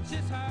 and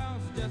this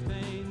house just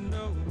ain't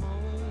no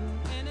home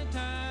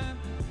anytime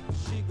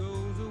she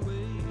goes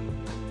away.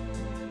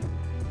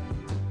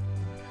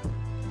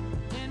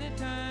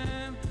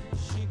 Anytime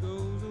she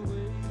goes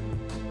away.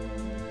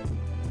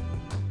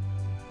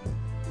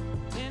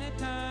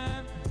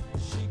 Anytime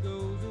she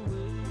goes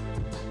away.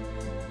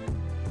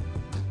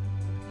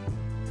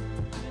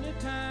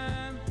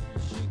 Anytime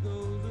she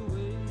goes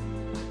away.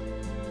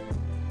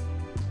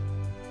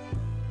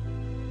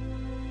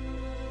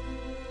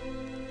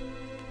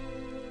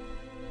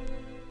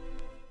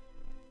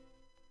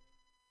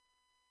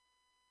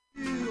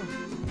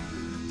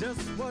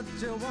 Just what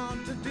you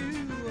want to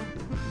do,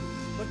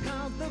 but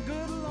count the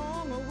good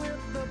along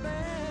with the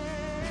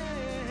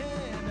bad.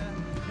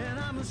 And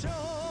I'm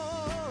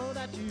sure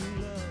that you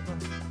love,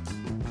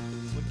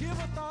 but give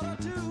a thought or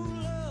two,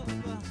 love.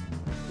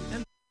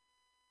 And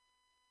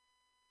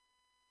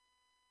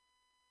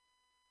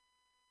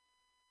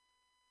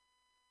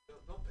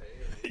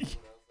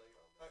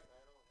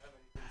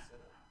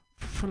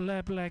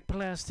Flat Black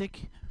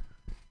Plastic,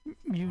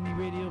 Mutiny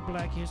Radio,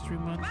 Black History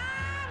Month.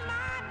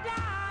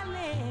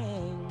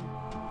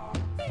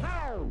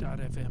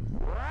 .fm.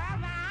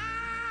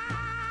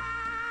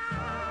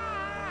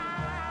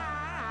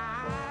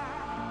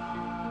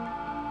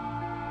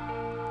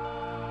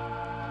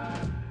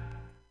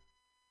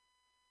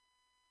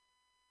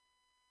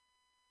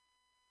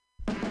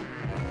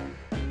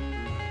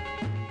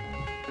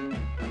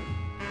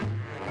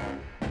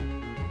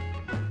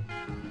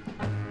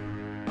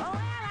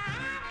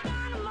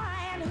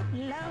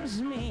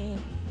 Me,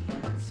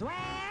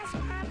 swears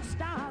by the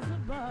stars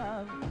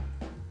above,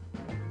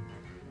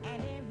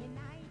 and every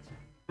night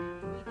we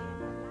dim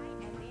the light,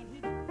 and then he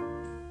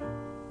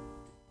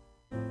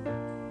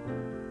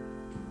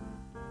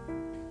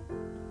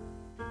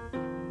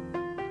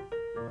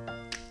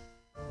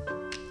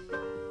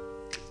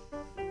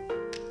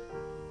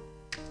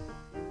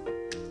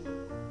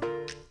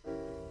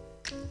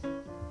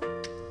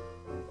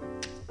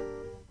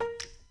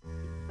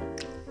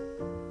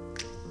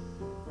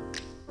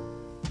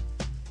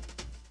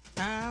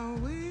I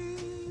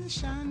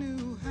wish I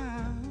knew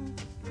how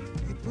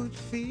it would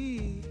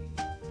feel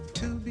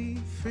to be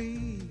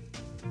free.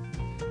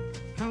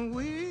 I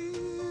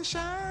wish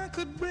I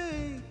could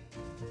break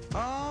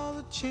all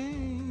the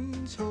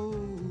chains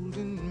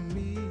holding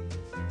me.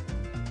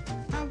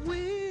 I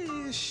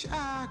wish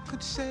I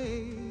could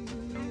say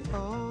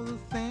all the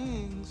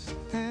things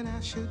that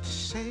I should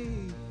say.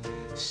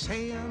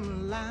 Say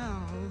 'em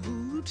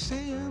loud,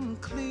 say 'em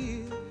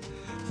clear,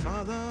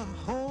 for the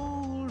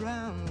whole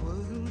round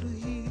world to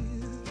hear.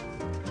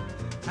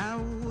 I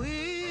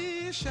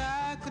wish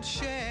I could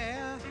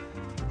share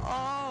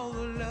all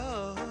the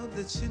love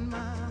that's in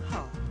my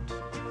heart.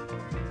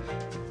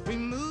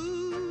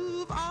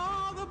 Remove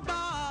all the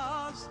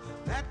bars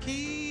that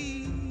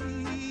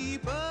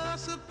keep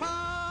us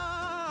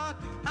apart.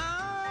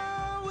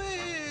 I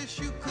wish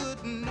you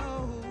could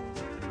know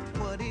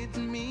what it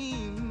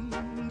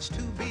means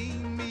to be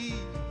me.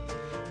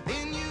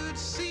 Then you'd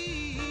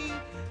see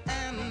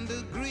and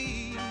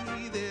agree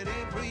that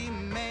every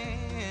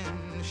man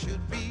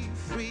should be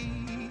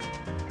free.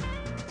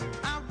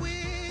 I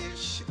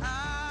wish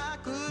I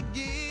could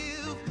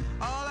give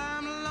all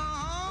I'm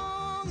longing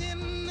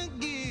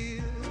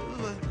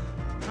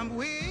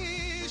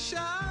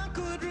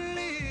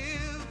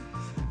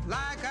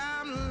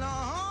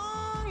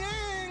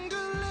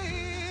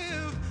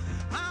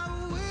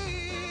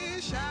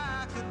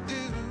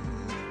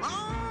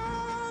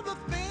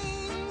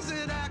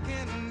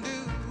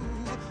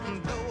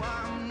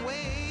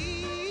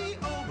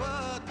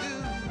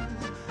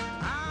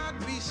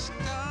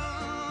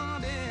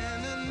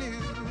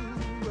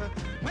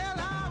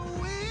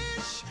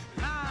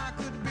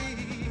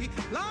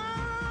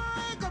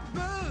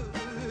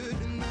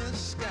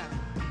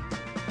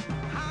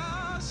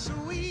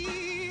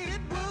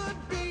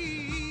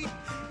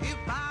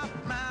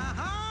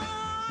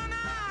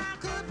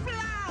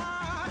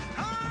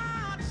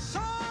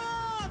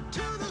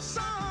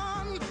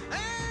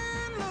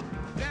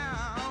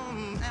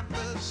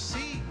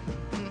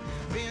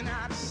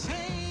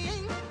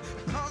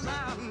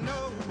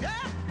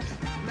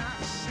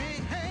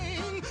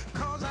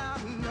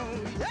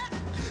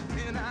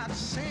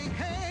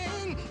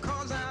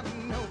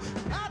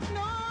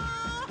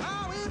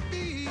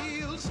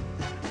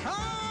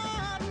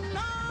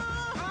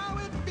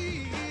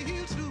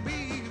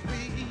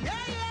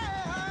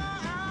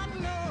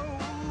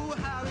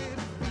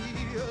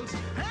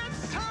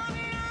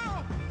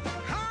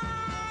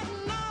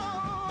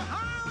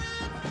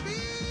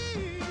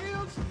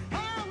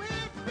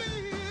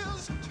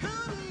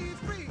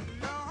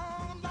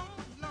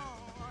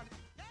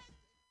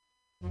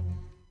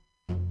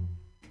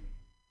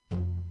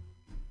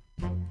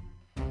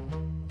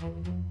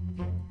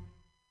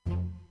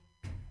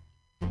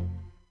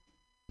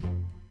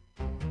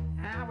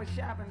was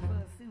shopping for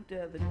a suit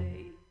the other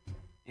day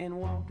and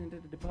walked into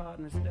the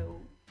department store.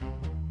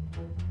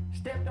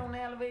 Stepped on the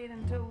elevator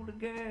and told the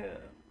girl,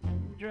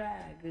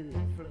 dry goods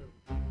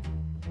flow.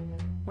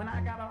 When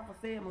I got off, a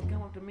salesman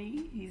come up to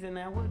me. He said,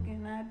 now what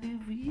can I do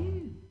for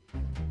you?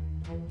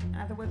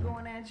 I said, well, go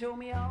in there and show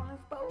me all the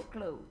sport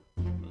clothes,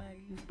 like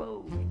you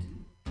supposed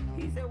to.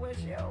 He said, well,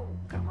 sure,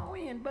 come on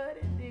in,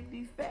 buddy, dig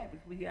these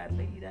fabrics we got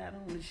laid out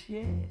on the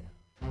shelf.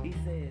 He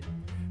said,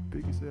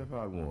 pick yourself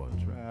out one,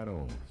 try it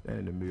on, stand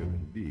in the mirror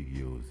and dig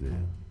yourself.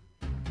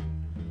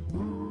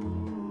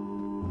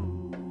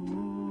 Ooh,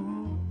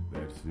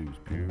 that suit's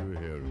pure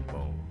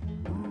herringbone.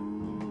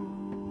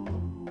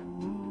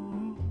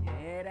 ooh,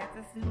 yeah, that's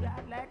a suit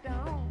I'd like to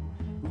own.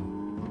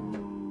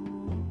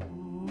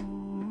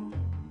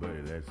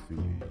 Buddy, that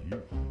suit is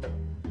you.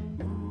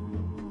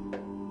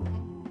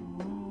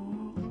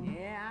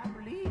 Yeah, I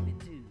believe it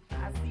too.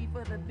 I see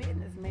for the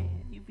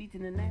businessman, you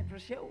featuring the natural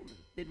shoulder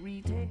that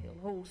retail,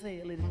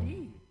 wholesale it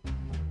is.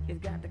 It's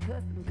got the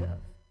custom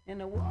cuffs and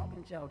the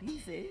walking short, he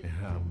said.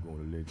 I'm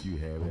gonna let you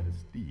have it a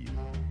steal.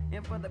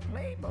 And for the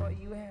playboy,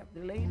 you have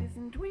the latest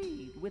in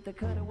tweed with the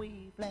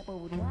cutaway flap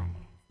over twice.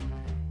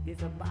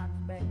 It's a box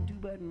back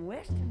 2-button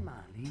western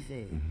model, he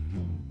said.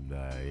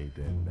 Nah, ain't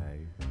that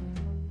nice?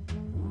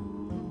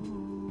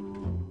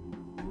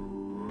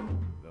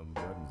 Them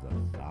buttons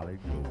are solid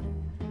gold.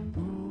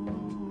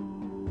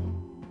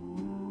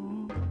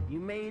 You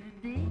made a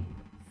deal,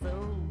 so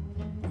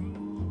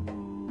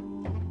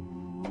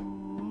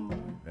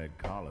that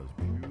collar's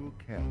pure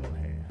camel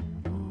hair.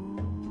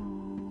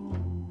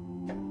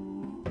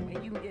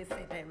 and you can just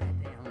sit that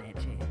right there on that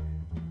chair.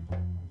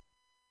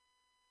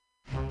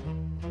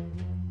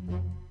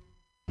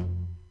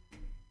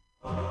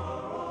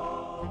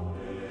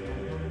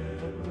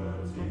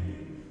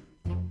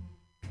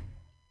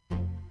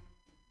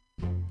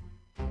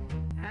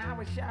 I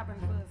was shopping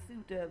for a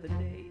suit the other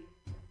day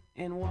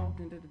and walked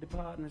into the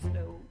department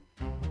store.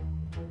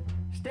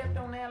 Stepped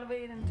on the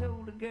elevator and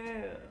told the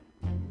girl,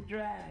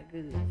 dry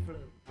goods flow.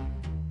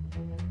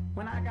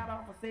 When I got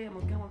off, a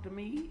salesman come up to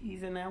me. He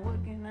said, now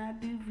what can I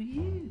do for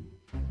you?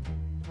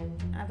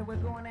 I said, well,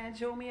 go in there and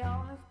show me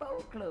all the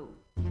sport clothes,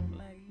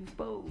 like you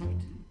supposed to.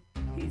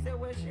 He said,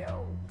 well,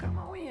 sure, come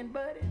on in,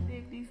 buddy,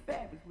 dig these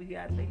fabrics we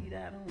got laid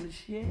out on the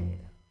shelf.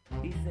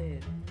 He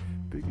said,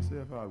 pick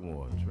yourself out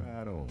one,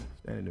 try it on,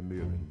 stand in the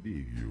mirror and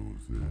dig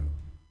yourself.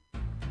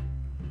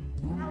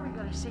 Now we're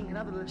gonna sing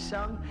another little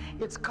song.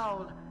 It's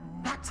called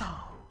That's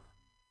All.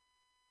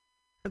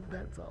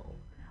 That's all.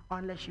 Or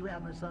unless you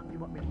have a song you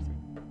want me to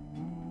sing.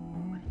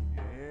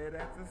 yeah,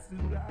 that's a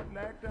suit I'd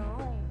like to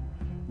own.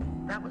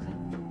 That was it.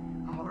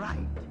 All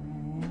right.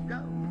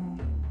 Go.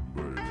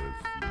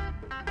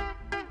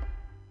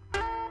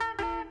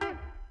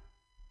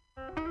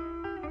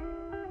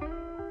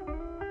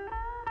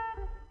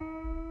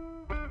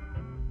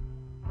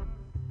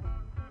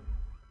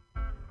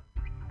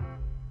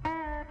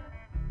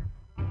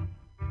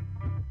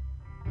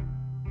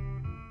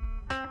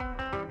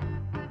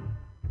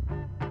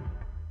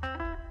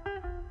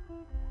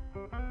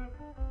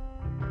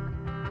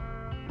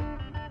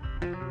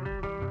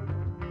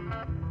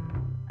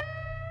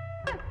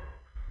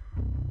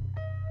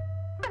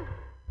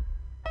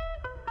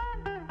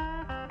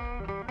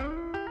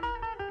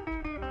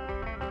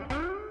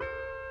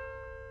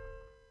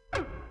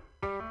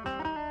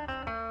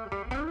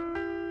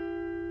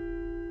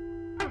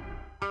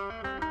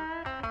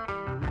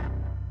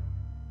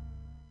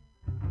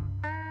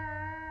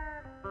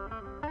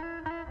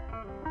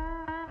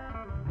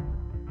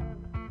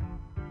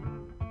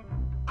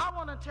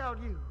 Tell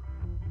you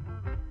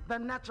the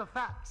natural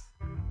facts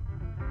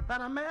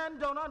that a man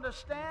don't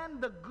understand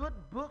the good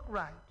book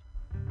right,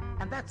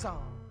 and that's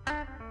all.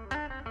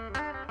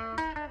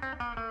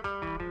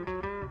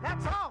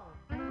 That's all.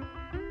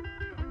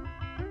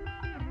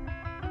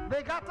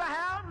 They got to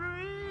have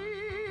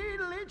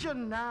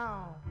religion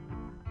now.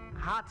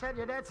 I tell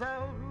you, that's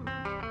all.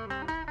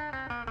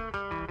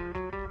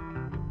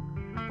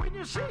 When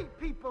you see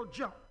people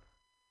jump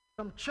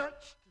from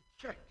church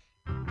to church,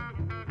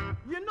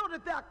 you know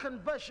that their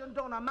conversion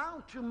don't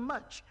amount to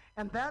much,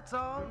 and that's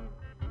all.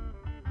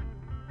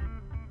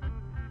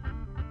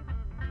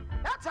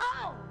 That's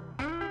all.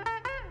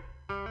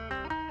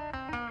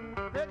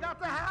 They got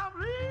to have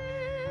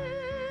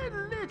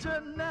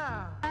religion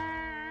now,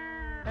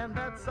 and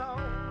that's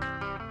all.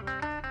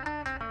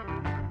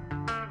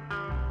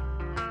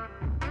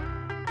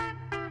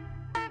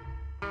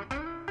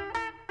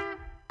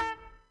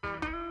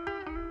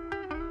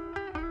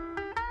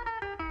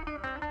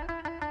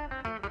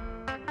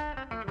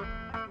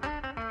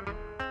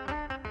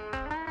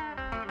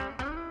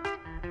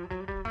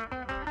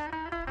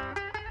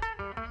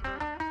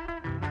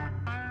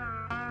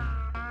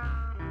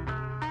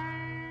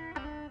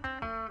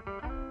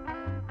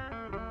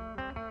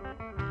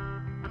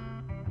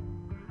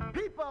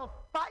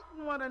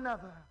 One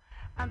another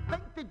and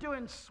think they're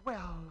doing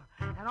swell,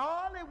 and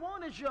all they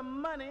want is your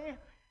money,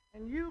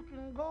 and you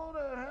can go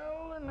to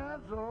hell, and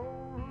that's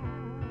all.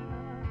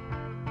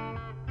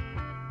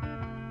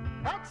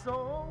 That's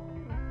all.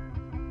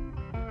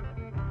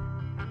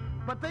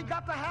 But they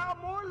got to have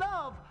more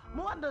love,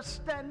 more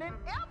understanding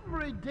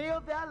every day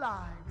of their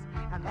lives.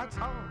 And that's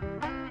all.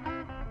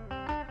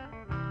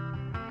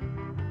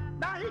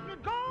 Now he can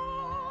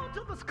go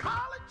to the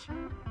college,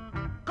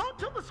 go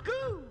to the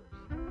schools.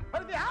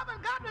 But if you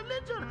haven't got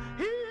religion,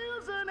 he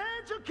is an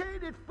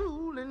educated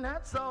fool, and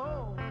that's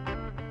all.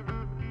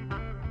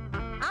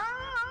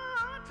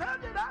 I tell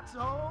you, that's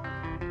all.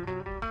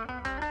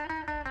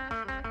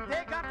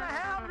 They got to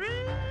have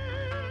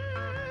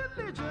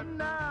religion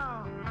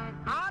now.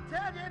 I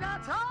tell you,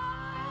 that's all.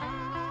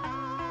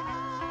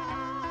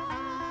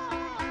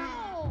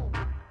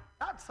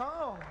 That's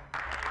all.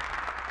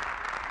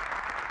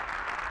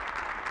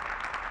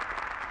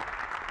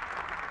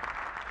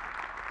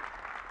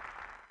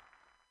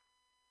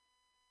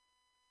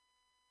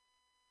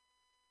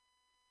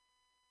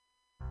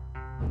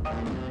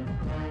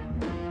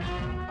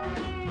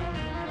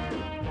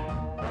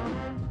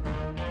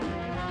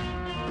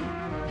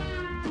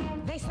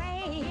 They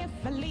say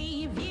if I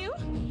leave you,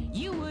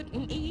 you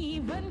wouldn't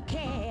even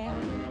care.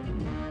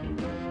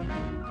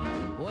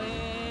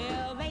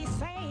 Well, they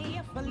say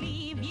if I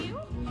leave you,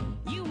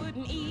 you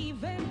wouldn't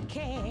even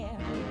care.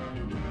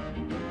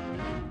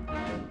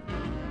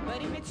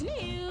 But if it's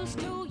news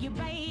to you,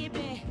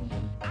 baby,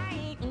 I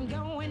ain't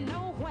going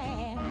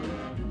nowhere.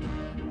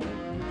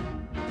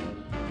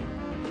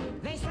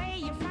 They say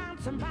you found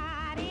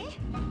somebody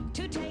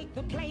to take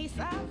the place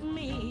of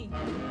me.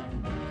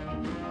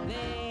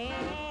 They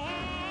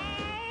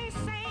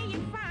say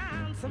you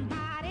found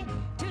somebody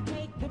to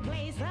take the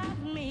place of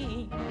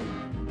me.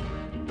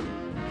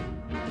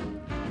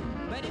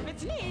 But if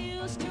it's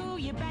news to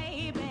you,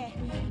 baby,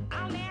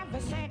 I'll never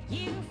set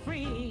you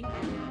free.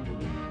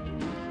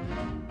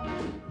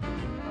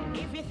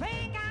 If you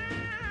think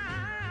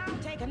I'll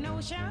take a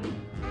notion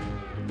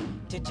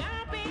to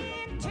jump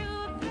into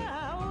the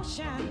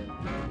ocean,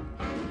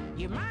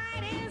 you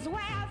might as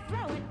well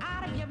throw it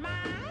out of your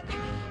mind.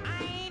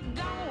 I ain't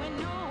going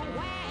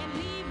nowhere and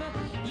leave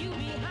you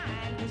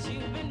behind, 'cause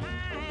you've been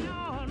mine,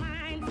 all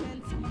mine,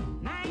 since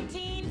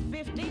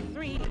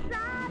 1953.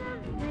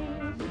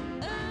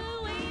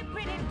 Ooh,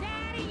 pretty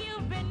daddy,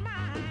 you've been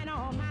mine,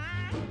 all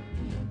mine,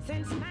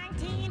 since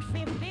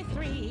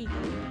 1953.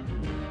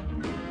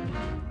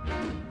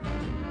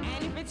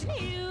 And if it's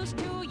news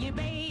to you,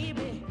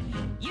 baby,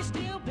 you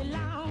still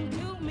belong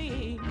to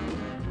me.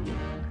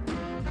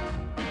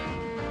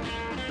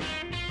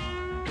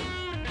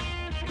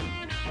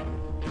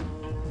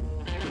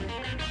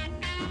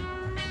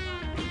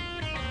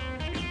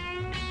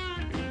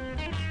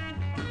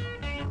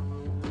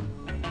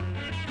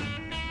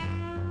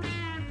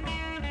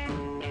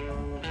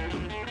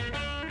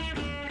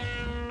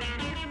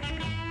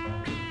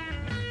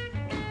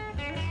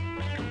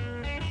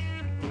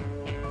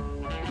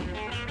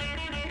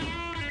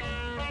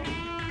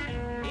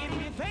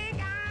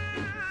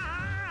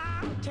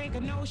 Take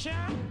a notion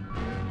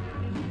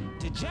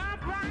to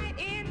jump right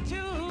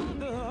into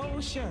the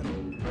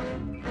ocean,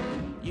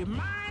 you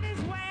might as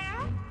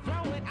well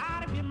throw it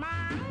out of your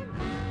mind.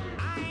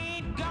 I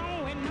ain't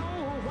going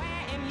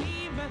nowhere and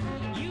leaving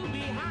you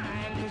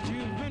behind, 'cause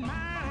you've been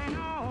mine,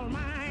 all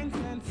mine,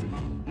 since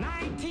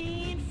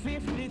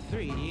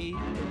 1953.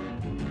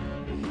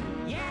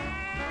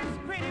 Yes,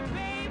 pretty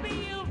baby,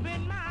 you've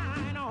been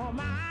mine, all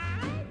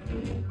mine,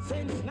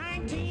 since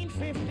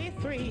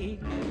 1953.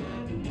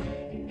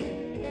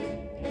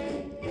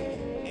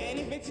 And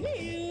if it's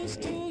news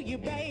to you,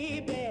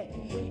 baby,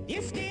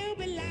 you still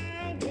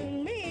belong to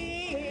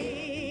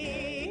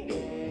me.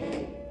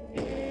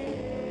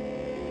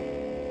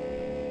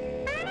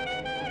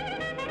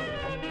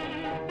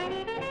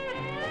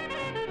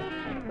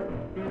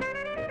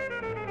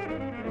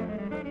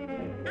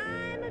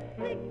 I'm a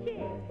slick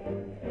chick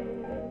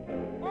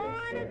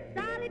on a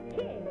solid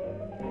kick.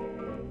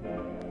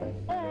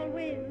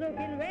 Always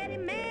looking ready,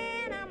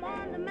 man, I'm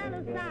on the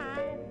mellow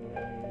side.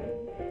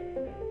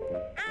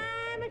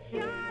 I'm a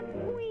sharp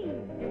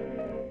queen.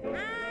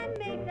 I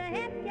make the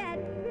head cat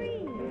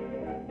scream.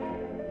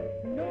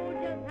 Know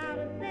just how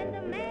to send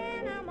a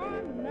man, I'm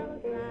on the mellow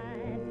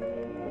side.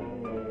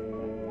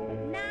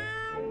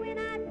 Now when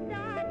I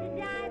start to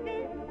jive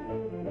it,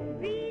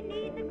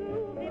 beneath the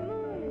groovy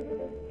moon,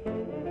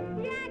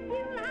 Jack,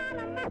 you'll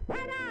holler my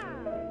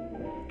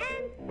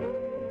and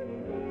soon,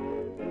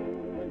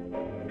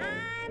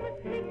 I'm a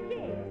slick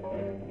chick.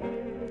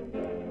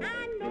 I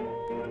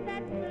know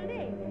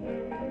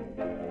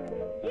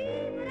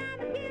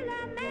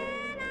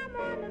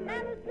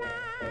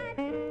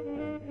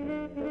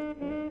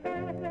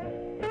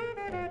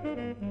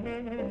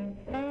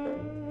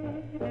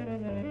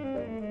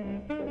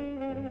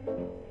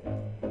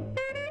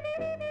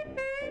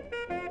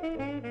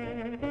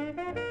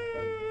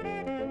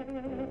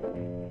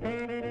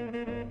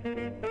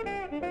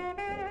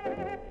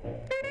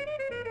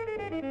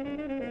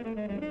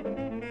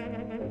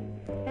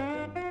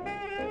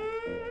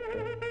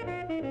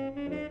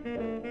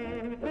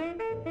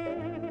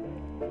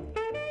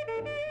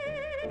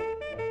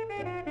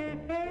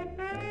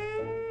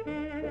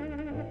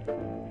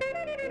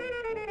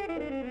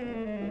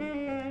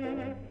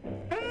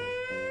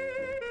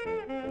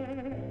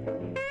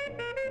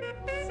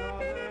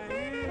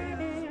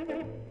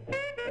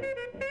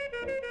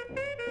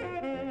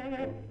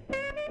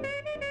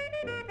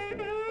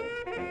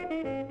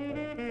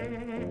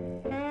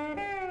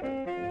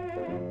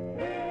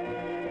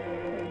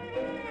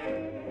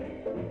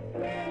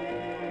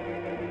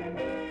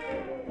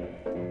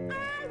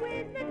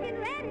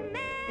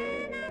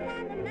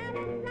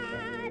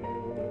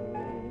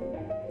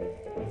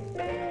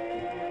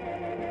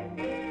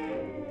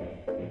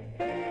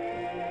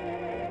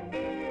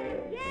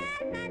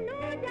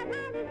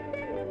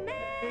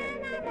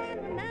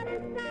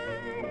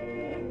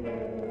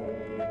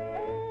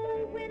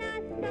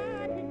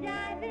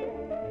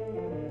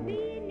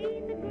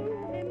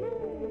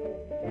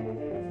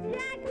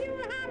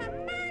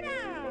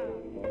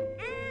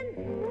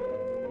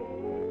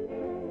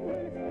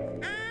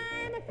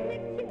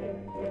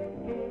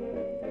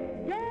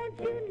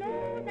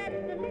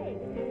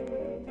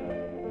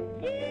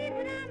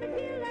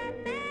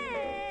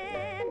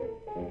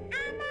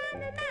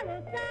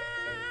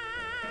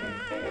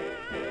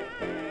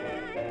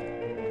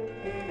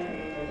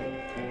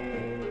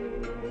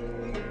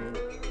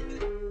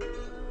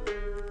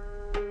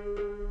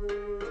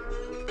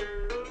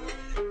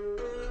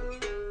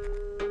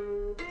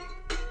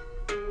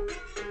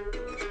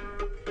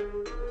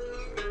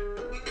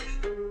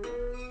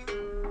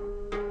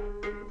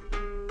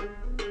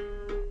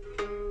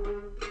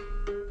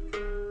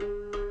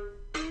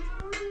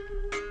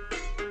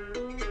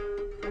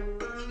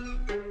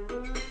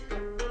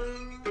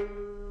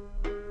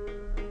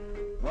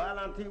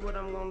I'll tell you what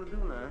I'm gonna do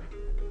now.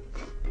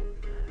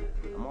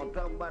 I'm gonna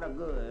talk about a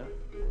girl.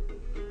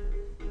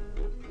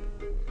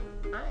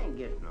 I ain't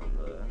getting no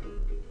girl.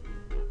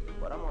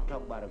 But I'm gonna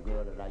talk about a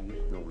girl that I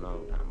used to know a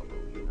long time ago,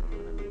 you know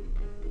what I mean?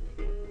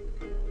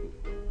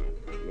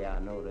 Yeah, I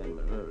know her in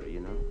Missouri, you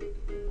know?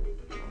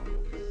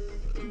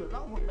 She was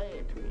awful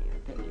bad to me,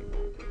 I tell you.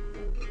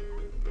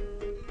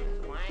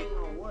 So I ain't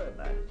gonna worry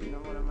about it, you know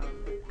what I mean?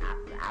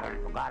 I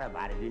done forgot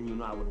about it, then you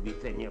know I would be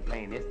sitting here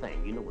playing this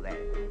thing, you know that.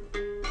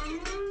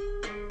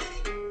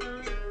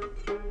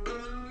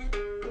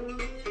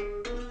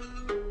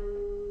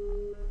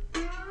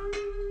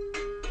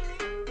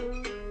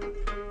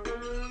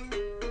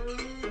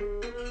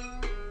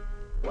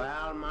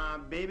 Well, my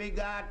baby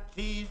got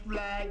teeth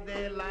like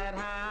the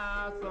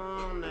lighthouse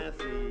on the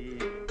sea.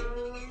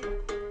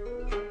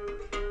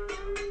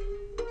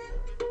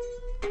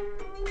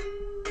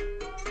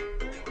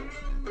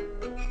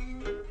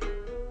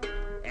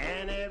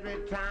 And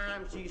every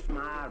time she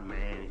smiled,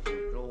 man, she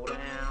throw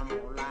down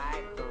more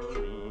light on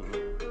me.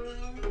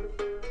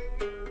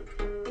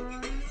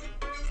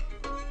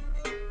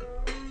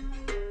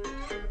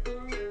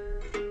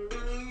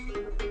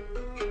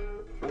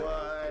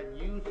 What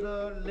use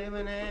of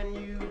living and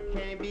you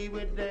can't be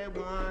with the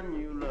one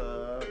you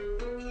love?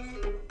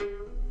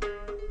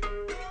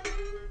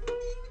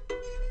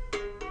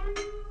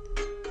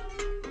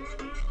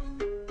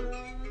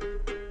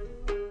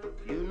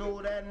 You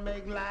know that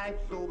make life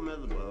so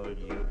miserable.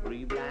 You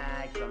breathe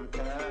like some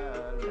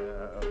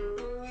color.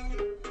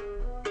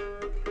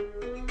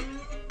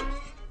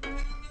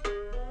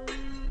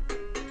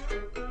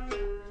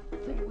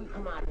 See, we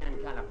come out here in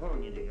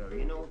California together,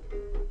 you know.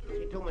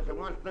 She told me, said,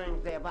 one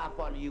thing, say, if I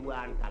follow you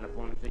out in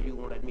California, so you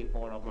won't let me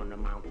fall off on the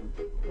mountain.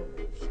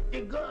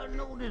 The girl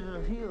know this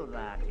is hills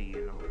out here,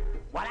 you know.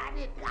 Well, I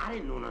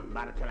didn't know nothing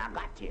about it till I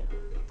got here.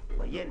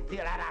 But yet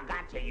until I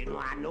got here, you know,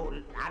 I know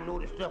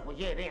the stuff was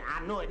here then.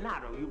 I know it now,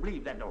 though. You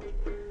believe that, don't you?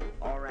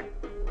 All right.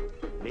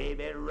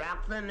 Baby,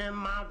 rocks in the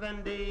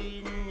mountain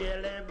deep,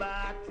 yellow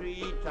by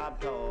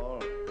treetop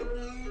tall.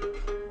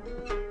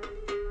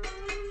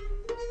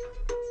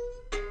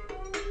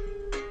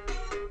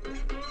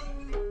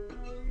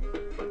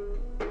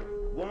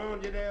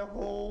 Want you to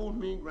hold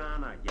me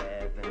round, I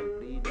guess, and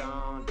please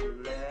don't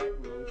you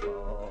let me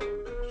fall.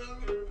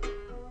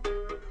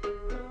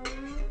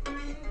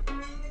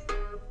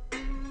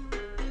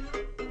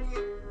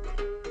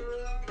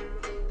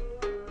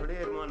 Play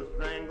it one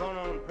string, go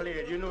on, play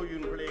it. You know you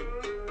can play it.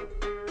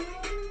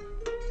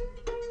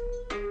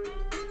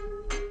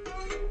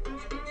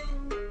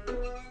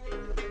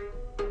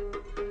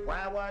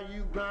 Why were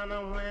you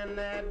grinding when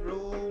that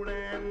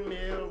rolling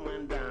mill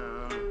went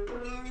down?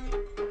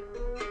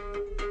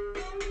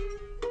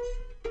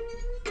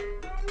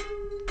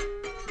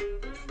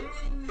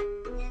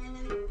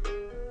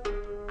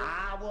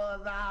 I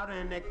was out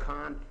in the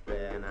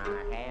country and I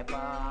half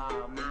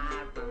a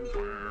mile from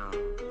town.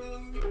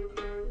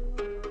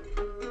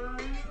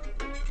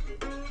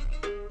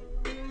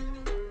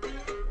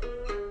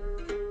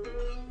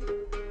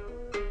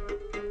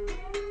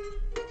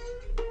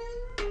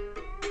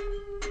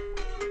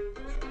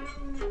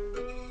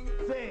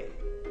 Say,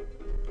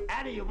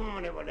 how do your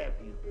woman ever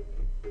left you?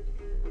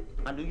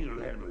 I knew you don't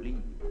let him leave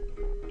you.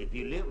 If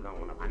you lived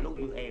long enough, I know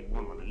you had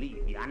woman to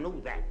leave you. I know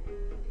that.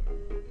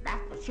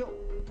 That's for sure.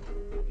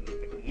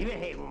 You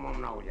didn't have one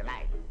woman all your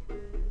life.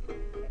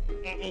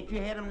 Ain't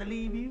you had them to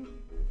leave you?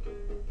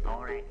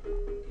 All right.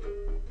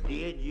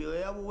 Did you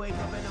ever wake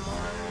up in the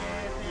morning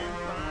and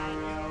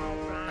find your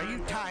friend? Are you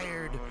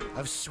tired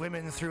of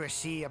swimming through a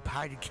sea of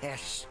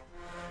podcasts?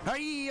 Are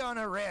ye on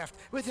a raft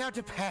without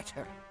a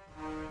paddle?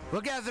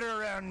 Well, gather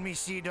around me,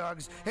 sea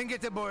dogs, and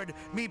get aboard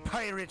me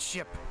pirate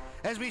ship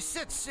as we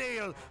set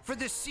sail for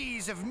the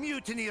seas of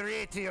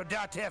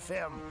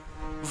MutinyRadio.fm.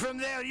 From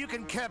there, you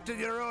can captain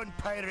your own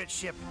pirate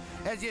ship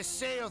as you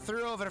sail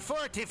through over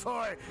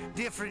 44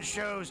 different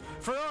shows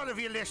for all of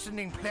your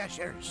listening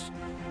pleasures.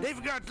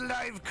 They've got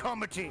live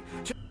comedy.